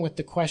every morning with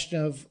the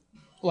question of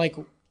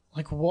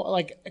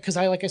because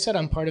like I said,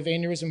 I'm part of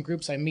aneurysm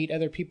groups. I meet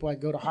other people. I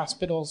go to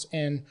hospitals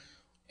and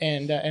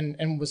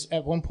was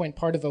at one point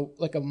part of a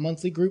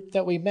monthly group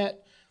that we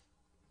met.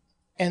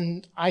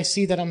 And I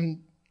see that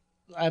I'm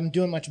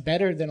doing much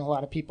better than a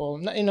lot of people.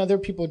 There are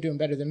people doing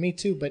better than me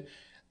too. But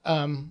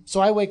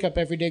so I wake up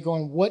every day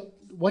going,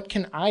 what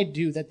can I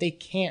do that they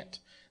can't,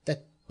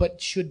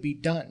 but should be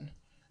done?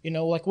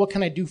 What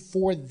can I do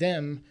for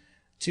them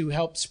to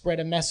help spread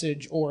a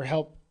message or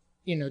help,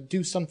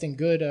 do something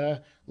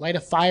good, light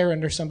a fire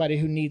under somebody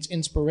who needs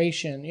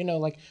inspiration,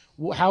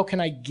 how can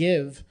I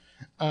give?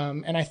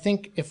 And I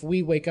think if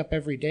we wake up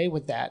every day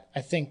with that,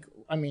 I think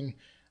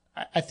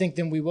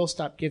then we will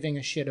stop giving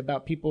a shit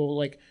about people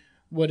like,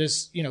 what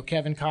does,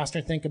 Kevin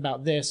Costner think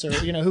about this? Or,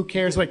 who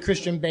cares what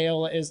Christian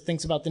Bale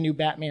thinks about the new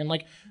Batman?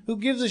 Like, who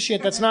gives a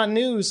shit? That's not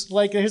news.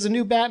 Like, there's a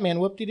new Batman.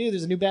 Whoop-de-doo.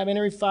 There's a new Batman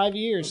every 5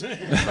 years.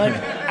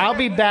 Like, I'll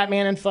be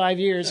Batman in 5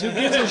 years. Who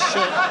gives a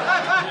shit?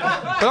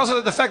 But also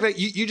the fact that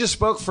you just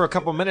spoke for a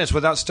couple minutes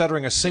without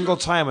stuttering a single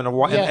time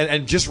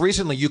and just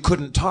recently you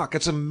couldn't talk.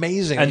 It's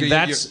amazing. And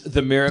that's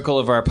the miracle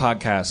of our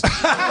podcast.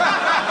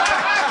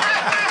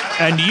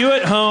 And you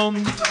at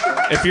home,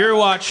 if you're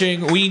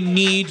watching, we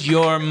need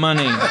your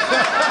money.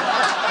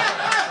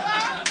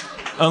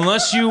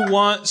 Unless you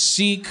want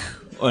Seek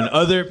and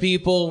other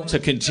people to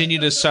continue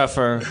to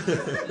suffer,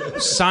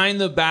 sign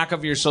the back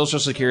of your Social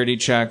Security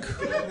check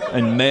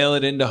and mail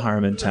it into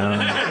Harmontown.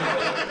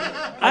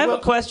 I have a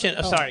question.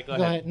 Oh, sorry, go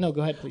ahead. No,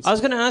 go ahead, please. I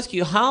was going to ask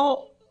you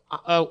how.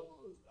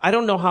 I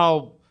don't know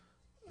how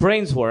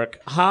brains work.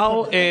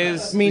 How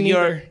is Me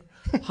neither.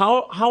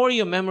 How are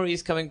your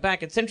memories coming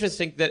back? It's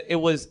interesting that it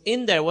was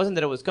in there. It wasn't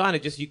that it was gone.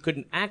 It just you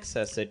couldn't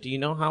access it. Do you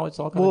know how it's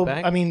all coming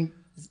back? I mean,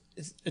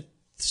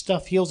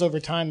 stuff heals over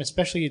time,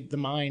 especially the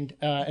mind.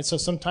 And so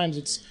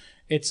sometimes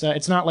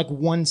it's not like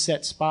one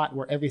set spot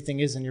where everything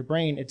is in your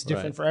brain. It's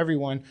different for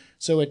everyone.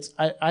 So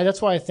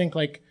that's why I think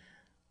like.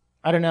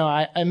 I don't know.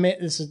 I admit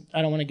this is.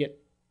 I don't want to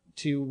get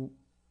too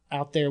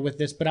out there with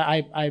this, but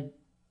I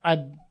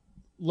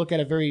look at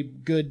a very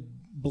good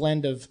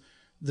blend of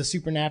the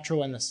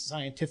supernatural and the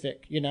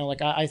scientific.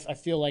 I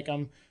feel like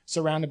I'm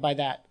surrounded by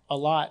that a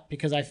lot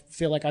because I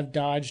feel like I've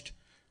dodged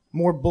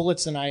more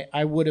bullets than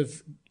I would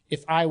have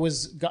if I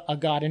was a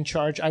god in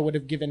charge. I would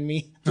have given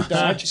me to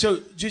dodge.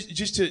 So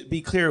just to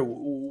be clear,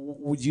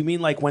 would you mean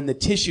like when the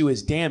tissue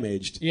is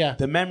damaged,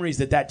 the memories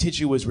that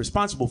tissue was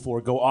responsible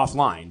for go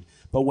offline?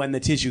 But when the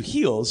tissue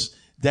heals,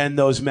 then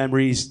those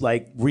memories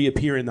like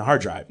reappear in the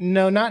hard drive.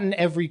 No, not in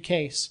every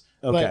case.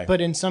 Okay.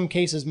 But in some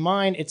cases,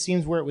 mine, it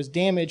seems where it was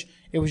damaged,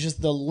 it was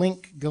just the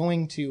link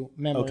going to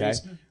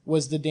memories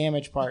was the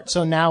damaged part.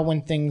 So now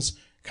when things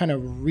kind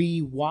of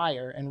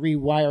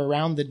rewire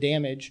around the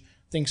damage,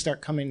 things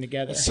start coming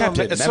together. It's so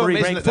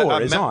amazing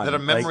that a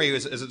memory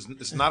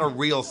is not a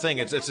real thing.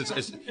 It's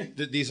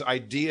these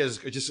ideas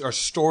just are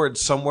stored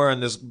somewhere in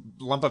this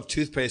lump of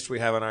toothpaste we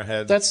have in our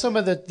head. That's some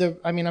of the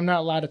I mean, I'm not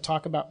allowed to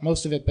talk about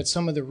most of it, but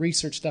some of the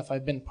research stuff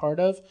I've been part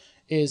of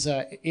is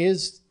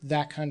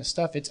that kind of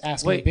stuff. It's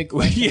asking big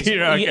questions.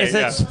 Is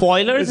it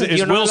spoilers?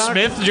 Is Will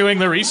Smith doing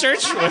the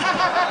research?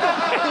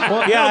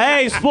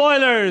 Hey,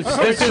 spoilers!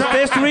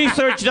 This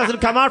research doesn't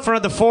come out for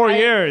another 4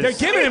 years. They're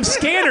giving him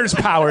scanner's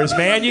powers,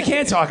 man. You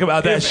can't talk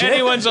about that shit.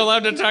 Anyone's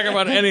allowed to talk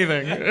about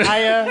anything.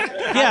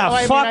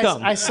 Fuck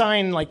them. I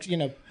sign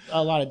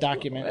a lot of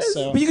documents.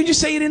 So. But you can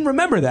just say you didn't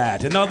remember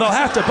that, and they'll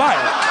have to buy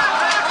it.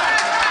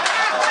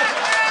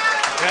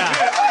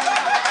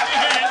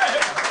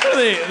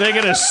 They're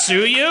gonna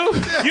sue you?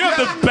 You have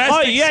the best.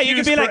 Oh yeah, you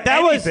can be like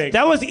that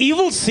was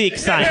Evil Seek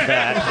signed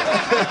that.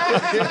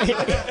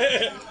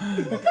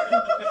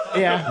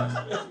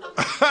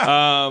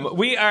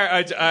 We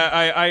are.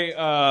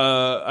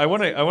 I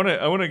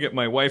want to get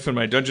my wife and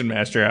my dungeon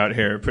master out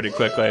here pretty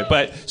quickly.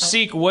 But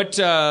Seek, what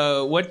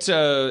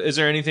is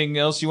there anything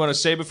else you want to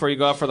say before you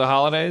go out for the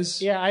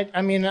holidays? Yeah,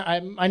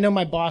 I know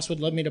my boss would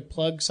love me to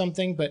plug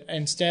something, but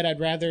instead I'd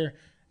rather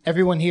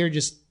everyone here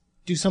just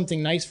do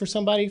something nice for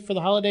somebody for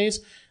the holidays.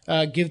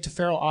 Give to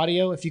Feral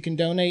Audio if you can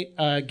donate.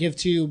 Give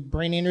to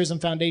Brain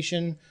Aneurysm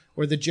Foundation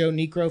or the Joe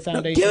Necro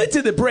Foundation. Give it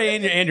to the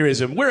Brain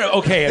Aneurysm. We're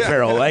okay at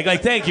Feral.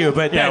 Thank you,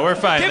 but we're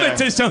fine. Give it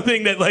to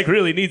something that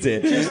really needs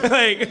it.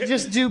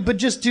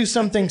 Just do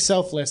something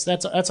selfless.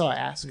 That's all I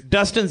ask.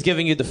 Dustin's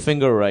giving you the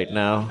finger right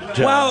now,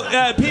 John.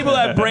 Well, people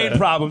have brain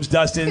problems,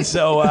 Dustin.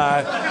 So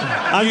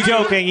I'm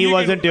joking. He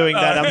wasn't doing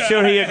that. I'm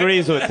sure he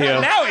agrees with you.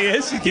 Now he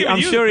is.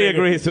 I'm sure he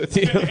agrees with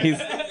you.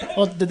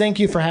 Well, thank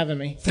you for having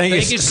me. Thank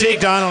you, Seek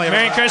Donnelly.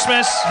 Merry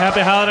Christmas. Happy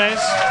holidays.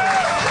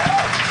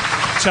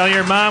 Tell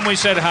your mom we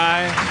said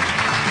hi.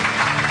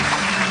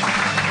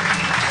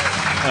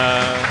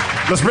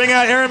 Let's bring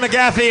out Aaron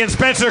McGaffey and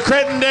Spencer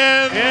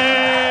Crittenden.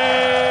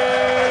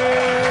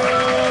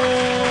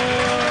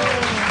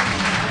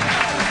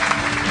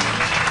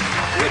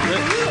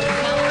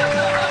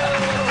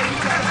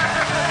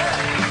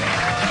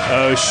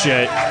 Oh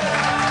shit.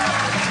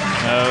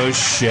 Oh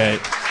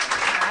shit.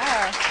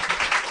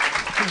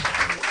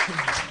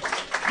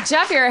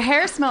 Jeff, your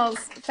hair smells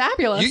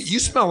fabulous. You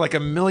smell like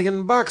 $1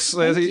 million.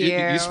 Thank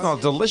You smell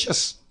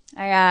delicious.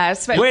 Wait,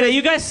 are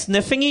you guys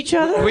sniffing each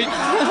other? You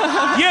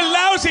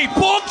lousy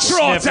bog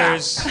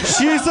trotters!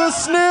 She's a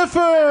sniffer!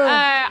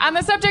 On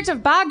the subject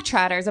of bog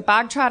trotters, a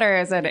bog trotter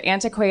is an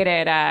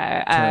antiquated,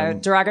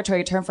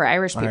 derogatory term for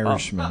Irish people.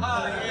 Irishman.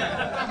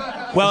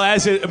 Well,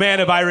 as a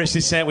man of Irish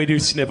descent, we do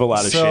sniff a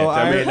lot of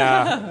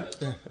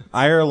shit.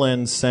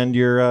 Ireland, send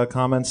your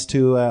comments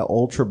to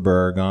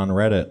Ultraberg on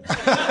Reddit.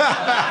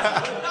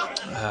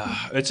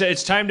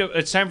 It's time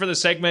for the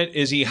segment.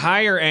 Is he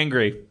high or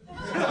angry?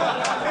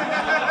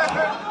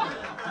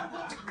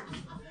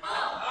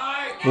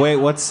 Wait,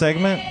 what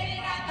segment?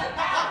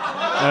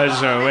 I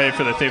was waiting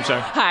for the theme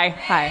song.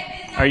 Hi.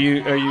 Are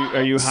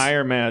you high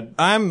or mad?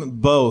 I'm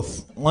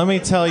both. Let me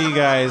tell you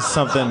guys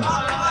something.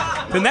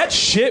 Then that's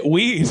shit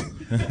weed.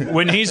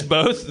 When he's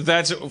both,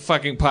 that's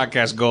fucking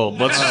podcast gold.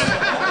 Let's.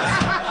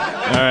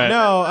 All right.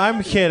 No,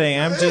 I'm kidding.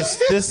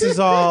 This is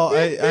all.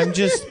 I'm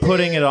just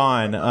putting it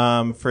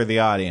on for the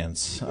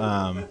audience.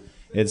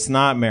 It's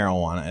not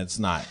marijuana. It's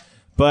not.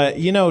 But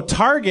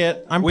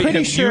Target. I'm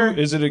pretty sure.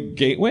 Is it a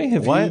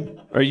gateway?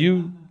 Are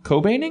you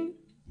Cobaining?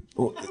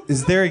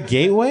 Is there a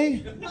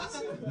gateway?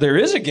 There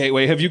is a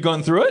gateway. Have you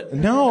gone through it?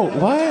 No.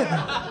 What?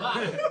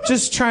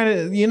 Just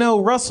trying to.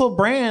 Russell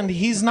Brand.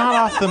 He's not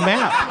off the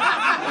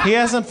map. He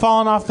hasn't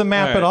fallen off the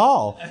map at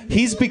all.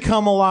 He's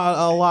become a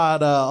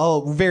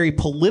lot, very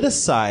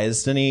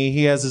politicized, and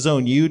he has his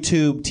own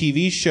YouTube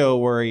TV show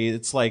where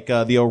it's like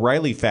the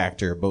O'Reilly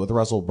Factor, but with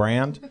Russell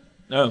Brand.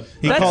 Oh,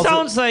 that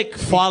sounds like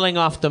falling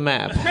off the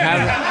map.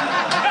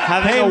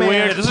 Having a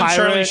weird doesn't pirate.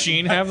 Charlie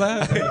Sheen have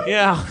that?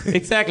 Yeah,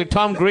 exactly.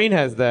 Tom Green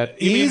has that.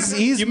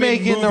 He's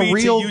making a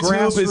real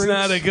grassroots. Is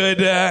not a good.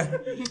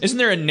 Isn't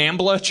there a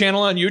Nambla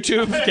channel on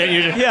YouTube?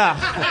 Yeah,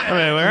 I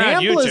mean, we're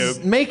on Nambla's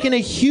YouTube. making a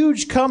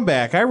huge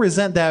comeback. I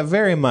resent that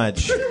very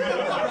much.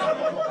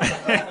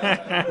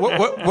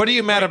 What are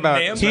you mad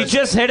about? He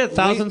just hit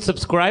 1,000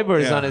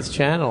 subscribers on his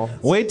channel.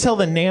 Wait till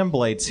the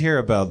Namblites hear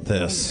about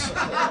this.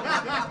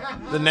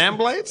 The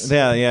Namblites?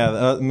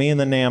 Yeah. Me and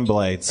the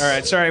Namblites. All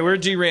right, sorry, we're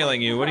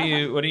derailing you. What do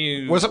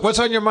you? What's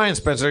on your mind,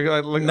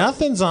 Spencer?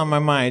 Nothing's on my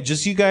mind.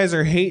 Just you guys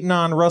are hating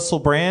on Russell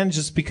Brand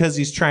just because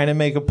he's trying to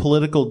make a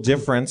political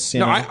difference.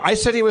 No, I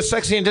said he was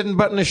sexy and didn't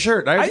button his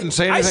shirt. I didn't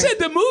say anything. I said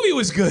the movie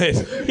was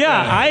good.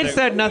 Yeah, I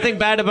said nothing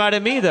bad about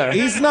him either.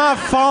 He's not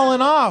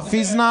falling off.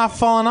 He's not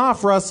falling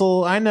off,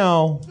 Russell. I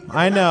know.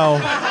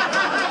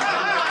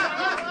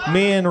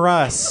 Me and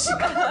Russ.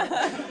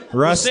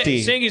 Rusty.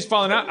 Well, saying he's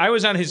falling out, I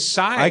was on his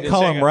side. I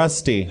call him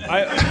Rusty.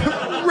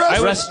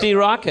 Rusty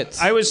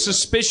Rockets. I was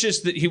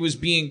suspicious that he was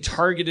being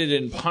targeted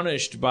and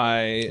punished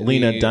by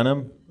Lena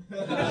Dunham.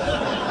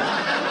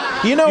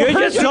 You know, You're her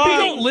just dog. You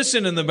don't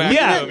listen in the back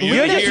Yeah, room.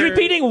 you're just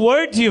repeating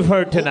words you've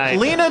heard tonight.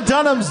 Lena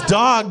Dunham's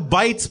dog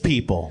bites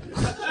people.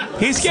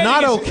 It's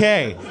not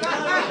okay.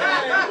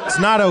 It's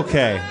not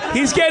okay.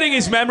 He's getting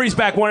his memories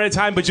back one at a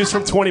time, but just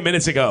from 20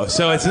 minutes ago.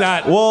 So it's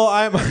not. Well,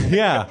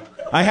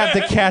 I have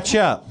to catch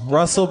up.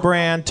 Russell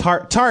Brand,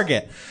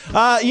 Target.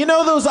 You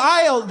know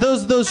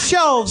those those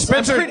shelves.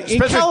 In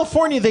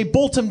California, they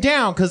bolt them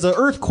down because of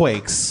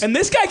earthquakes. And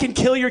this guy can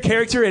kill your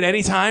character at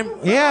any time.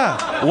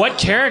 Yeah. What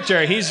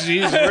character?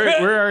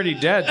 We're already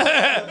dead.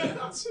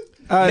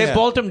 They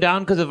bolt them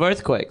down because of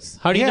earthquakes.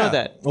 How do you know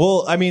that?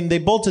 Well, I mean, they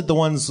bolted the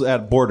ones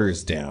at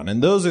Borders down,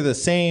 and those are the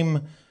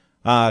same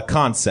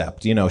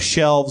concept. You know,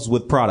 shelves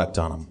with product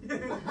on them.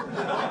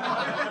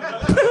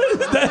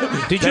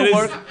 Did you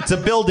work? It's a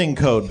building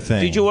code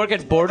thing. Did you work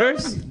at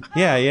Borders?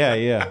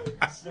 Yeah.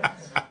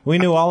 We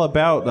knew all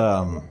about.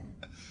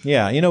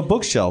 You know,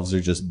 bookshelves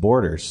are just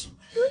borders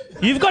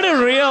You've got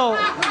a real.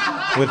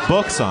 with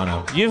books on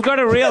them. You've got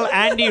a real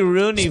Andy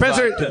Rooney.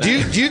 Spencer, vibe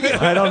do you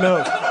I don't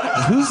know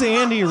who's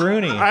Andy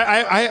Rooney.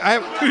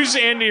 Who's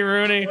Andy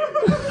Rooney?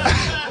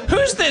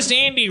 Who's this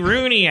Andy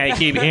Rooney I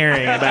keep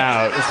hearing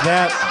about? Is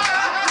that?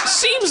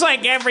 Seems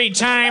like every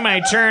time I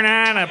turn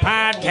on a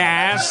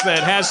podcast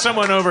that has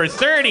someone over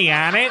 30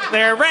 on it,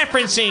 they're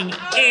referencing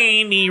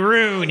Andy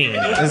Rooney.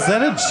 Is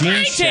that a Gene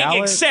I take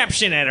Shalit?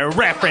 exception at a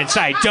reference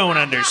I don't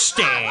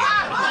understand.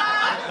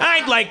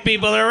 I'd like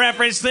people to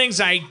reference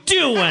things I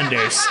do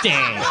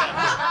understand.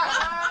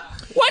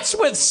 What's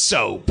with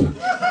soap?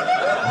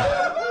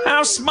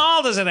 How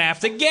small does it have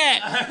to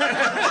get?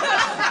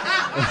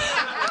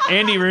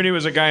 Andy Rooney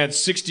was a guy on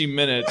 60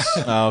 Minutes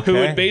who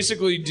would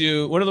basically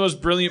do one of the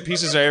most brilliant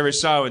pieces I ever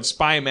saw when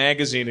Spy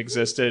Magazine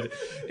existed.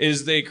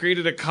 Is they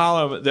created a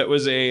column that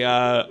was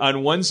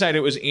on one side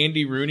it was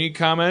Andy Rooney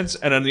comments,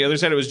 and on the other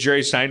side it was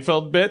Jerry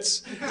Seinfeld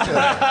bits,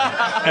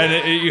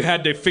 and you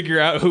had to figure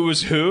out who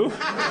was who.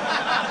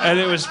 And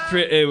it was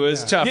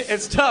tough.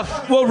 It's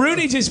tough. Well,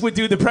 Rooney just would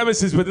do the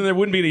premises, but then there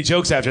wouldn't be any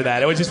jokes after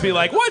that. It would just be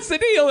like, "What's the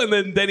deal?"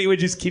 And then he would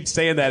just keep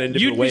saying that in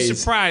different ways. You'd be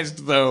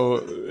surprised, though.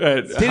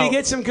 Did he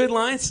get some good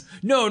lines?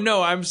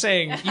 No. I'm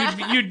saying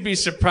you'd be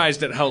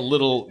surprised at how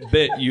little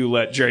bit you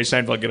let Jerry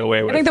Seinfeld get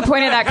away with. I think the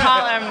point of that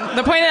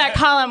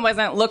column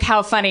wasn't look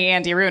how funny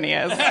Andy Rooney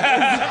is. or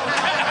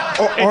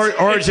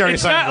Jerry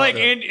it's Seinfeld. Not like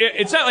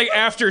it's not like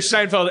after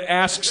Seinfeld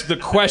asks the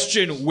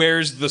question,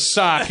 "Where's the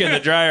sock in the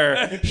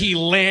dryer?" He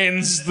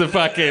lands the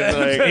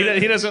fucking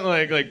he doesn't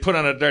like put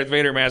on a Darth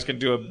Vader mask and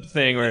do a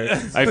thing where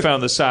I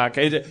found the sock.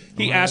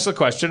 He asks the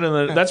question, and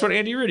then that's what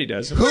Andy Rooney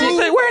does.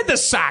 Where'd the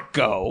sock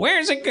go?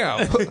 Where's it go?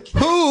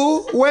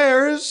 Who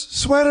wears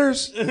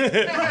sweaters?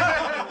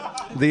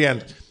 The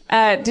end.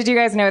 Did you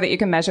guys know that you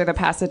can measure the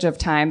passage of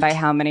time by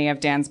how many of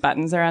Dan's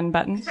buttons are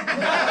unbuttoned?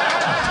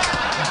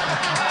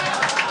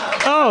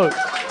 Oh,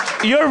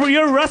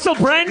 you're Russell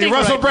Branding. You're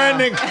Russell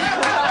Branding.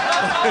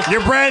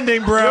 You're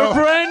branding, bro. You're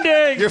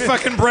branding. You're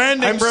fucking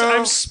branding, bro.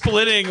 I'm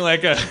splitting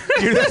like a.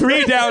 You're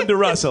 3 down to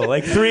Russell.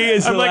 Like 3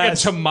 is the I'm like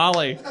last. a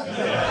tamale.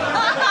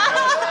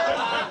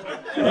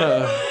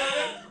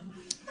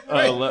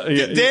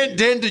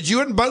 Dan, did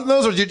you unbutton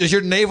those, or is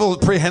your navel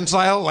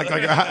prehensile? Like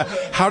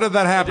how did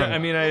that happen? I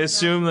mean, I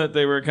assume that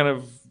they were kind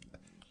of.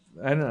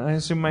 I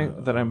assume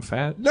that I'm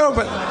fat. No,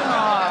 but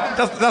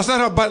that's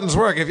not how buttons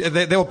work. If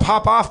they will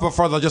pop off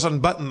before they'll just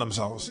unbutton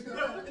themselves.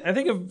 I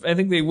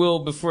think they will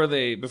before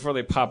they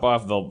pop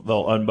off.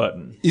 They'll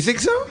unbutton. You think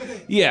so?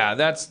 Yeah,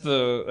 that's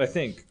I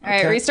think. All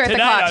right, restart the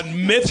Tonight clock. on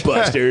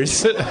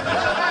Mythbusters.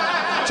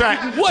 Try.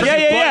 What do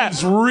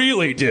buttons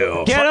really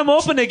do? Get them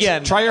open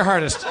again. Try your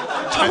hardest.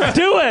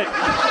 Do it.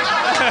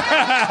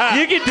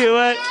 You can do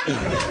it.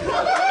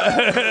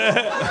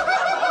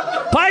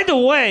 By the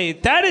way,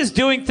 that is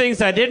doing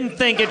things I didn't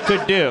think it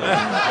could do.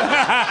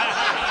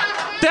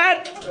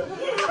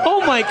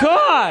 Oh my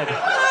God.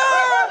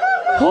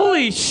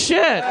 Holy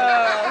shit.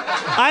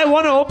 I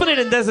want to open it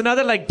and there's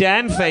another like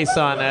Dan face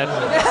on it.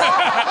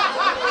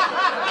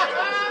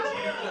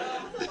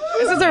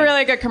 This is a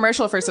really good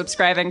commercial for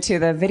subscribing to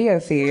the video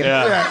feed.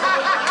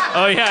 Yeah.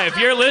 Oh yeah, if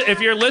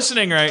you're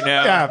listening right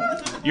now,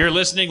 you're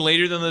listening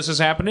later than this is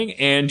happening,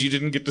 and you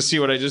didn't get to see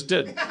what I just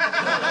did.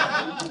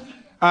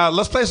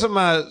 Let's play some.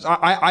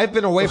 I've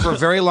been away for a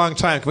very long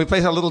time. Can we play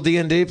a little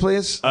D&D,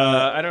 please?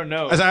 I don't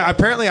know.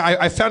 Apparently,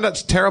 I found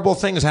out terrible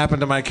things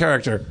happened to my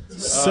character.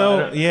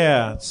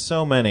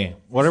 So many.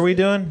 What are we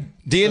doing?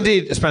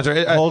 D&D,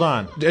 Spencer. Hold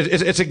on.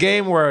 It's a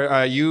game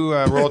where you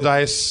roll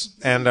dice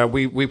and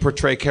we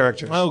portray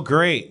characters. Oh,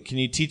 great! Can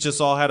you teach us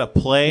all how to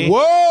play?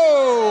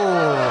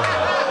 Whoa!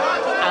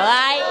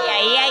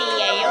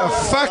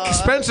 Fuck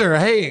Spencer.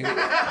 Hey.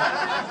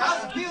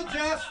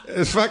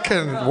 It's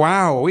fucking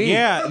wow.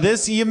 Yeah,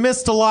 you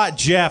missed a lot,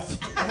 Jeff.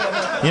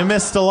 You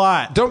missed a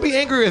lot. Don't be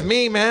angry with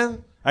me,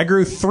 man. I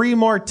grew 3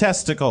 more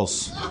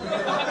testicles.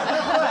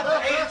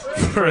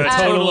 For a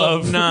total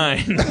of 9.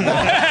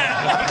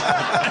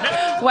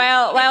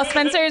 While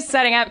Spencer's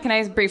setting up, can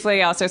I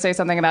briefly also say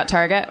something about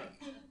Target?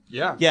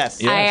 Yeah.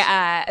 Yes.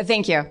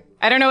 Thank you.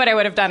 I don't know what I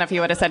would have done if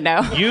you would have said no.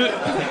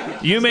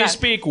 You may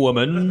speak,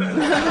 woman.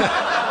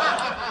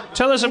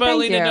 Tell us about Thank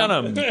Lena you.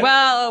 Dunham.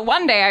 Well,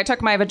 one day I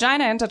took my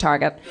vagina into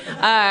Target.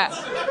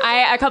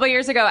 A couple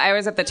years ago, I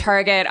was at the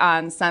Target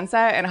on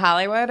Sunset in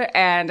Hollywood,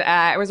 and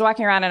I was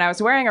walking around and I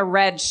was wearing a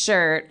red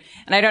shirt.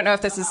 And I don't know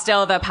if this is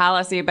still the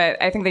policy,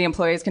 but I think the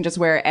employees can just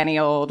wear any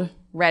old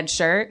red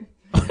shirt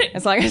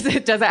as long as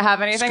it doesn't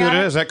have anything on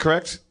Scooter, it. is that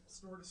correct?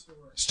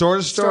 Store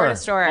to store. Store to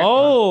store.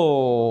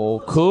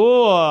 Oh,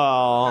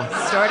 cool.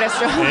 Store to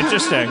store.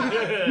 Interesting.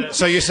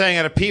 So you're saying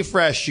at a P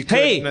Fresh you could.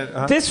 Hey,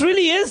 this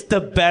really is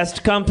the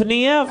best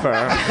company ever.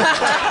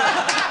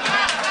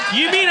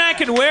 You mean I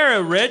can wear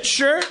a red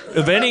shirt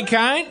of any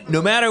kind,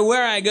 no matter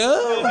where I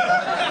go?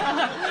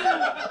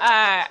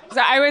 So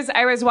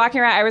I was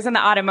walking around. I was in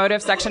the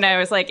automotive section. I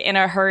was like in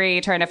a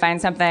hurry trying to find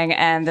something,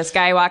 and this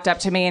guy walked up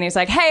to me and he's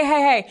like,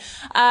 "Hey,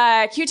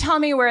 can you tell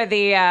me where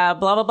the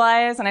blah blah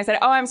blah is?" And I said,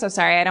 "Oh, I'm so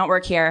sorry, I don't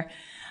work here."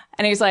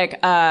 And he's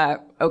like,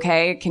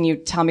 "Okay, can you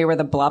tell me where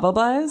the blah blah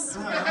blah is?"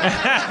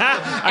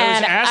 I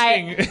was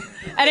asking.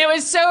 And it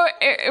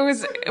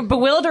was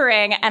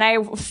bewildering. And I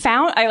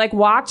like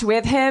walked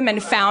with him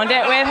and found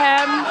it with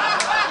him.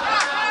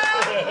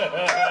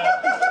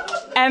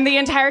 And the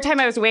entire time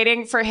I was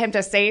waiting for him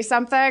to say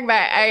something, but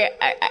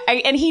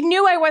and he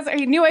knew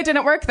I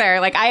didn't work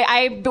there. Like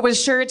I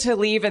was sure to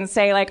leave and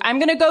say like, I'm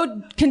going to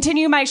go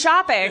continue my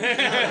shopping.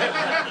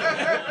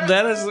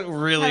 That is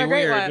really Have a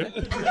great weird.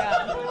 one.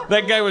 Yeah.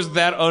 That guy was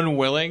that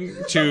unwilling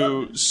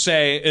to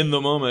say in the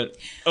moment,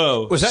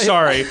 "Oh, Was that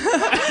sorry."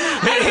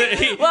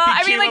 Well,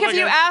 I mean, like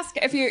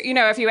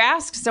if you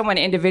ask someone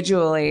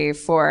individually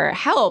for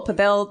help,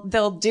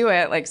 they'll do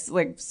it. Like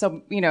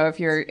so,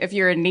 if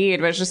you're in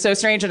need, which is so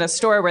strange in a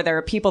store where there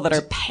are people that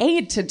are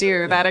paid to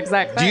do that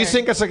exact thing. Do you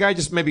think that's a guy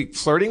just maybe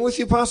flirting with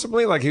you,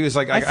 possibly? Like he was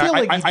like,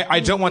 I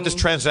don't want this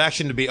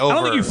transaction to be over. I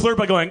don't think you flirt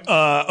by going,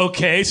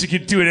 okay, so you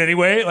could do it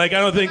anyway. Like, I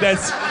don't think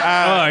that's...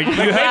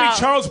 maybe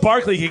Charles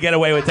Barkley could get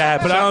away with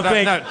that, but I don't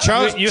think... No,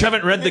 Charles, you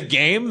haven't read The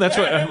Game? That's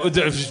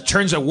what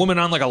turns a woman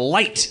on like a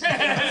light.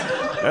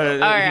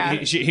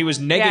 He was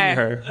negging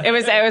her. It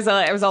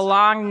was a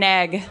long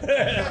neg.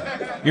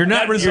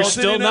 You're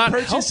still not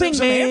helping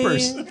me.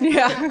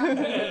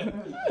 Yeah.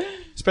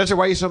 Spencer,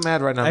 why are you so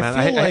mad right now,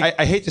 man?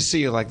 I hate to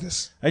see you like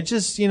this. I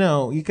just,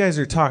 you guys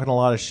are talking a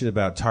lot of shit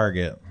about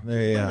Target.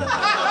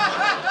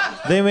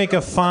 They make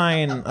a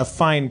fine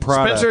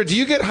product. Spencer, do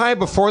you get high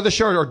before the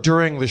show or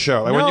during the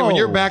show? Like No. when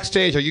you're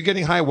backstage, are you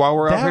getting high while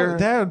we're out here?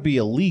 That would be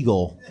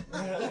illegal.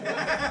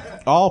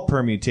 All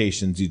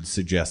permutations you'd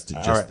suggested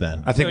just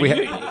then. I think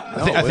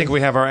I think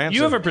we have our answer.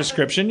 You have a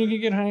prescription. You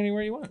can get high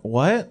anywhere you want.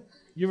 What?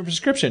 You have a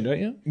prescription, don't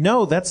you?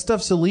 No, that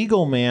stuff's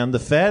illegal, man. The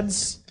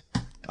feds.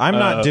 I'm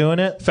not doing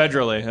it.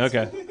 Federally,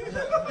 okay.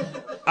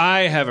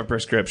 I have a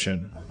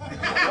prescription.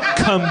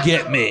 Come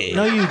get me.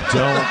 No, you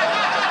don't.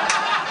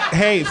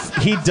 Hey,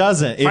 he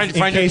doesn't. In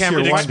case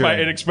you're wondering.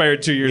 It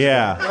expired 2 years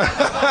ago.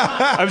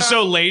 I'm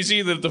so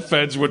lazy that the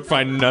feds would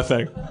find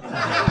nothing.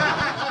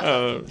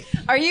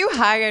 Are you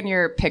high on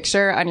your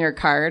picture on your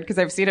card? Because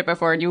I've seen it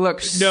before, and you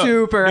look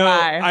super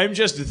high. I'm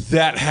just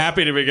that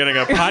happy to be getting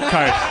a pot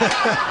card.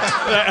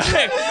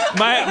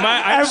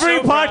 Every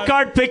pot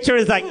card picture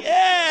is like,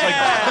 I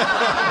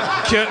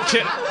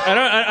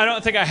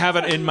don't think I have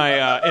it in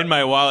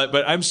my wallet,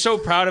 but I'm so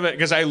proud of it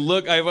because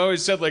I've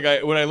always said when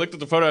I looked at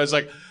the photo, I was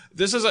like,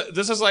 this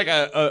is like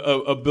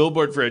a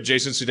billboard for a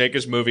Jason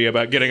Sudeikis movie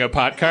about getting a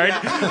pot card.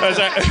 I was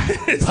like,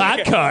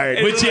 pot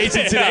card with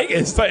Jason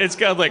Sudeikis. But it's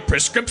called like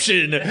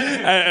prescription,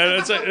 and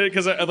it's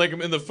because like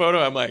I'm in the photo,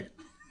 I'm like.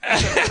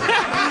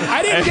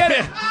 I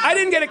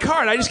didn't get a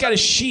card. I just got a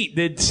sheet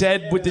that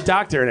said with the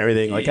doctor and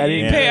everything. Like I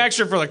didn't pay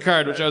extra for the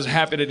card, which I was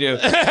happy to do.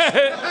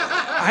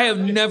 I have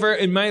never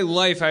in my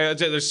life.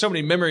 There's so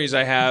many memories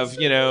I have.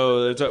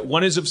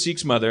 One is of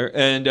Seek's mother,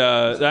 and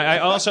I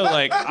also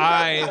like.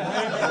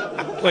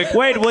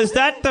 Wait, was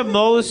that the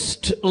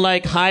most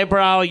like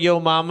highbrow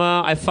 "yo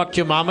mama, I fucked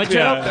your mama" joke?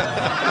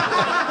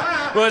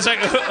 Yeah. Well, it's like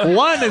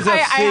one is of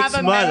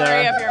Seek's mother.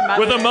 Memory of your mother.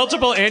 With a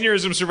multiple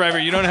aneurysm survivor,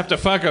 you don't have to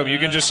fuck them. You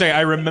can just say,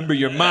 "I remember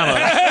your mama."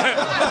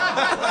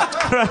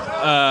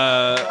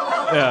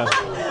 Yeah.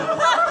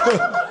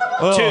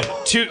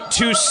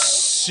 Too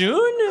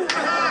soon?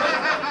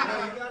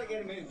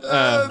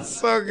 That's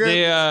so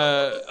good.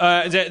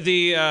 God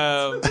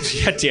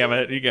damn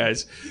it, you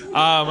guys.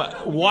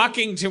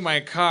 Walking to my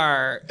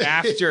car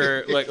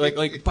after,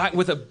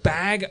 with a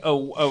bag,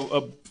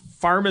 a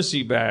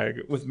pharmacy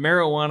bag with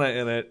marijuana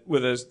in it,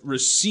 with a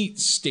receipt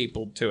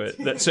stapled to it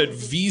that said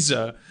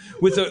Visa,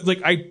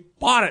 I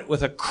bought it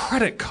with a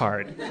credit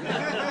card.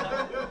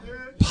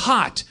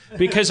 Pot,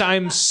 because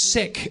I'm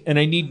sick and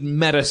I need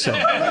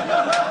medicine.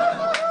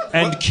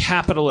 And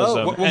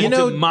capitalism and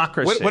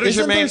democracy. What is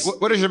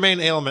your main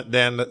ailment,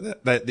 Dan,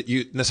 that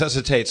you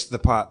necessitates the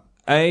pot?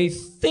 I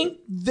think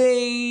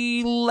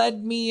they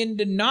led me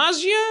into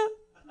nausea.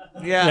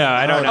 Yeah. No,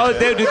 I don't know.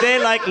 Oh, do they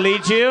like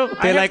lead you?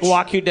 They like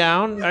walk you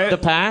down the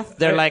path?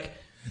 They're like,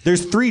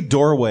 There's 3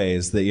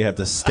 doorways that you have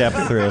to step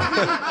through.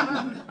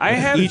 I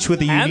have each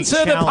with a unique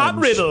answer the pot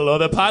challenge. riddle, or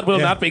the pot will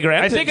not be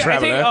granted. I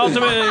think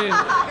ultimately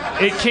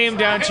it came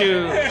down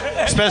to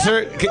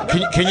Spencer,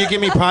 can you give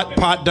me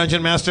pot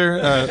Dungeon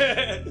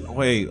Master?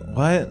 Wait,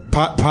 what?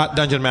 Pot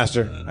Dungeon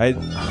Master.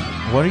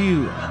 What are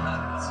you?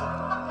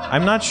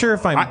 I'm not sure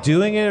if I'm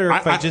doing it or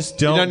if I just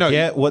don't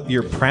get what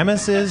your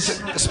premise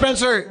is.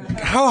 Spencer,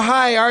 how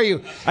high are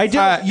you? I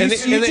don't. You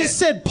just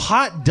said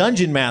pot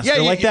Dungeon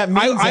Master, like that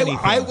means anything.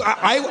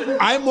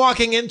 I'm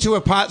walking into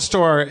a pot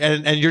store,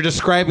 and you're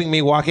describing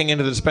me walking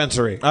into the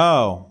dispensary.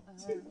 Oh,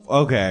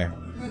 okay.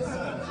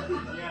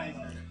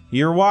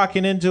 You're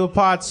walking into a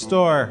pot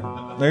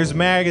store. There's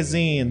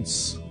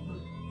magazines.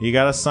 You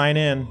gotta sign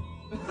in.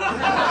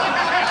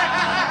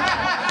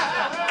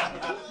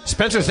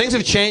 Spencer, things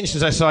have changed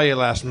since I saw you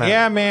last night.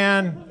 Yeah,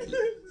 man.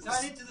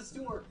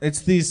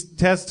 It's these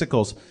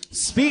testicles.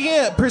 Speaking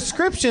of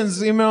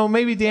prescriptions,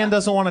 maybe Dan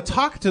doesn't want to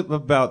talk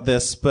about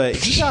this, but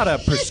he got a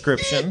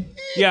prescription.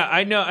 Yeah,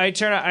 I know. I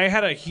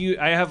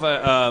have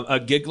a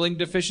giggling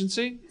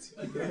deficiency.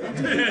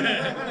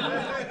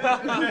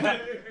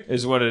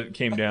 Is what it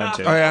came down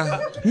to. Oh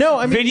yeah. No,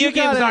 I mean Video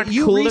games aren't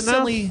cool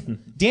enough?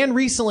 Dan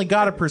recently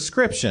got a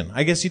prescription.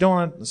 I guess you don't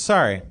want to.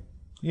 Sorry.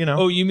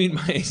 Oh, you mean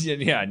my?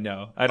 Yeah,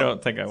 no, I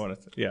don't think I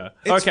want to. Yeah,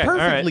 it's okay,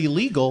 perfectly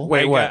legal.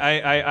 Wait, what?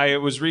 I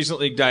was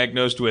recently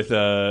diagnosed with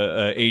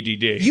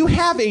ADD. You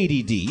have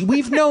ADD.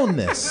 We've known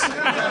this.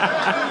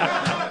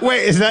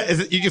 Wait, is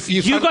it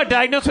you got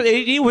diagnosed with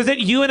ADD? Was it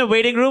you in a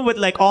waiting room with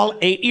like all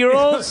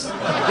 8-year-olds?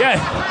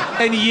 Yeah.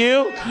 And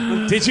you?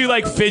 Did you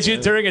like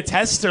fidget during a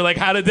test, or like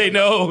how did they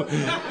know?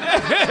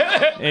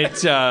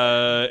 It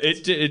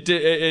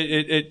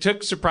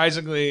took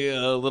surprisingly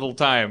a little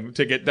time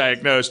to get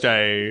diagnosed.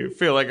 I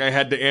feel like I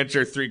had to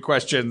answer 3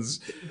 questions.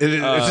 Is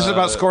this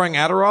about scoring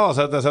Adderall? Is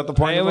that the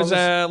point? It was.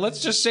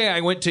 Let's just say I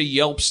went to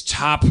Yelp's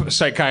top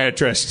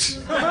psychiatrist.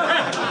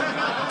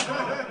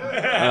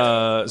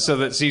 So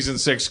that season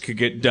 6 could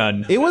get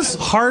done. It was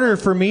harder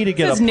for me to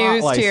get this a is pot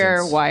news license. to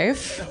your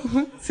wife.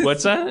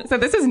 What's that? So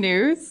this is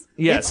news.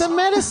 Yes. It's a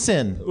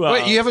medicine. Well,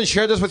 wait, you haven't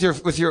shared this with your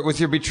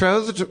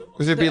betrothed,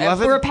 with your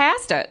beloved? We're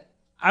past it.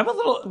 I'm a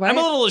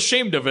little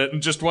ashamed of it and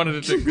just wanted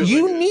it to.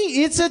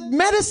 It's a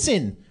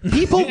medicine.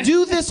 People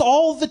do this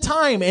all the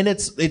time, and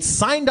it's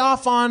signed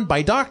off on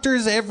by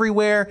doctors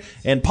everywhere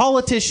and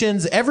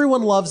politicians.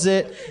 Everyone loves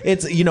it.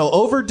 It's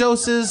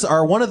overdoses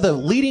are one of the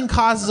leading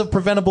causes of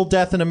preventable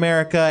death in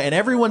America, and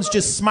everyone's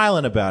just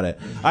smiling about it.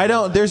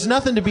 There's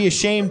nothing to be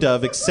ashamed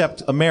of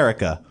except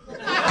America.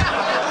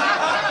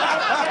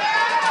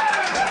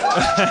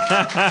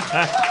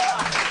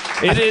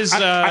 It is.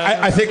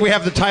 I think we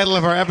have the title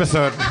of our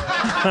episode.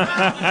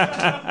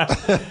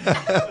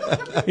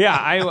 Yeah,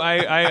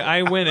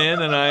 I went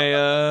in and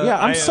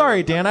I'm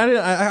sorry, Dan.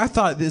 I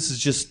thought this is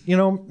just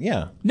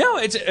yeah. No,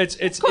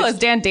 it's cool. Is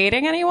Dan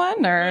dating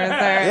anyone, or is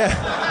there?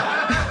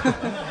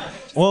 Yeah.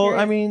 Well,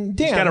 I mean,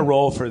 Dan He's got a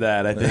role for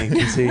that, I think.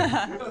 Is he?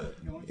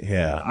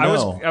 Yeah. I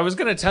was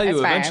going to tell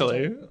you That's fine.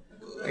 eventually.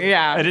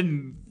 Yeah. I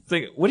didn't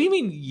think. What do you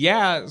mean?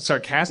 Yeah,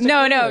 sarcastic.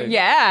 No,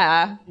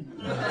 yeah.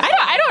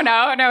 I don't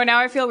know. No, now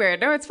I feel weird.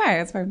 No, it's fine.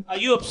 It's fine. Are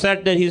you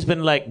upset that he's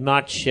been like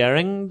not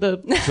sharing the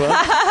drugs?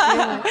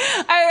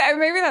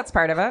 Maybe that's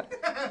part of it.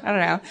 I don't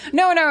know.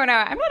 No.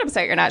 I'm not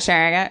upset you're not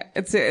sharing it.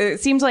 It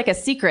seems like a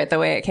secret the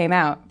way it came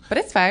out, but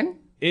it's fine.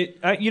 I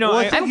I'm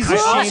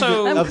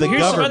also of the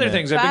here's some government. other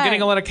things. I've been Fine.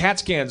 getting a lot of CAT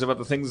scans about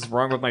the things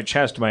wrong with my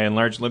chest, my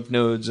enlarged lymph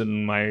nodes,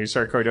 and my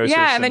sarcoidosis.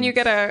 Yeah, and then you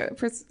get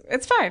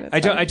it's fine.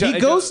 He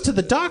goes to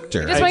the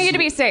doctor. I just want you to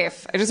be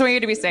safe.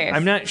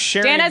 I'm not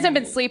sharing. Dan hasn't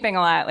been sleeping a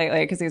lot lately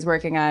because he's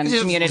working on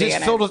Community. He's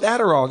and filled with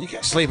Adderall. You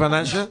can't sleep on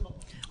that shit.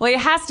 Well, he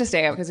has to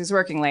stay up because he's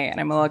working late, and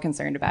I'm a little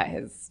concerned about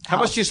his How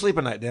much do you sleep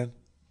a night, Dan?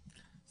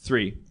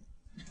 3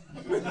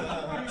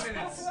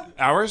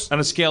 hours on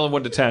a scale of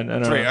 1 to 10. I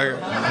don't 3. know.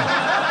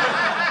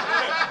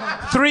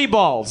 3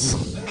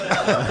 balls.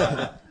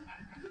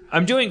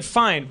 I'm doing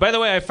fine. By the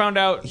way, I found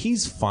out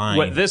he's fine.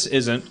 What this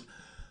isn't.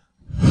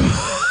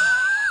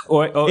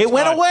 It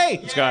went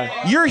away. It's gone.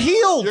 You're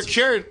healed. You're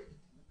cured.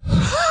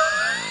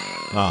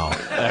 Oh.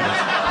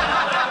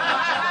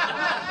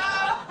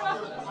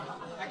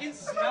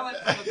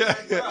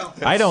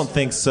 I don't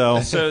think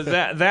so. So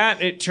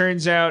that it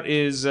turns out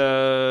is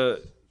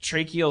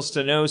tracheal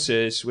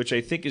stenosis, which I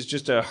think is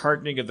just a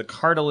hardening of the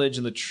cartilage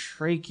in the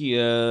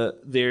trachea.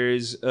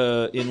 There's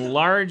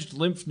enlarged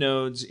lymph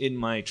nodes in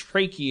my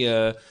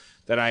trachea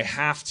that I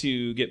have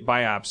to get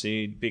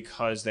biopsied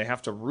because they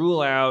have to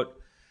rule out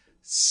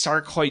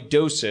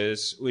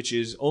sarcoidosis, which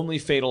is only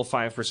fatal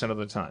 5% of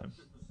the time.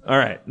 All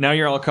right, now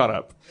you're all caught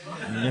up.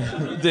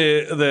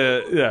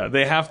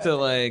 They have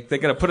to they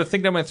got to put a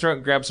thing down my throat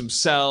and grab some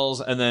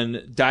cells and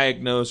then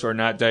diagnose or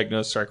not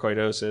diagnose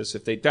sarcoidosis.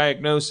 If they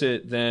diagnose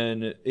it,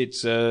 then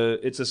it's a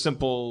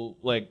simple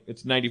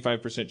it's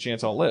 95%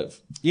 chance I'll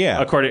live.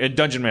 Yeah, according in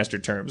Dungeon Master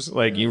terms,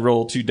 you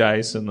roll 2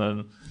 dice and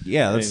then.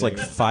 Yeah, that's like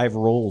 5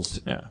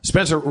 rolls. Yeah,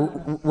 Spencer,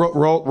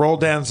 roll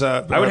Dan's.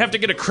 I would have to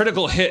get a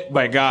critical hit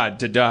by God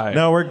to die.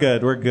 No, we're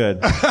good.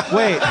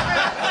 Wait.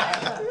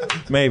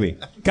 Maybe.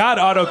 God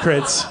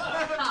auto-crits.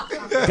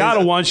 God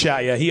will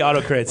one-shot you. He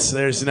auto-crits.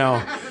 There's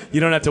no... You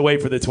don't have to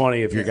wait for the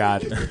 20 if you're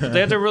God. They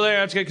have to really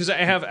because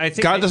I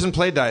think God doesn't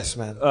play dice,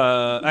 man.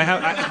 I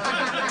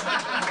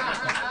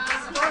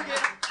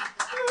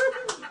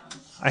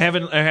have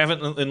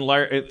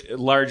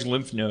large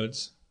lymph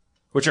nodes,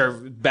 which are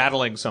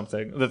battling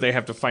something that they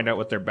have to find out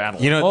what they're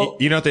battling. You know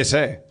what they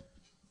say.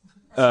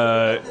 You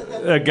have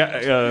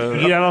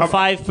a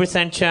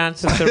 5%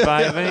 chance of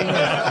surviving.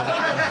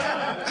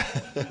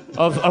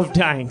 of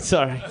dying.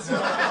 Sorry.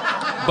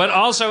 But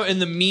also, in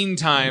the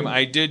meantime,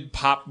 I did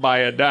pop by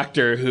a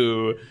doctor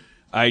who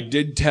I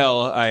did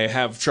tell I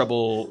have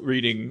trouble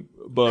reading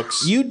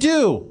books. You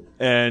do.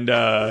 And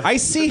I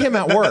see him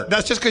at work.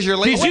 That's just because you're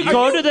late. Did you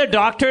go to the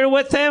doctor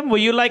with him? Were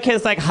you like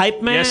his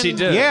hype man? Yes, he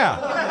did.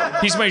 Yeah.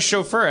 He's my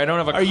chauffeur. I don't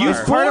have a car. Are you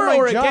for of my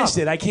or job. against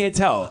it? I can't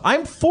tell.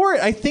 I'm for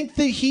it. I think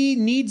that he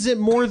needs it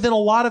more than a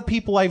lot of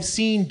people I've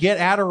seen get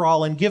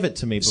Adderall and give it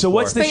to me before. So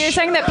what's the... So you're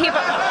saying that people...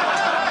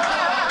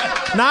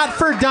 Not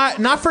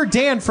for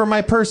Dan, for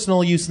my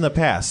personal use in the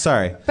past.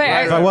 Sorry.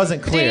 But, if I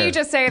wasn't clear. Did you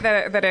just say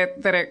that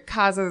it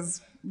causes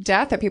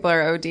death, that people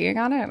are ODing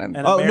on it? And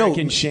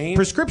American shame?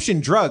 Prescription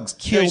drugs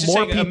kill he's just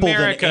more saying people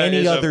America than any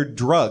is other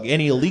drug,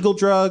 any illegal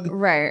drug.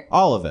 Right.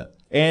 All of it.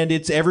 And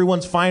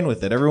everyone's fine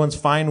with it. Everyone's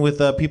fine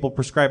with people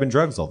prescribing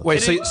drugs all the time.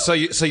 Wait, so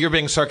you're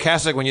being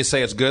sarcastic when you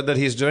say it's good that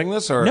he's doing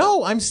this, or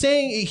no? I'm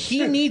saying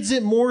he needs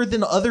it more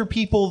than other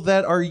people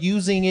that are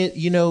using it,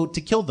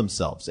 to kill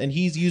themselves, and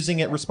he's using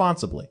it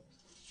responsibly.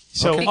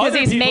 So because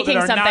he's making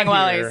something something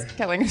while he's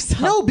killing himself.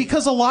 No,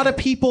 because a lot of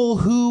people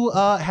who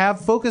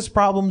have focus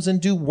problems and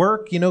do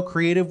work,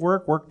 creative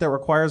work that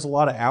requires a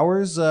lot of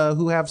hours,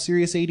 who have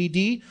serious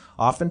ADD,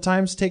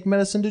 oftentimes take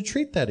medicine to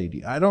treat that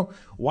ADD.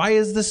 Why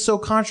is this so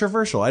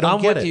controversial? I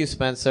don't get it. I'm with you,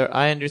 Spencer.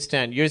 I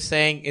understand. You're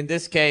saying in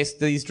this case,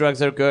 these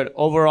drugs are good.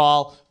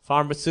 Overall,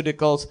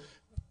 pharmaceuticals,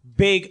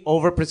 big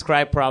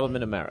overprescribed problem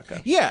in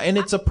America. Yeah, and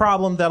it's a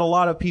problem that a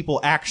lot of people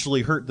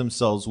actually hurt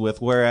themselves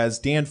with, whereas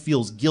Dan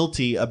feels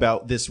guilty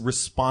about this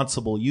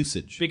responsible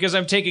usage. Because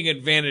I'm taking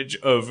advantage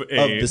of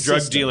a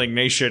drug-dealing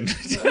nation.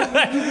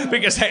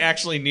 Because I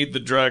actually need the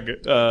drug.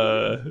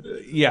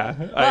 Yeah.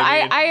 Well,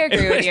 I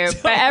agree with you,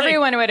 but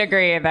everyone would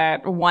agree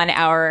that 1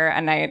 hour a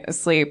night of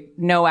sleep,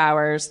 no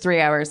hours, 3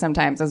 hours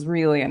sometimes, is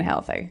really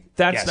unhealthy.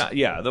 That's not.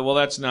 Yeah. Well,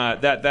 that's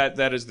not.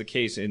 That is the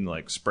case in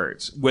like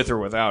spurts, with or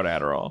without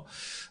Adderall.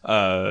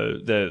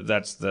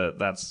 That's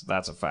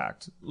a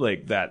fact.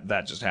 Like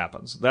that just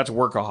happens. That's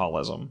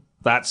workaholism.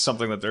 That's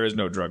something that there is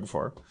no drug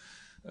for,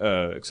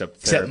 except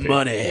therapy.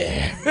 money.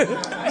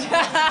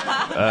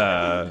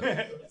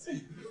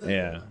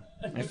 Yeah.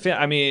 I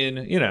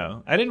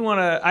didn't want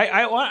to.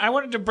 I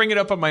wanted to bring it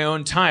up on my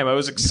own time. I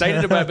was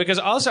excited about it because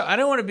also I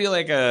don't want to be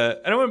like a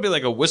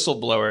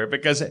whistleblower,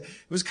 because it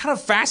was kind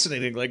of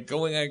fascinating. Like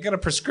I got a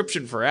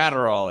prescription for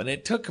Adderall and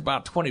it took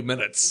about 20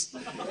 minutes,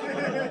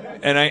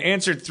 and I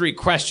answered 3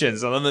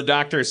 questions, and then the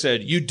doctor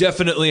said, "You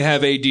definitely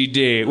have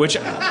ADD," which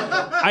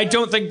I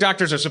don't think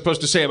doctors are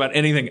supposed to say about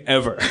anything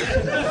ever.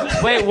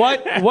 Wait,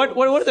 what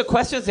are the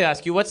questions they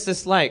ask you? What's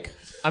this like?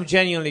 I'm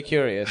genuinely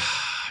curious.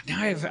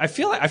 Now I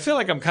feel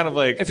like I'm kind of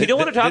like. If you don't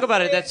want to talk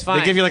about it, that's fine.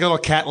 They give you like a little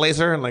cat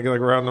laser and like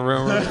around the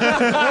room.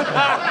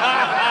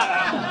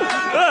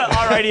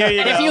 All right, here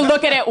you go. If you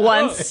look at it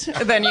once,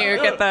 then you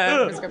get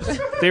the prescription.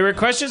 They were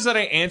questions that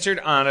I answered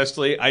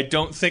honestly. I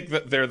don't think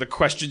that they're the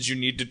questions you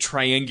need to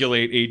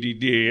triangulate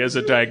ADD as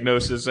a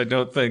diagnosis. I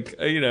don't think, What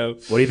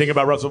do you think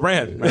about Russell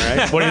Brand? All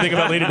right. What do you think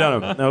about Lena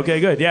Dunham? Okay,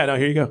 good. Yeah, no,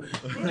 here you go.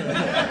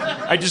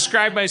 I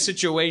described my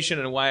situation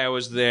and why I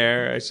was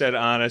there. I said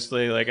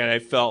honestly, and I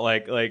felt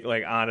like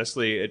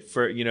honestly,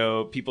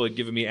 people had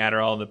given me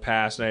Adderall in the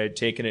past, and I had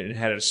taken it and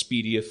had a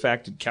speedy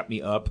effect and kept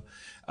me up.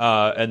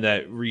 And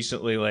that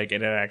recently, it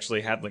had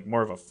actually had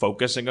more of a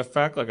focusing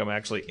effect. Like I'm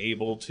actually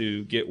able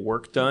to get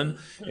work done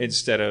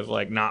instead of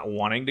not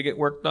wanting to get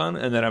work done.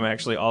 And that I'm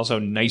actually also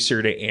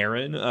nicer to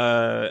Aaron.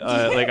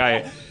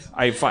 I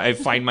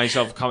find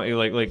myself coming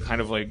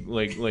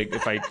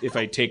if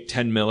I take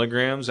 10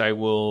 milligrams, I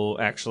will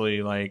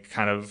actually I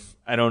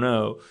don't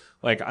know.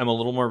 I'm a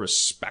little more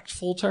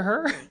respectful to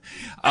her,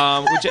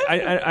 which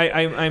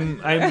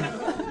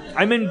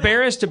I'm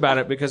embarrassed about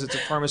it because it's a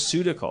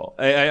pharmaceutical.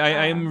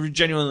 I'm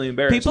genuinely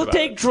embarrassed. People about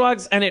take it.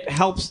 drugs and it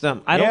helps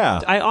them.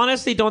 I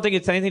honestly don't think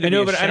it's anything to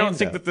be but I don't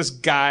think of. that this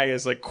guy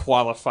is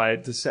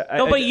qualified to say.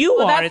 No, but you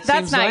are.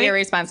 That's not your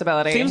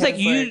responsibility. Seems like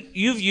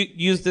you've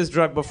used this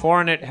drug before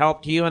and it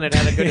helped you and it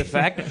had a good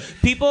effect.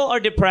 People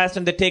are depressed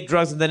and they take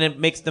drugs and then it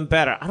makes them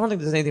better. I don't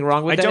think there's anything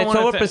wrong with that. It's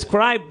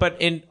overprescribed, but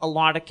in a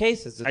lot of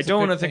cases, I don't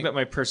want to think that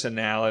my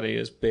personality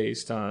is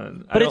based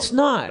on. But it's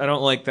not. I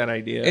don't like that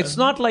idea. It's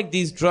not like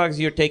these drugs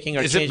you're taking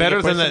are changing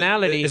your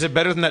personality. Is it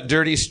better than that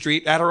dirty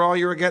street Adderall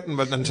you were getting?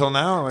 But until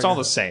now, it's all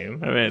the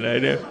same. I mean, I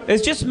do.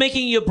 It's just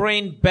making your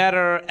brain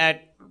better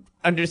at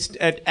being This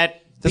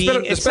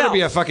better be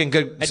a fucking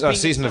good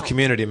season of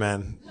Community,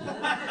 man.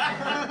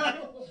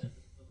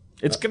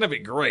 It's gonna be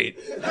great.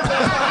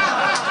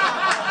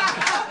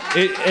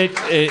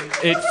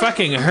 It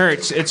fucking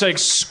hurts. It's like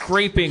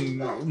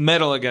scraping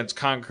metal against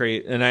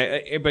concrete.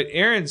 And but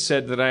Aaron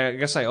said that I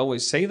guess I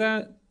always say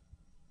that.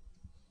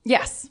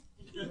 Yes.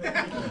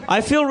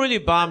 I feel really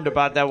bummed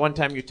about that one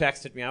time you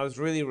texted me. I was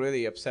really,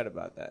 really upset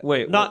about that.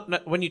 Wait,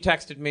 not when you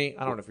texted me.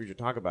 I don't know if we should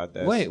talk about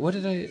this. Wait, what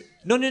did I?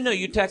 No.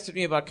 You texted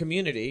me about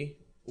Community.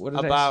 What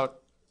did about?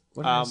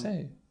 What did I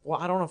say? Well,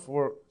 I don't know if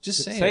we're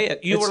just say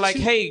it. You were like,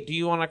 "Hey, do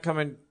you want to come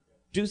and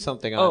do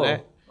something on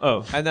it?"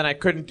 Oh. And then I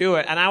couldn't do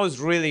it, and I was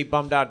really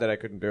bummed out that I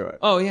couldn't do it.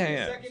 Oh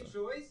yeah. Second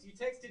choice. You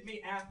texted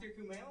me after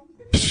Kumail.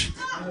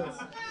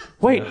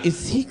 Wait,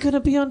 is he gonna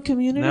be on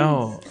Community?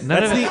 No,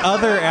 That's the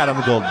other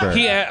Adam Goldberg.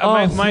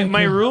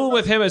 My rule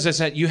with him is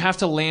that you have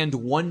to land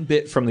one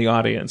bit from the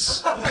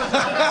audience.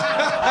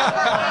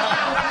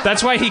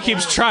 That's why he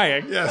keeps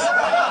trying. Yes.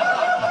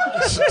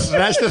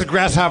 Snatch this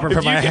grasshopper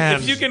from my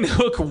hand. If you can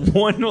hook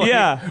one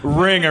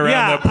ring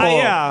around the pole.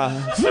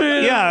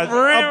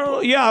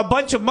 A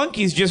bunch of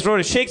monkeys just wrote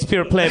a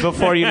Shakespeare play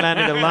before you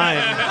landed a line.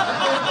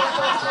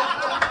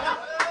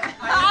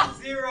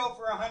 0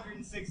 for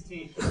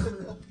 116.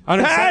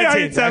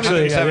 117,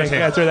 actually.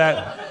 117. After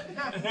that.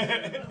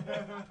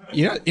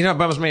 You know what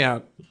bums me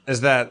out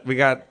is that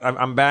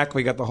I'm back.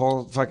 We got the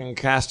whole fucking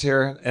cast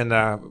here, and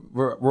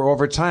we're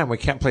over time. We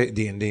can't play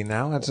D&D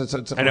now. I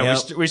know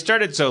we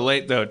started so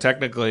late though.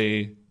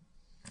 Technically,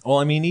 well,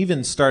 I mean,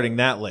 even starting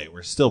that late,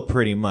 we're still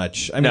pretty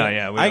much. I mean,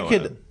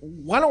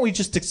 Why don't we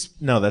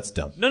just? No, that's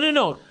dumb.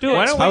 No. Do it.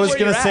 I was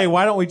going to say,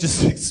 why don't we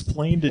just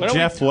explain to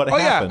Jeff what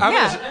happened?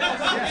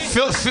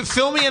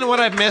 Fill me in what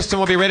I've missed, and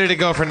we'll be ready to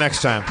go for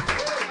next time.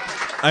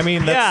 I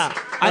mean, that's,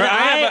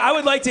 I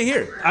would like to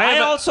hear. I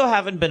also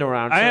haven't been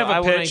around. So I have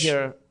a want to pitch.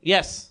 hear.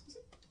 Yes.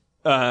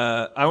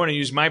 I want to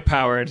use my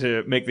power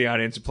to make the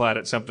audience applaud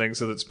at something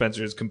so that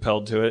Spencer is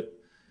compelled to it.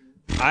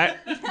 I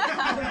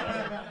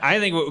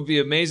think what would be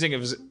amazing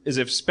is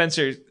if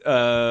Spencer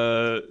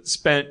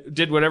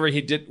did whatever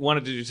he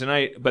wanted to do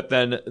tonight, but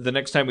then the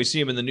next time we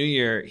see him in the new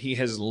year, he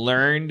has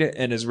learned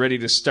and is ready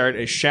to start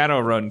a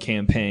Shadowrun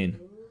campaign.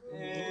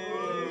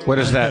 What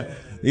is that?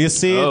 You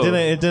see,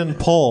 it didn't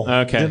pull.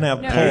 Okay. It didn't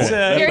have pull.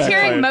 You're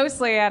hearing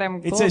mostly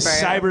Adam It's Goldberg. a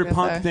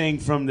cyberpunk thing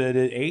from the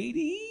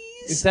 80s.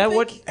 Is that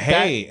what?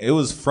 Hey, it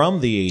was from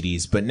the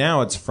 80s, but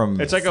now it's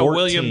from It's like 14s. a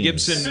William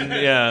Gibson,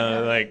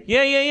 like...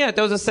 Yeah.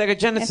 That was a Sega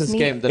Genesis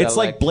game that It's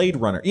like Blade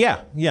Runner.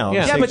 Yeah,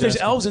 but there's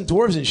elves and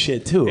dwarves and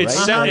shit too,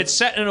 right? It's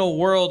set in a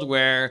world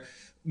where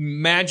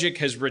magic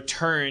has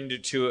returned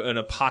to an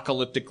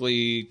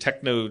apocalyptically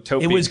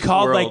technotopic It was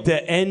called world. like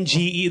the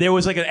NGE. There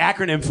was like an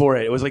acronym for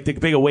it. It was like the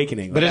Big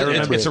Awakening. But I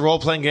remember it's a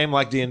role-playing game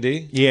like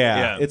D&D?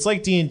 Yeah, it's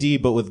like D&D,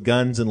 but with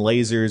guns and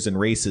lasers and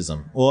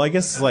racism. Well, I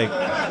guess it's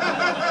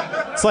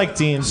like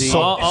D&D.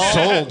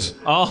 Sold.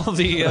 All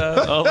the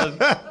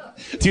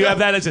Do you have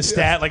that as a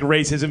stat, like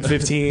racism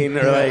 15,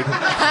 or like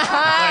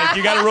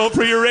you got to roll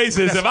for your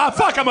racism? Ah,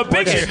 fuck, I'm a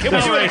bigot. Can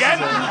we do it again?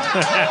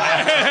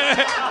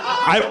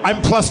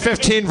 I'm plus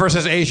 15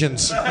 versus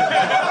Asians.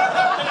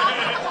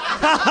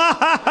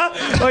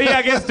 Oh yeah,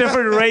 against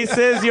different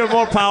races, you're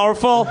more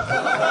powerful.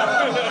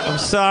 I'm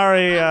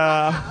sorry.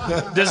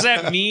 Does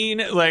that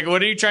mean, like,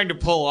 what are you trying to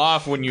pull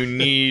off when you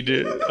need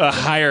a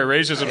higher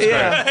racism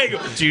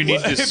score? Do you need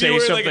to If you say were,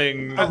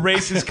 something? like, a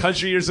racist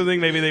country or something,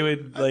 maybe they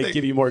would like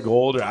give you more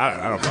gold, or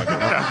I don't fucking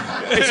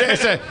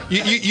know.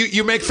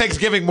 You make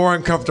Thanksgiving more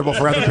uncomfortable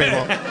for other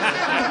people.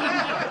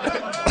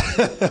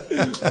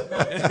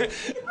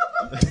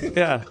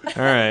 Yeah.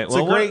 All right. It's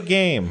a great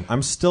game.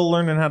 I'm still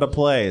learning how to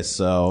play,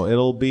 so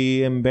it'll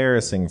be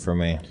embarrassing for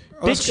me.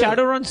 Did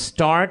Shadowrun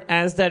start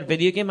as that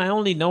video game? I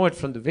only know it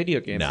from the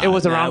video game. It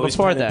was around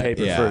before that.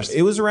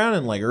 It was around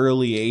in like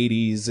early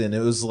 80s, and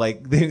it was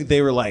like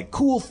they were like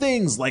cool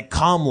things like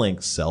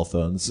comlinks, cell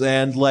phones,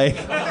 and like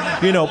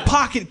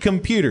pocket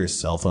computers,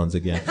 cell phones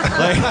again,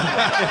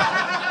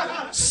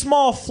 like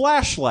small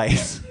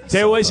flashlights.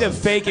 There was a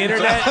fake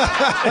internet.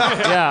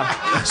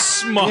 Yeah.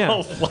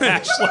 Small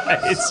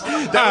flashlights.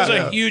 That was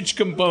a huge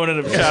component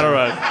of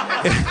Shadowrun.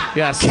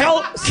 Yeah.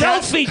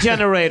 Selfie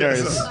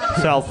generators.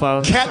 Cell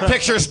phones. Cat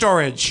picture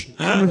storage.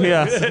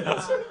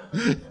 Yeah.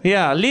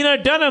 Yeah.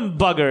 Lena Dunham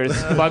buggers.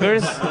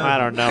 I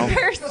don't know.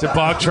 It's a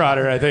bog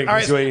trotter, I think.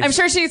 Right. I'm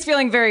sure she's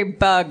feeling very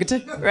bugged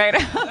right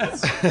now.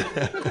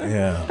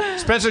 Yeah.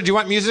 Spencer, do you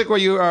want music where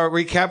you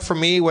recap for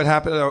me what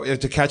happened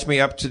to catch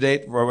me up to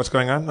date or what's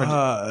going on?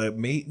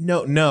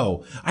 No.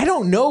 I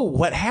don't know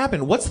what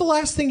happened. What's the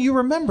last thing you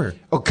remember?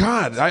 Oh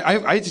God,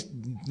 I just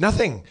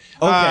nothing.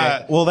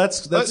 Okay. Well,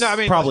 that's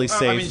probably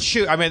safe. I mean,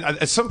 shoot. I mean,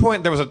 at some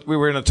point we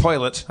were in a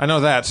toilet. I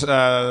know that.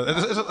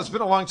 It's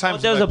been a long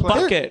time. There was a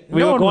bucket.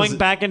 We were going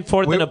back and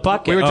forth in a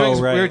bucket. We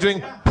were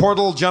doing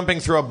portal jumping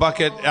through a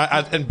bucket.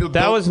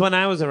 That was when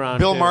I was around.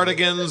 Bill too.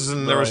 Mardigan's,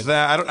 and there was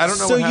that. I don't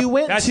know. So what you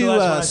went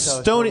to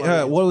Stony.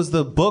 What was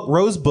the book?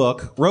 Rose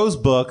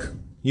Book.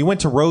 You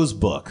went to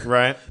Rosebook.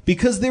 Right.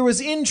 Because there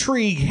was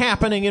intrigue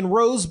happening in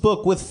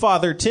Rosebook with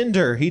Father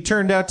Tinder. He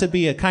turned out to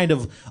be a kind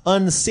of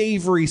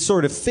unsavory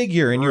sort of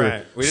figure, and you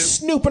were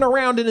snooping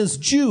around in his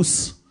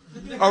juice.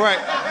 All right.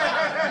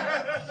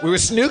 We were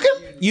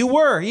snooking? You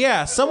were,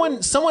 yeah.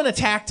 Someone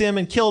attacked him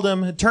and killed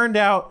him. It turned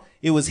out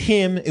it was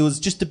him. It was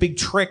just a big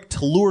trick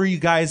to lure you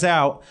guys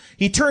out.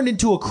 He turned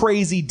into a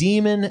crazy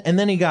demon, and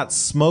then he got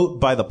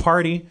smote by the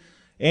party.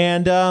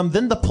 And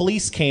then the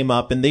police came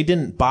up, and they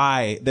didn't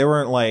buy. They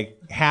weren't like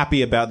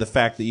happy about the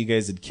fact that you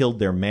guys had killed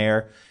their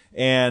mayor.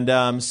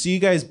 And so you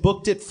guys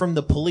booked it from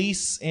the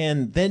police,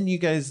 and then you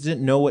guys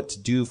didn't know what to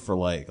do for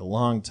like a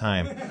long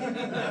time.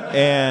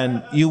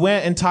 And you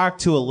went and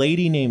talked to a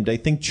lady named, I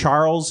think,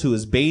 Charles, who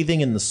was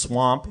bathing in the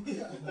swamp,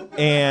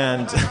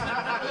 and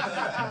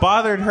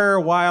bothered her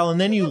a while,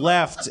 and then you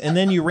left, and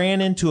then you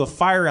ran into a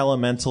fire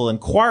elemental, and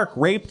Quark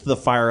raped the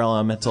fire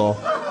elemental.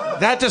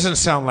 That doesn't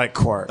sound like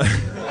Quark.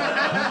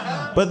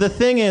 But the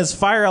thing is,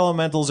 fire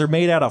elementals are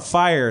made out of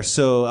fire,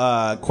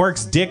 so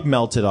Quark's dick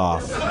melted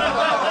off.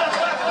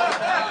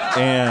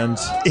 And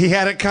he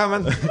had it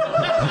coming.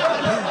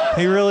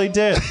 He really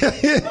did.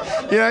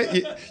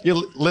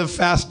 You live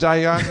fast,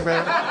 die young,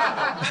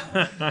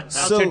 man.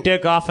 Melt your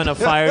dick off in a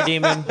fire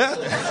demon.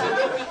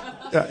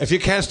 Yeah, if you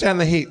can't stand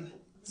the heat,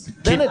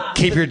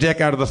 keep your dick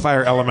out of the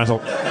fire elemental.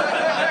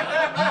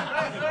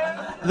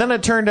 Then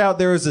it turned out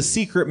there was a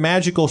secret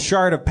magical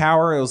shard of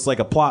power. It was like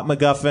a plot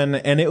MacGuffin,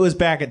 and it was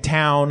back at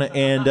town.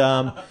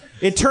 And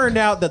it turned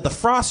out that the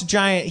Frost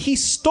Giant, he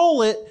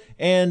stole it,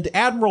 and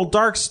Admiral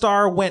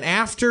Darkstar went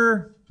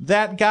after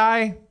that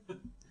guy,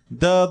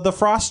 the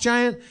Frost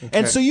Giant. Okay.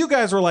 And so you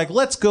guys were like,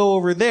 let's go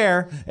over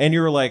there. And you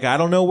were like, I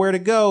don't know where to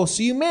go.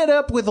 So you met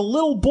up with a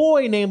little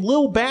boy named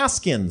Lil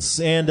Baskins.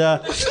 And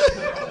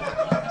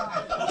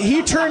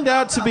he turned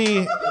out to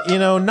be,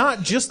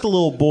 not just a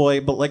little boy,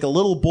 but like a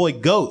little boy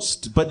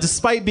ghost. But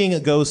despite being a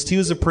ghost, he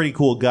was a pretty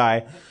cool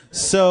guy.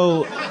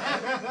 So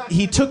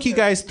he took you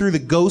guys through the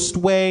ghost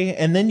way,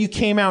 and then you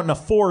came out in a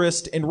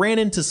forest and ran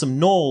into some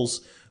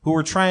gnolls who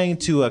were trying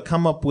to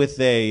come up with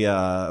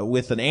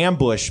an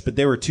ambush, but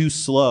they were too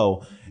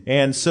slow.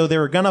 And so they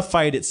were going to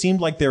fight. It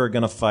seemed like they were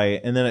going to fight.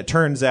 And then it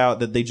turns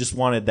out that they just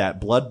wanted that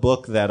blood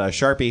book that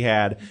Sharpie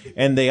had,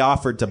 and they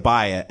offered to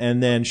buy it.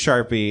 And then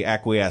Sharpie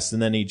acquiesced,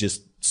 and then he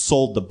just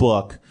sold the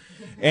book.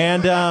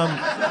 And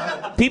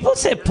people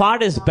say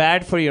pot is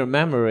bad for your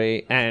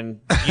memory, and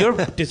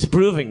you're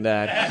disproving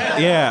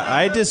that. Yeah,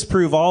 I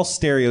disprove all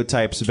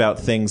stereotypes about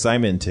things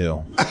I'm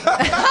into.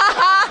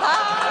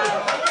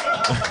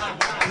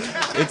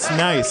 It's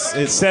nice.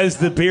 It says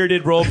the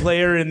bearded role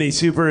player in the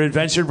Super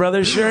Adventure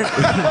Brothers shirt.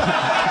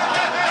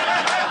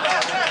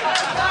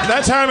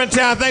 That's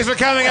Harmontown. Thanks for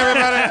coming,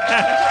 everybody.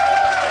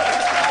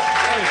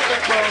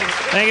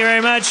 Thank you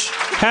very much.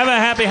 Have a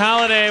happy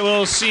holiday.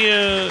 We'll see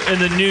you in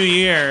the new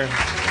year.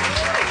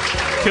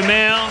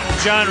 Kumail,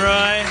 John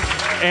Roy,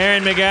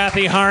 Aaron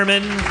McGathy,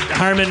 Harmon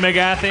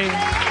McGathy.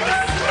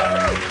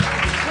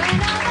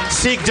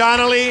 Seek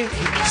Donnelly,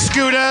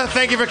 Scuda,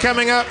 thank you for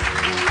coming up.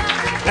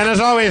 And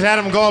as always,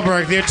 Adam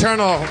Goldberg, the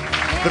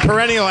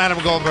perennial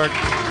Adam Goldberg.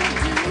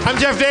 I'm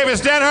Jeff Davis,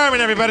 Dan Harmon,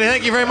 everybody.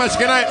 Thank you very much.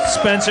 Good night.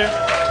 Spencer,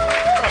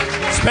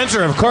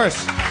 of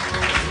course.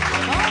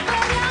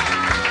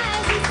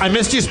 I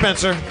missed you,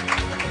 Spencer.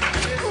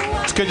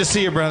 It's good to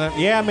see you, brother.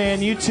 Yeah,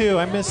 man, you too.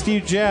 I missed you,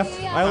 Jeff.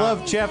 I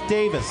love Jeff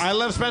Davis. I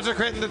love Spencer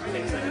Creighton.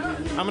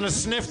 I'm going to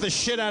sniff the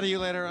shit out of you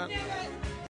later on.